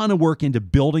a ton of work into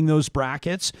building those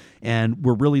brackets, and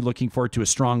we're really looking forward to a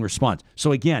strong response.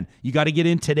 So again, you got to get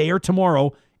in today or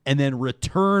tomorrow and then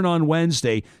return on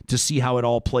Wednesday to see how it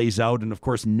all plays out. And of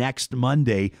course, next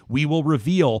Monday, we will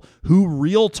reveal who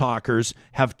Real Talkers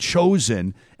have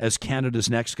chosen as Canada's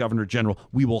next Governor General.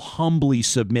 We will humbly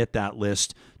submit that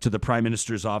list to the Prime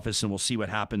Minister's office, and we'll see what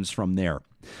happens from there.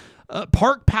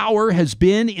 Park Power has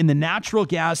been in the natural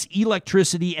gas,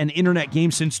 electricity, and internet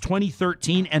game since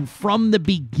 2013. And from the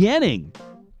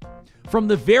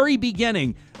very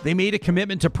beginning, they made a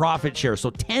commitment to profit share. So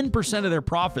 10% of their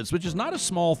profits, which is not a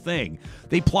small thing,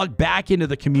 they plug back into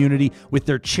the community with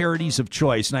their charities of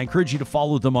choice. And I encourage you to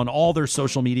follow them on all their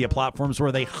social media platforms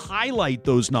where they highlight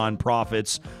those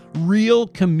nonprofits. Real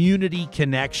community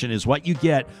connection is what you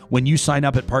get when you sign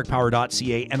up at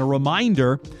parkpower.ca. And a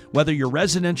reminder, whether you're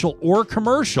residential or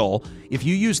commercial, if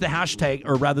you use the hashtag,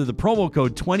 or rather the promo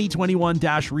code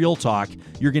 2021-RealTalk,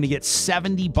 you're going to get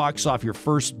 $70 off your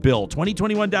first bill.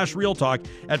 2021-RealTalk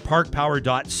at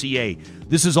parkpower.ca.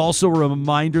 This is also a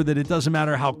reminder that it doesn't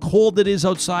matter how cold it is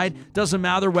outside, doesn't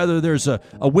matter whether there's a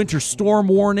winter storm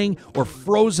warning or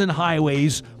frozen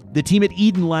highways. The team at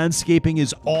Eden Landscaping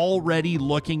is already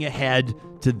looking ahead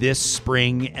to this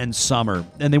spring and summer,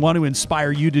 and they want to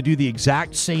inspire you to do the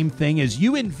exact same thing as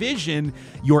you envision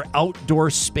your outdoor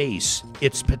space,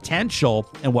 its potential,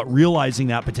 and what realizing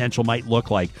that potential might look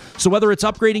like. So whether it's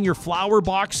upgrading your flower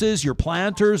boxes, your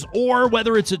planters, or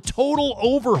whether it's a total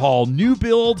overhaul, new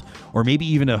build, or maybe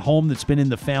even a home that's been in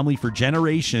the family for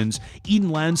generations, Eden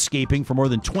Landscaping for more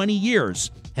than 20 years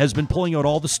has been pulling out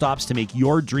all the stops to make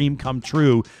your dream come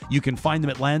true. You can find them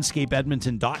at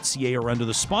landscapeedmonton.ca or under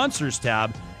the sponsors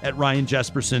tab at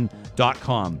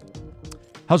ryanjesperson.com.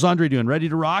 How's Andray doing? Ready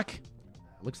to rock?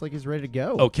 Looks like he's ready to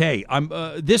go. Okay.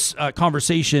 This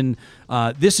conversation,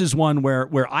 this is one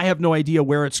where I have no idea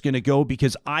where it's going to go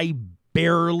because I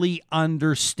barely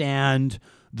understand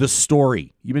the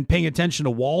story. You've been paying attention to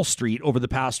Wall Street over the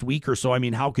past week or so. I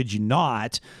mean, how could you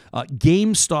not?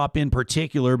 GameStop in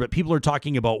particular, but people are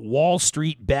talking about Wall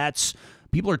Street bets.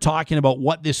 People are talking about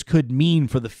what this could mean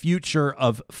for the future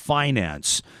of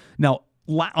finance. Now,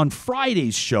 on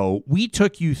Friday's show, we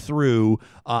took you through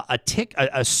a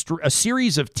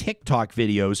series of TikTok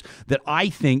videos that I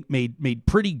think made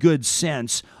pretty good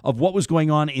sense of what was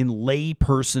going on in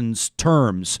layperson's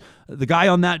terms. The guy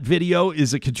on that video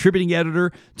is a contributing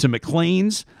editor to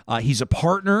Maclean's. He's a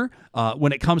partner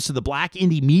when it comes to the Black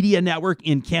Indie Media Network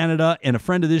in Canada and a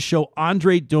friend of this show,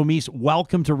 Andray Domise.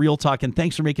 Welcome to Real Talk, and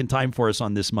thanks for making time for us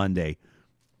on this Monday.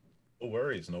 No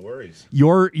worries, no worries.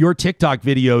 Your TikTok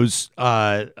videos,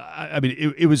 I mean,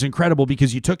 it was incredible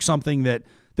because you took something that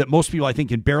most people, I think,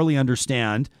 can barely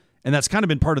understand, and that's kind of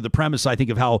been part of the premise, I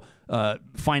think, of how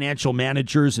financial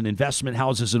managers and investment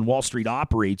houses in Wall Street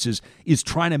operates is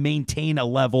trying to maintain a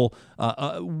level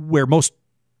where most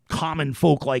common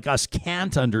folk like us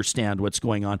can't understand what's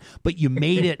going on. But you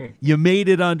made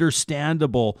it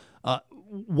understandable.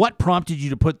 What prompted you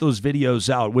to put those videos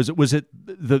out? Was it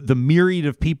the myriad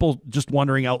of people just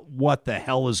wondering out what the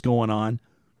hell is going on?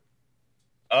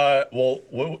 Well,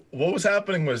 what was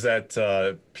happening was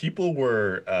that people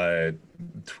were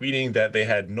tweeting that they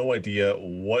had no idea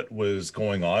what was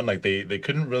going on. Like they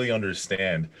couldn't really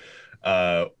understand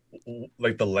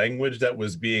like the language that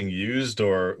was being used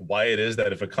or why it is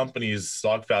that if a company's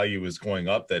stock value is going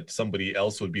up, that somebody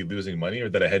else would be losing money or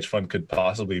that a hedge fund could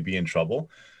possibly be in trouble.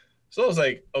 So I was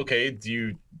like, okay,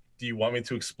 do you want me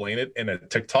to explain it in a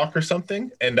TikTok or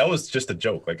something? And that was just a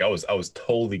joke. Like I was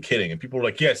totally kidding. And people were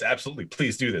like, yes, absolutely.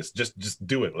 Please do this. Just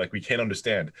do it. Like we can't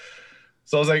understand.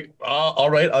 So I was like, all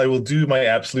right, I will do my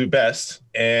absolute best.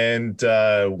 And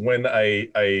when I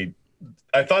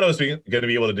thought I was going to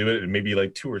be able to do it in maybe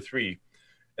like 2 or 3.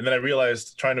 And then I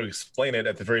realized trying to explain it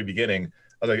at the very beginning,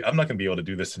 I was like, I'm not going to be able to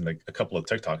do this in like a couple of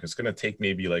TikToks. It's going to take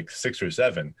maybe like 6 or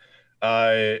 7.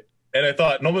 And I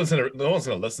thought no one's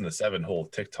gonna listen to 7 whole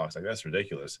TikToks. Like that's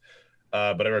ridiculous.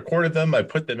 But I recorded them. I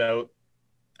put them out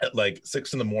at like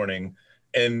 6 in the morning,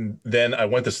 And then I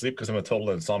went to sleep because I'm a total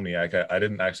insomniac. I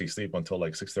didn't actually sleep until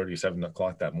like 6:30, 7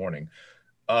 o'clock that morning.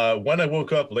 When I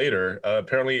woke up later,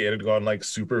 apparently it had gone like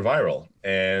super viral.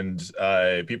 And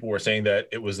people were saying that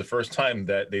it was the first time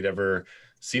that they'd ever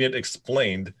seen it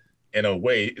explained in a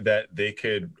way that they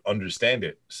could understand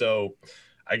it. So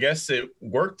I guess it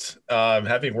worked.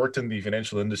 Having worked in the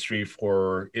financial industry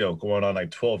for, going on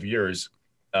like 12 years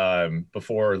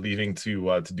before leaving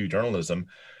to do journalism,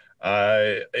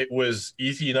 it was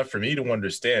easy enough for me to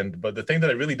understand. But the thing that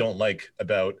I really don't like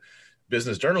about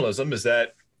business journalism is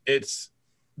that it's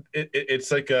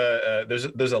like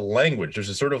there's a language, there's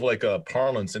a sort of like a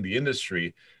parlance in the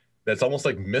industry that's almost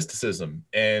like mysticism,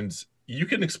 and you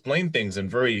can explain things in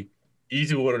very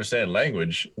easy to understand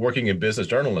language working in business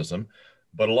journalism,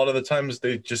 but a lot of the times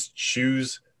they just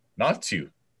choose not to.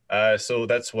 So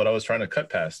that's what I was trying to cut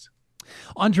past.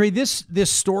 Andray, this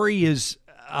story is,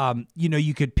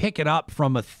 you could pick it up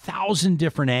from 1,000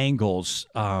 different angles.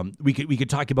 We could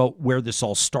talk about where this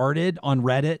all started on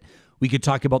Reddit. We could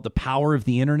talk about the power of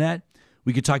the internet.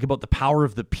 We could talk about the power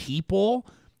of the people.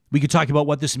 We could talk about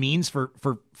what this means for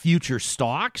future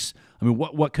stocks. I mean,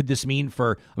 what could this mean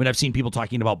for, I've seen people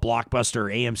talking about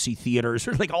Blockbuster, AMC theaters,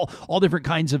 or like all different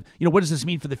kinds of, what does this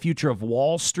mean for the future of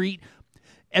Wall Street?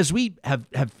 As we have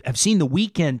seen the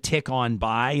weekend tick on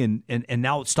by and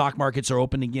now stock markets are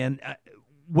open again,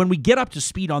 when we get up to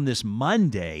speed on this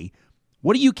Monday,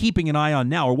 what are you keeping an eye on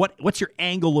now? Or what's your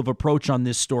angle of approach on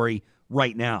this story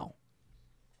right now?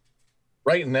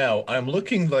 Right now, I'm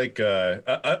looking like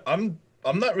I'm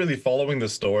not really following the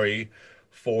story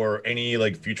for any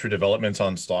like future developments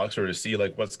on stocks or to see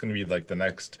like what's going to be like the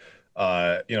next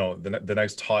the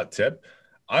next hot tip.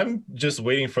 I'm just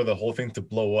waiting for the whole thing to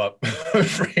blow up.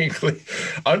 Frankly,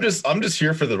 I'm just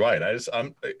here for the ride.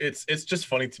 It's just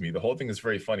funny to me. The whole thing is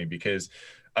very funny because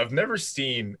I've never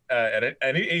seen at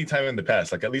any time in the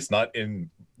past, like at least not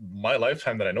in my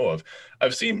lifetime that I know of.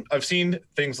 I've seen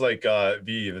things like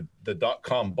the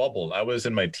 .com bubble. I was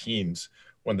in my teens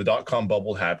when the .com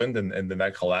bubble happened and then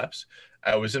that collapsed.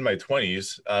 I was in my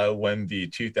 20s when the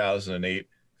 2008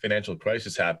 financial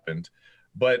crisis happened.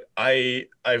 But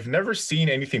I've never seen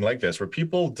anything like this where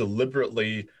people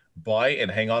deliberately buy and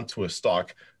hang on to a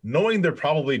stock knowing they're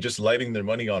probably just lighting their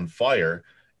money on fire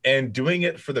and doing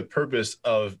it for the purpose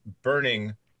of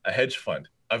burning a hedge fund.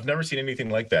 I've never seen anything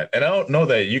like that. And I don't know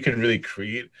that you can really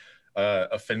create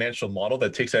a financial model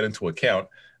that takes that into account,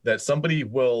 that somebody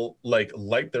will like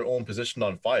light their own position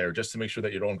on fire just to make sure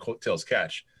that your own coattails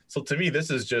catch. So to me, this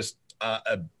is just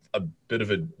a bit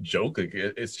of a joke. Like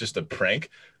it's just a prank.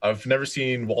 I've never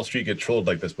seen Wall Street get trolled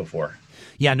like this before.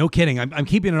 Yeah, no kidding. I'm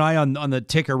keeping an eye on the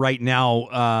ticker right now.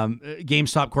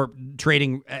 GameStop Corp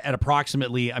trading at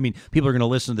approximately, people are going to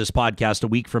listen to this podcast a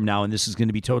week from now, and this is going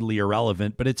to be totally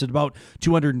irrelevant, but it's at about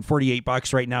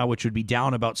 $248 right now, which would be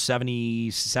down about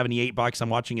 $78. I'm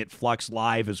watching it flux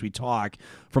live as we talk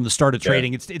from the start of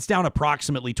trading. Yeah. It's down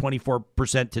approximately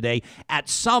 24% today. At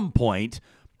some point,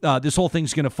 this whole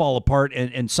thing's going to fall apart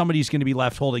and somebody's going to be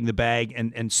left holding the bag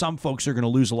and some folks are going to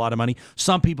lose a lot of money.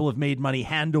 Some people have made money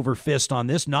hand over fist on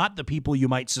this, not the people you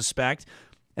might suspect.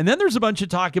 And then there's a bunch of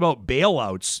talk about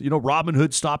bailouts,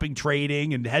 Robinhood stopping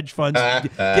trading and hedge funds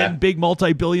getting big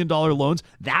multi-billion-dollar loans.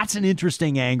 That's an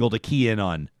interesting angle to key in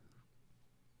on.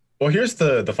 Well, here's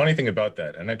the funny thing about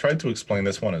that, and I tried to explain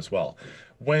this one as well.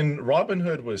 When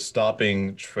Robinhood was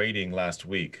stopping trading last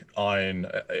week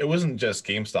it wasn't just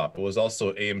GameStop, it was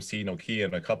also AMC, Nokia,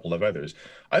 and a couple of others.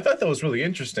 I thought that was really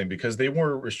interesting because they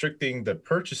were restricting the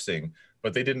purchasing,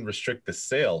 but they didn't restrict the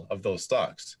sale of those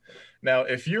stocks. Now,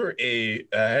 if you're a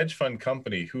hedge fund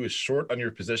company who is short on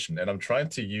your position, and I'm trying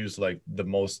to use like the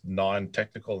most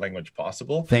non-technical language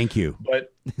possible. Thank you.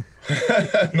 But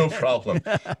no problem.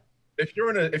 If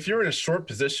you're in a short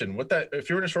position, if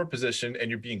you're in a short position and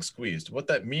you're being squeezed, what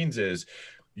that means is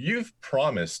you've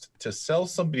promised to sell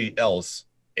somebody else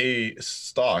a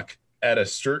stock at a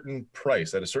certain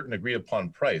price, at a certain agreed upon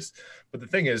price. But the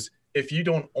thing is, if you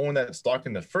don't own that stock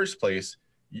in the first place,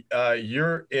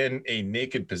 you're in a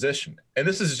naked position. And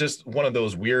this is just one of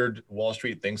those weird Wall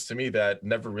Street things to me that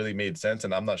never really made sense,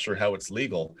 and I'm not sure how it's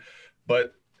legal.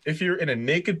 But if you're in a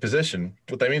naked position,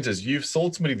 what that means is you've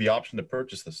sold somebody the option to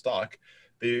purchase the stock.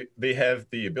 They have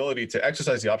the ability to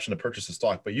exercise the option to purchase the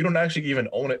stock, but you don't actually even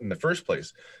own it in the first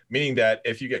place, meaning that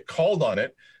if you get called on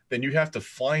it, then you have to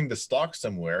find the stock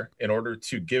somewhere in order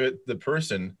to give it the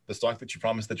person the stock that you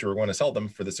promised that you were going to sell them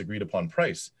for this agreed upon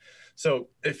price. So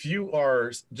if you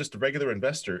are just a regular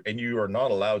investor and you are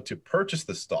not allowed to purchase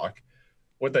the stock,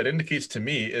 what that indicates to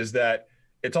me is that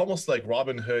it's almost like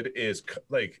Robinhood is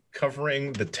like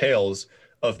covering the tails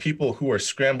of people who are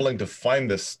scrambling to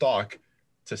find this stock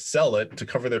to sell it to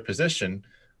cover their position,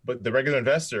 but the regular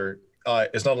investor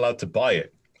is not allowed to buy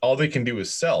it. All they can do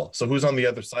is sell. So who's on the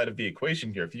other side of the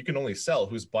equation here? If you can only sell,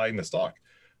 who's buying the stock?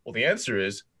 Well, the answer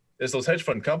is those hedge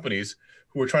fund companies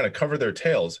who are trying to cover their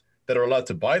tails that are allowed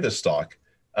to buy the stock,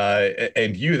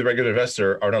 and you, the regular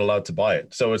investor, are not allowed to buy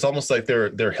it. So it's almost like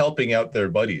they're helping out their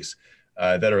buddies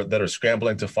that are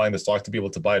scrambling to find the stock to be able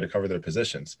to buy to cover their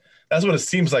positions. That's what it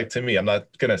seems like to me. I'm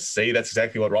not going to say that's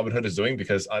exactly what Robinhood is doing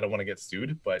because I don't want to get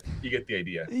sued, but you get the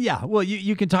idea. Yeah, well,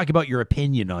 you can talk about your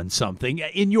opinion on something.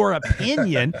 In your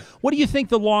opinion, what do you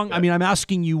think I mean, I'm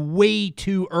asking you way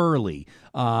too early,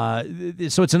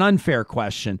 so it's an unfair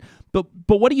question. But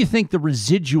what do you think the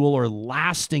residual or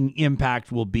lasting impact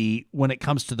will be when it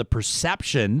comes to the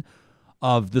perception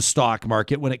of the stock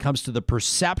market, when it comes to the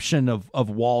perception of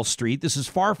Wall Street? This is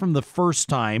far from the first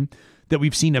time that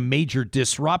we've seen a major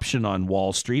disruption on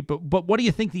Wall Street. But what do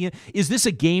you think? Is this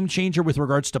a game changer with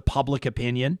regards to public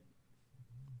opinion?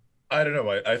 I don't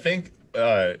know. I think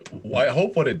I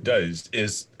hope what it does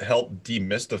is help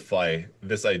demystify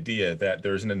this idea that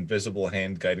there's an invisible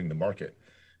hand guiding the market,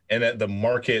 and that the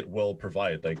market will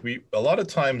provide. A lot of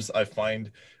times I find,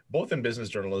 both in business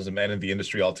journalism and in the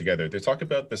industry altogether, they talk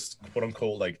about this quote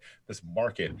unquote this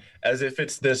market as if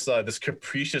it's this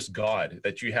capricious god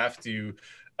that you have to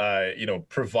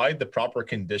provide the proper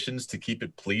conditions to keep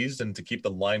it pleased and to keep the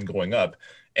line going up.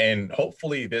 And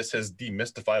hopefully this has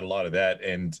demystified a lot of that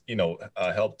and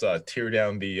helped tear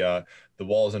down the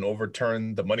walls and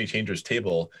overturn the money changers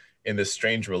table in this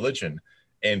strange religion.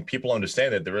 And people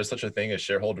understand that there is such a thing as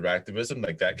shareholder activism,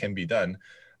 that can be done.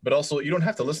 But also, you don't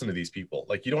have to listen to these people.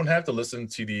 You don't have to listen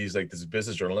to these this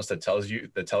business journalist that tell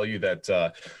you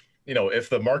that if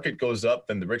the market goes up,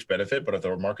 then the rich benefit. But if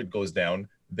the market goes down,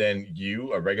 then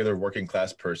you, a regular working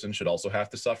class person, should also have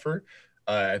to suffer.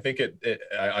 I think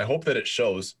I hope that it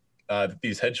shows that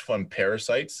these hedge fund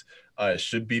parasites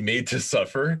should be made to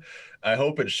suffer. I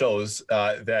hope it shows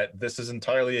that this is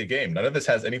entirely a game. None of this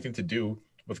has anything to do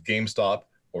with GameStop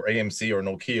or AMC or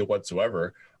Nokia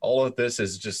whatsoever. All of this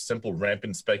is just simple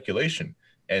rampant speculation.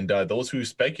 And those who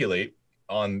speculate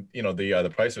on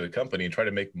the price of a company and try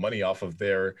to make money off of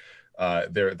their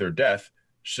death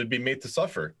should be made to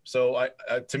suffer. So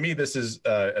to me, this is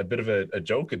a bit of a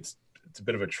joke. It's a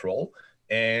bit of a troll.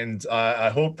 And I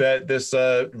hope that this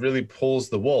really pulls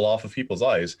the wool off of people's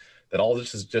eyes, that all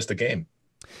this is just a game.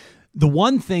 The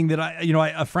one thing that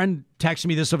a friend texted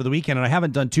me this over the weekend, and I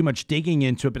haven't done too much digging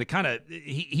into it, but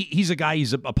he's a guy,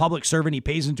 he's a public servant, he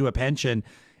pays into a pension,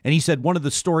 and he said one of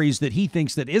the stories that he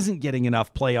thinks that isn't getting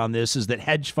enough play on this is that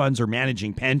hedge funds are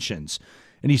managing pensions.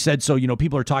 And he said, so,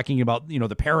 people are talking about,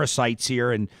 the parasites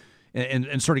here and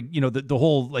sort of, the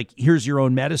whole, here's your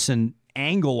own medicine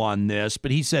angle on this.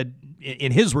 But he said,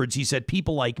 in his words, he said,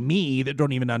 people like me that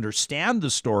don't even understand the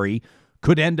story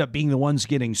could end up being the ones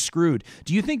getting screwed.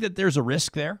 Do you think that there's a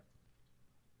risk there?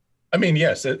 I mean,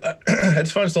 yes.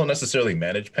 Hedge funds don't necessarily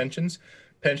manage pensions.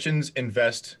 Pensions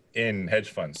invest in hedge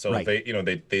funds, so right.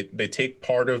 They take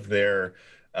part of their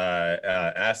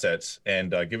assets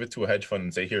and give it to a hedge fund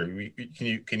and say, here,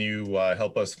 can you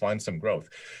help us find some growth?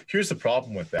 Here's the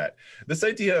problem with that. This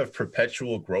idea of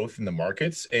perpetual growth in the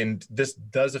markets, and this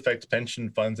does affect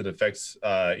pension funds, it affects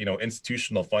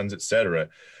institutional funds, et cetera.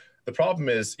 The problem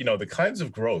is, the kinds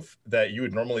of growth that you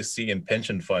would normally see in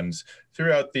pension funds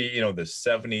throughout the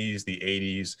 70s, the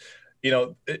 80s,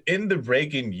 in the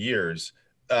Reagan years,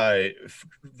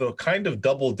 the kind of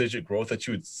double-digit growth that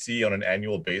you would see on an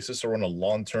annual basis or on a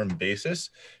long-term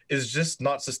basis is just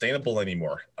not sustainable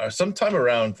anymore. Sometime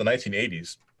around the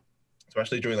 1980s,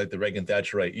 especially during the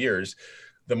Reagan-Thatcherite years,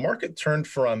 the market turned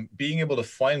from being able to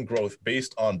find growth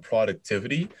based on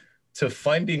productivity to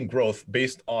finding growth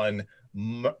based on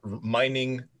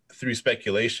mining through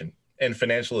speculation and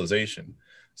financialization.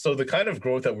 So the kind of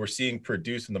growth that we're seeing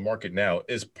produced in the market now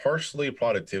is partially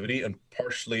productivity and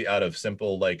partially out of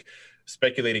simple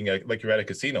speculating like you're at a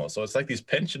casino. So it's like these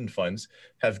pension funds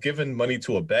have given money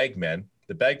to a bagman.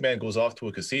 The bagman goes off to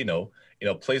a casino,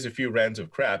 plays a few rounds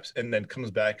of craps, and then comes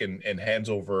back and hands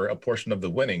over a portion of the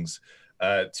winnings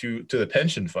to the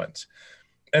pension funds.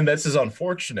 And this is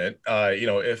unfortunate.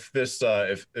 If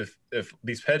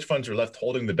these hedge funds are left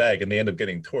holding the bag and they end up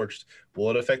getting torched, will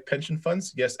it affect pension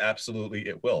funds? Yes, absolutely,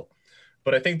 it will.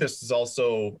 But I think this is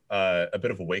also a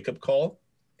bit of a wake-up call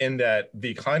in that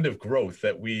the kind of growth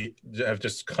that we have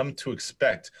just come to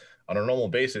expect on a normal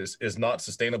basis is not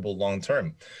sustainable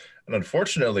long-term. And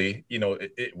unfortunately,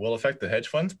 it will affect the hedge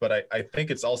funds. But I think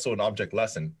it's also an object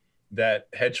lesson that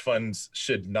hedge funds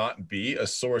should not be a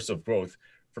source of growth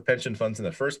for pension funds in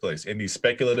the first place. And these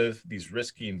speculative, these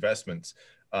risky investments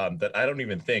that I don't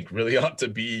even think really ought to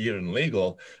be even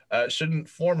legal, shouldn't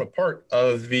form a part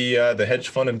of the hedge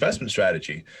fund investment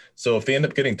strategy. So if they end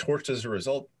up getting torched as a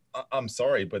result, I'm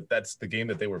sorry, but that's the game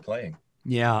that they were playing.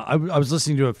 Yeah, I was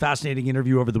listening to a fascinating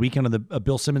interview over the weekend on the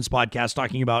Bill Simmons podcast,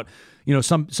 talking about,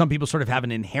 some people sort of have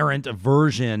an inherent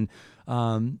aversion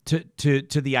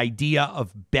to the idea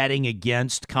of betting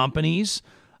against companies.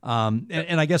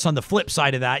 And I guess on the flip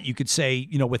side of that, you could say,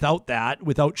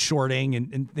 without shorting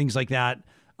and things like that,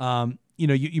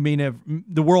 you may never,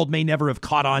 the world may never have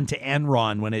caught on to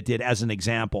Enron when it did, as an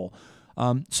example.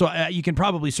 So you can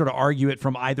probably sort of argue it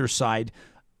from either side.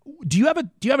 Do you have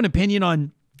an opinion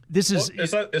on this?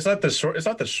 It's not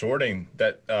the shorting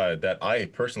that I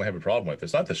personally have a problem with.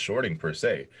 It's not the shorting per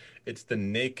se. It's the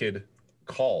naked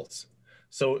calls.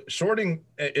 So shorting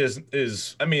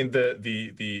is I mean,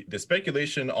 the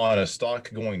speculation on a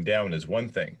stock going down is one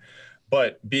thing,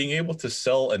 but being able to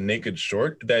sell a naked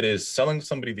short, that is selling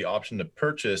somebody the option to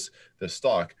purchase the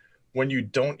stock when you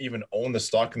don't even own the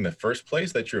stock in the first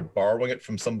place, that you're borrowing it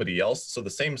from somebody else. So the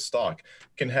same stock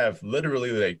can have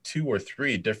literally like 2 or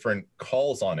 3 different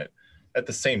calls on it at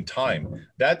the same time.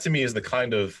 That to me is the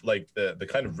kind of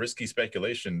risky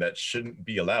speculation that shouldn't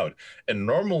be allowed. And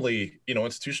normally,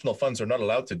 institutional funds are not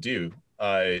allowed to do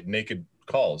naked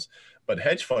calls, but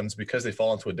hedge funds, because they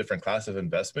fall into a different class of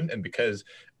investment, and because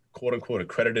quote unquote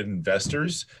accredited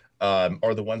investors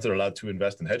are the ones that are allowed to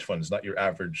invest in hedge funds, not your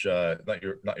average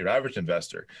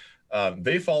investor.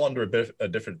 They fall under a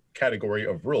different category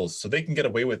of rules, so they can get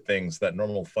away with things that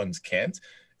normal funds can't.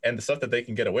 And the stuff that they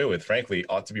can get away with, frankly,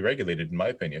 ought to be regulated, in my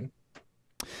opinion.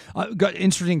 Got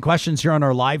interesting questions here on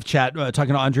our live chat.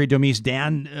 Talking to Andray Domise,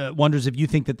 Dan wonders if you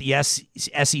think that the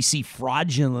SEC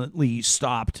fraudulently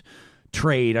stopped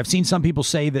trade. I've seen some people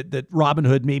say that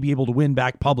Robinhood may be able to win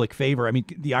back public favor. I mean,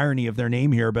 the irony of their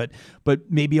name here, but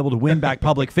may be able to win back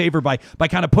public favor by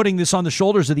kind of putting this on the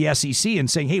shoulders of the SEC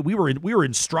and saying, hey, we were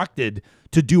instructed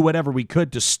to do whatever we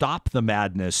could to stop the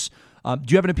madness. Do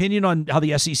you have an opinion on how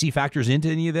the SEC factors into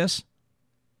any of this?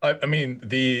 I mean,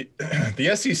 the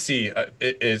SEC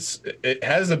it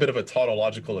has a bit of a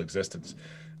tautological existence.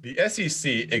 The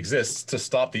SEC exists to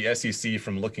stop the SEC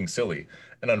from looking silly,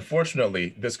 and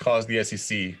unfortunately, this caused the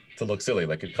SEC to look silly.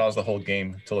 Like, it caused the whole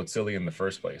game to look silly in the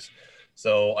first place.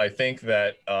 So I think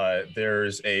that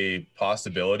there's a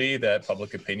possibility that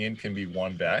public opinion can be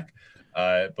won back,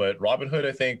 but Robinhood,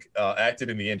 I think, acted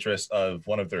in the interest of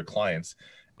one of their clients.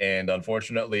 And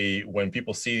unfortunately, when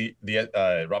people see the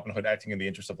Robinhood acting in the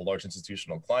interest of a large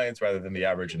institutional clients rather than the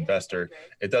average investor,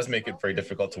 it does make it very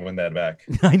difficult to win that back.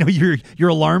 I know your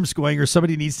alarm's going, or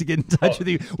somebody needs to get in touch with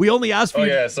you. We only asked for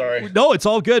you. Oh yeah, sorry. No, it's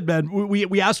all good, man.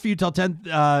 We asked for you till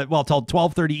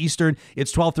 12:30 Eastern.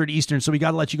 It's 12:30 Eastern, so we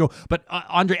got to let you go. But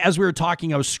Andray, as we were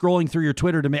talking, I was scrolling through your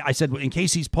Twitter I said, in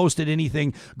case he's posted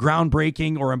anything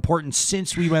groundbreaking or important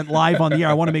since we went live on the air,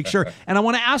 I want to make sure. And I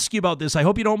want to ask you about this. I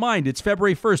hope you don't mind. It's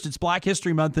February 1st. It's Black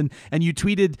History Month, and you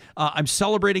tweeted, I'm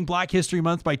celebrating Black History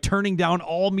Month by turning down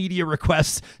all media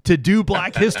requests to do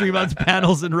Black History Month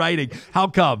panels and writing. How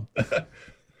come?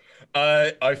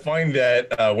 I find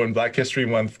that when Black History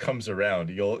Month comes around,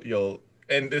 you'll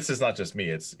and this is not just me,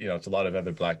 it's a lot of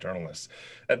other Black journalists.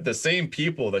 The same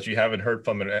people that you haven't heard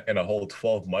from in a whole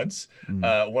 12 months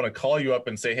want to call you up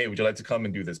and say, hey, would you like to come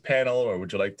and do this panel, or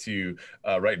would you like to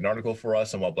write an article for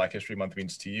us on what Black History Month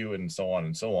means to you, and so on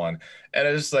and so on. And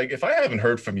it's like, if I haven't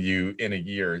heard from you in a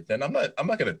year, then I'm not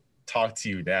going to talk to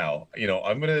you now.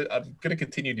 I'm gonna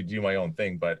continue to do my own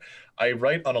thing, but I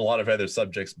write on a lot of other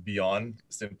subjects beyond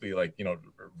simply like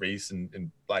race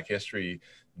and Black history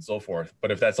and so forth.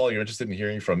 But if that's all you're interested in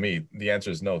hearing from me, the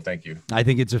answer is no, thank you. I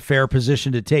think it's a fair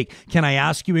position to take. Can I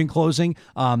ask you in closing,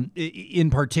 in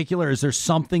particular, is there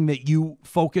something that you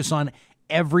focus on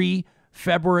every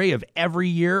February of every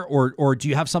year, or do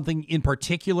you have something in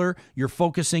particular you're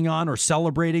focusing on or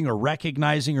celebrating or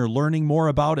recognizing or learning more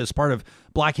about as part of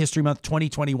Black History Month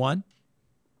 2021?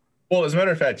 Well, as a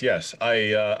matter of fact, yes.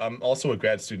 I'm also a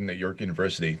grad student at York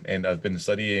University, and I've been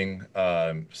studying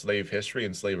slave history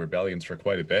and slave rebellions for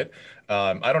quite a bit.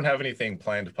 I don't have anything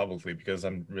planned publicly because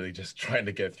I'm really just trying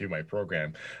to get through my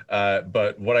program.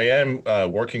 But what I am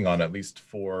working on, at least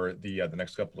for the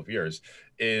next couple of years,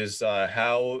 is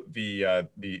how the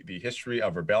history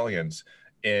of rebellions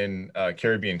in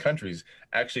Caribbean countries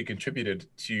actually contributed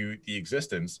to the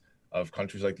existence of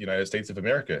countries like the United States of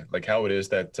America, like how it is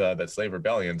that that slave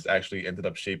rebellions actually ended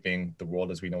up shaping the world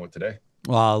as we know it today.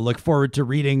 Look forward to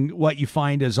reading what you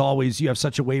find. As always, you have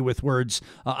such a way with words.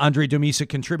 Andray Domise,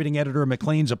 contributing editor of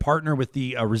Maclean's, a partner with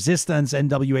the Resistance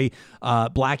NWA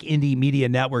Black Indie Media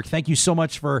Network. Thank you so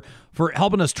much for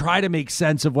helping us try to make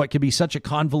sense of what can be such a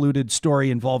convoluted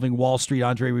story involving Wall Street.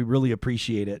 Andray, we really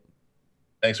appreciate it.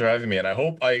 Thanks for having me. And I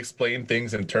hope I explain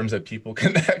things in terms that people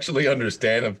can actually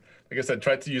understand. Like I said,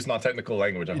 try to use non-technical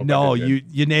language. I hope no,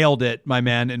 you nailed it, my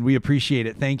man, and we appreciate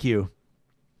it. Thank you.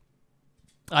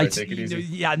 Take it easy.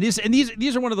 Yeah, and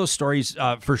these are one of those stories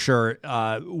for sure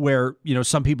where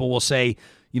some people will say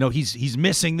he's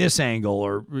missing this angle,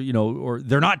 or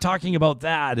they're not talking about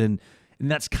that, and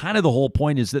that's kind of the whole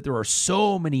point, is that there are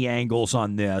so many angles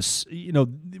on this.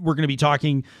 We're going to be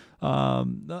talking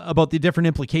about the different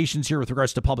implications here with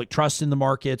regards to public trust in the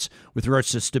markets, with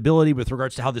regards to stability, with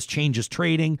regards to how this changes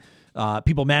trading,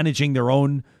 people managing their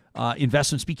own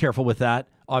investments. Be careful with that,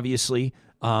 obviously.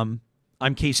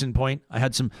 I'm case in point. I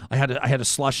had a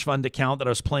slush fund account that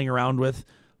I was playing around with,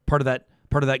 part of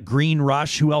that green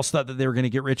rush. Who else thought that they were going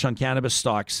to get rich on cannabis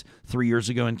stocks 3 years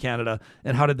ago in Canada?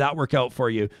 And how did that work out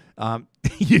for you?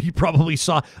 You probably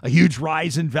saw a huge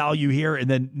rise in value here, and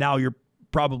then now you're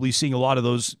probably seeing a lot of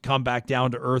those come back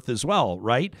down to earth as well,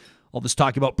 right? All this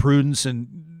talk about prudence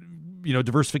and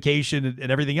diversification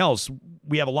and everything else.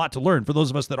 We have a lot to learn for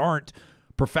those of us that aren't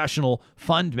professional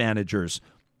fund managers.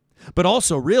 But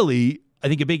also, really, I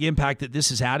think a big impact that this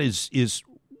has had is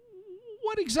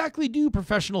what exactly do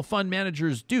professional fund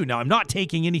managers do? Now, I'm not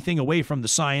taking anything away from the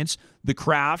science, the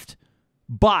craft,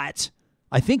 but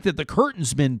I think that the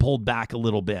curtain's been pulled back a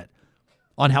little bit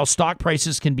on how stock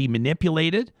prices can be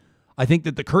manipulated. I think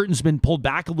that the curtain's been pulled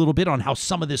back a little bit on how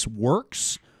some of this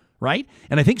works, right?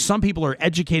 And I think some people are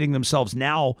educating themselves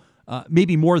now,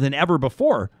 maybe more than ever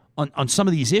before, on some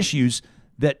of these issues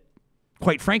that,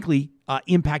 quite frankly,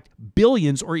 impact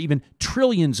billions or even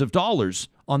trillions of dollars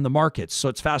on the markets. So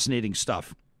it's fascinating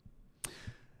stuff.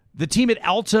 The team at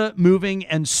Alta Moving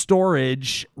and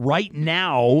Storage right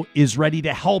now is ready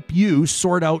to help you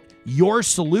sort out your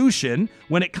solution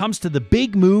when it comes to the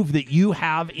big move that you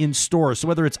have in store. So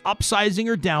whether it's upsizing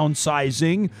or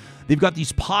downsizing, they've got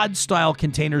these pod-style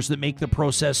containers that make the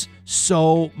process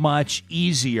so much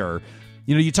easier.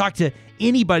 You talk to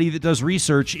anybody that does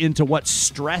research into what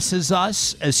stresses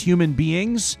us as human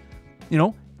beings,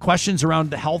 questions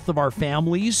around the health of our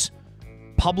families,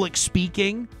 public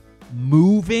speaking,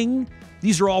 moving.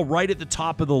 These are all right at the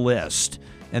top of the list.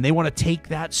 And they want to take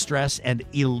that stress and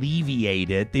alleviate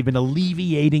it. They've been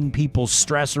alleviating people's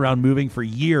stress around moving for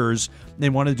years. They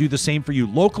want to do the same for you.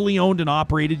 Locally owned and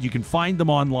operated. You can find them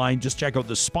online. Just check out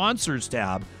the sponsors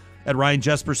tab at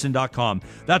ryanjesperson.com.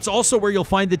 That's also where you'll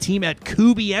find the team at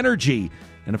Kubi Energy.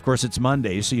 And of course, it's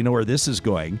Monday, so you know where this is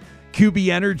going.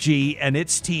 Kubi Energy and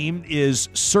its team is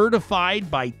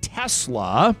certified by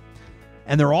Tesla.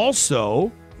 And they're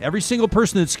also, every single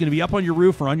person that's going to be up on your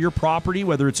roof or on your property,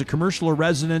 whether it's a commercial or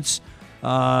residence,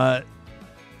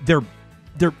 they're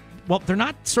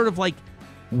not sort of like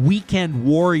weekend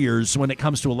warriors when it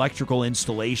comes to electrical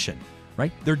installation,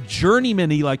 right? They're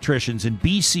journeyman electricians in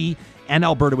BC and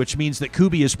Alberta, which means that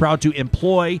Kubi is proud to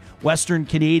employ Western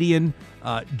Canadian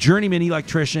journeyman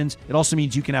electricians. It also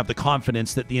means you can have the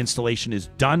confidence that the installation is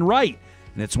done right,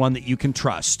 and it's one that you can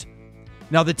trust.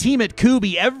 Now, the team at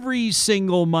Kubi every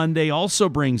single Monday also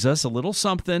brings us a little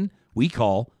something we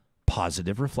call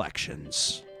Positive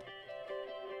Reflections.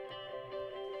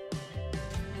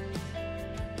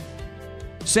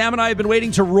 Sam and I have been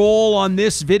waiting to roll on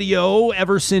this video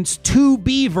ever since Two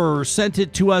Beaver sent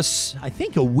it to us, I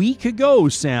think a week ago,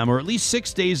 Sam, or at least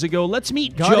 6 days ago. Let's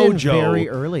meet JoJo. Very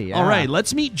early, yeah. All right,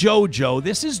 let's meet JoJo.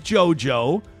 This is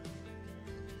JoJo.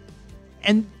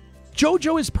 And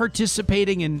JoJo is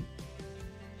participating in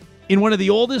one of the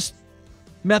oldest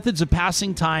methods of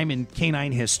passing time in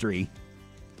canine history.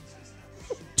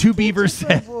 Two Beaver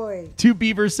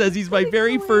says he's my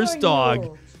very first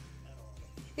dog.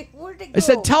 I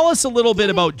said, tell us a little bit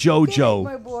about JoJo.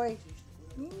 My boy.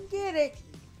 Get it.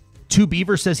 Two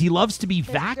Beaver says he loves to be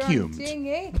vacuumed.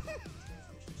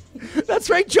 That's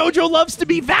right, JoJo loves to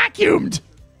be vacuumed.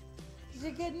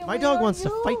 My dog wants to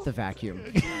fight the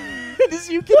vacuum. As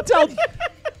you can tell,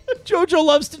 JoJo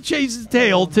loves to chase his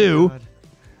tail too.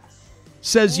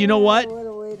 Says, you know what?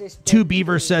 Two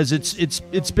Beaver says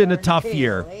it's been a tough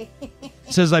year.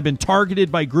 Says I've been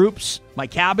targeted by groups. My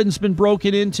cabin's been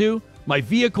broken into. My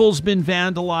vehicle's been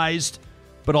vandalized.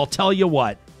 But I'll tell you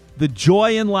what, the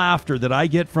joy and laughter that I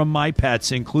get from my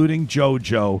pets, including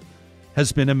JoJo,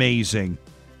 has been amazing.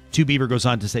 Two Beaver goes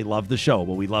on to say, love the show.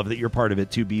 Well, we love that you're part of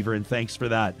it, Two Beaver, and thanks for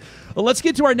that. Well, let's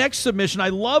get to our next submission. I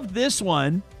love this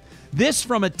one. This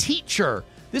from a teacher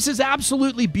This is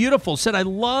absolutely beautiful. Said, I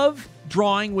love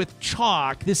drawing with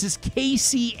chalk. This is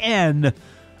KCN,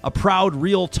 a proud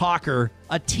real talker,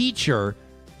 a teacher.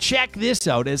 Check this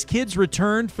out. As kids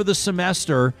returned for the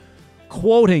semester,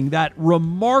 quoting that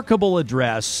remarkable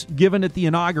address given at the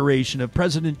inauguration of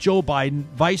President Joe Biden,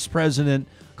 Vice President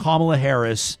Kamala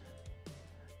Harris.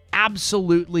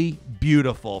 Absolutely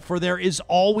beautiful. For there is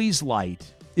always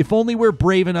light. If only we're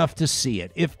brave enough to see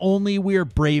it. If only we're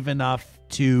brave enough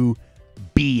to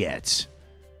be it.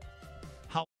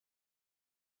 How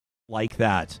like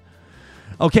that.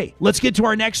 Okay, let's get to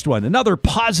our next one. Another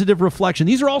positive reflection.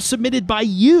 These are all submitted by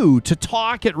you to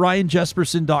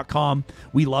talk@ryanjesperson.com.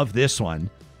 We love this one.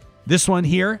 This one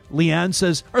here, Leanne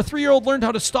says, our 3-year-old learned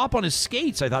how to stop on his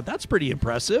skates. I thought that's pretty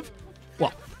impressive.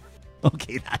 Well,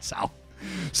 okay, that's how.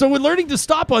 So when learning to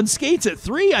stop on skates at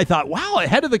 3, I thought, wow,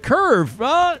 ahead of the curve.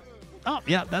 Oh,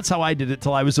 yeah, that's how I did it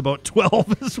till I was about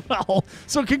 12 as well.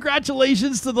 So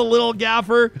congratulations to the little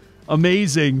gaffer.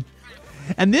 Amazing.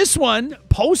 And this one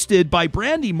posted by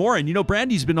Brandy Morin. You know,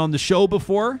 Brandy's been on the show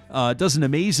before. Does an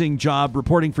amazing job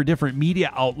reporting for different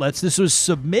media outlets. This was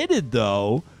submitted,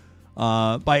 though,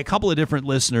 by a couple of different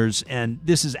listeners, and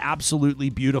this is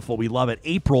absolutely beautiful. We love it.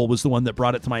 April was the one that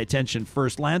brought it to my attention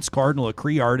first. Lance Cardinal, a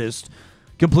Cree artist,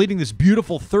 completing this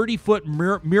beautiful 30-foot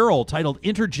mural titled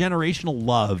Intergenerational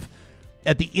Love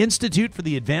at the Institute for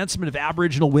the Advancement of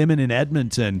Aboriginal Women in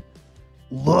Edmonton.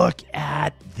 Look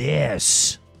at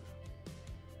this.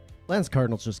 Lance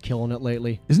Cardinal's just killing it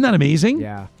lately. Isn't that amazing?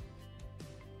 Yeah.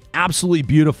 Absolutely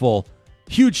beautiful.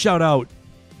 Huge shout out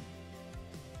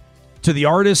to the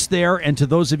artists there and to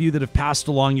those of you that have passed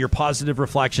along your positive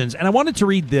reflections. And I wanted to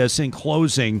read this in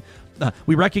closing.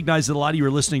 We recognize that a lot of you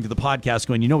are listening to the podcast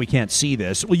going, we can't see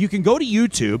this. Well, you can go to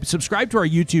YouTube, subscribe to our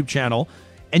YouTube channel,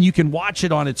 and you can watch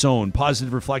it on its own,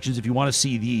 Positive Reflections, if you want to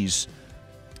see these.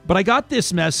 But I got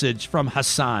this message from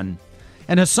Hassan.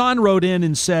 And Hassan wrote in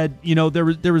and said,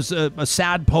 there was a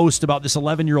sad post about this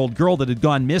 11-year-old girl that had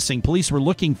gone missing. Police were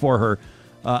looking for her.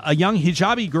 A young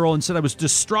hijabi girl, and said, I was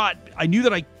distraught. I knew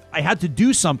that I had to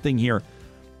do something here.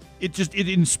 It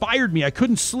inspired me. I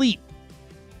couldn't sleep,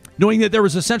 knowing that there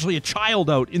was essentially a child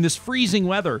out in this freezing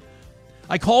weather.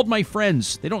 I called my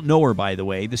friends. They don't know her, by the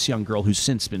way, this young girl who's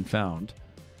since been found.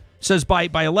 Says by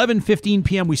 11:15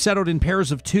 p.m., we set out in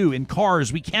pairs of 2 in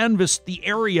cars. We canvassed the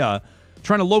area,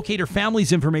 trying to locate her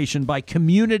family's information by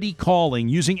community calling,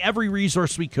 using every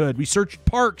resource we could. We searched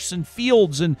parks and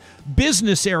fields and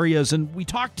business areas, and we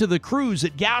talked to the crews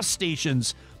at gas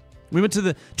stations. We went to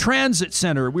the transit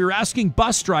center. We were asking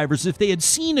bus drivers if they had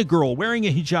seen a girl wearing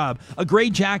a hijab, a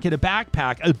gray jacket, a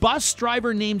backpack. A bus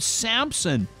driver named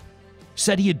Samson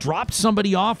said he had dropped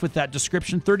somebody off with that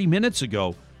description 30 minutes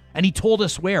ago, and he told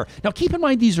us where. Now, keep in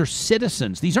mind, these are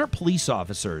citizens. These aren't police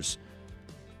officers.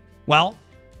 Well,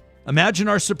 imagine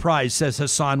our surprise, says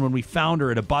Hassan, when we found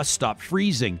her at a bus stop,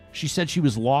 freezing. She said she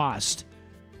was lost.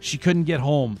 She couldn't get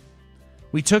home.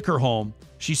 We took her home.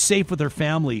 She's safe with her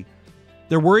family.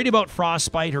 They're worried about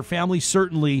frostbite. Her family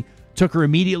certainly took her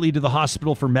immediately to the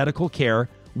hospital for medical care.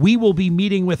 We will be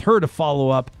meeting with her to follow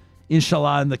up,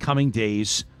 inshallah, in the coming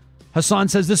days. Hassan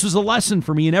says, this was a lesson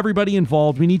for me and everybody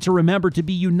involved. We need to remember to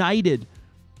be united,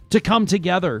 to come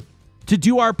together, to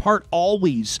do our part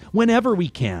always, whenever we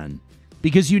can,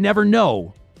 because you never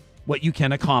know what you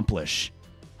can accomplish.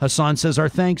 Hassan says, our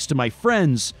thanks to my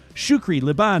friends, Shukri,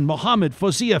 Liban, Mohammed,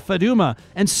 Fozia, Faduma,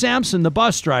 and Samson, the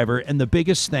bus driver, and the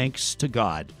biggest thanks to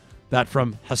God. That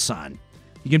from Hassan.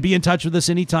 You can be in touch with us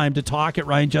anytime to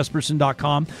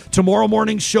talk@ryanjesperson.com. Tomorrow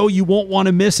morning's show, you won't want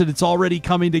to miss it. It's already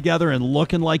coming together and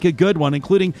looking like a good one,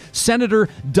 including Senator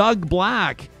Doug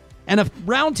Black and a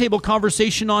roundtable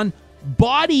conversation on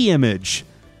body image.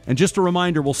 And just a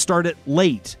reminder, we'll start it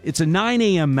late. It's a 9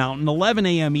 a.m. Mountain, 11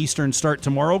 a.m. Eastern start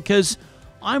tomorrow because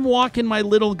I'm walking my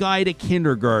little guy to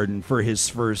kindergarten for his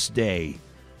first day.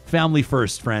 Family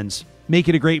first, friends. Make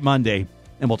it a great Monday,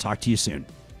 and we'll talk to you soon.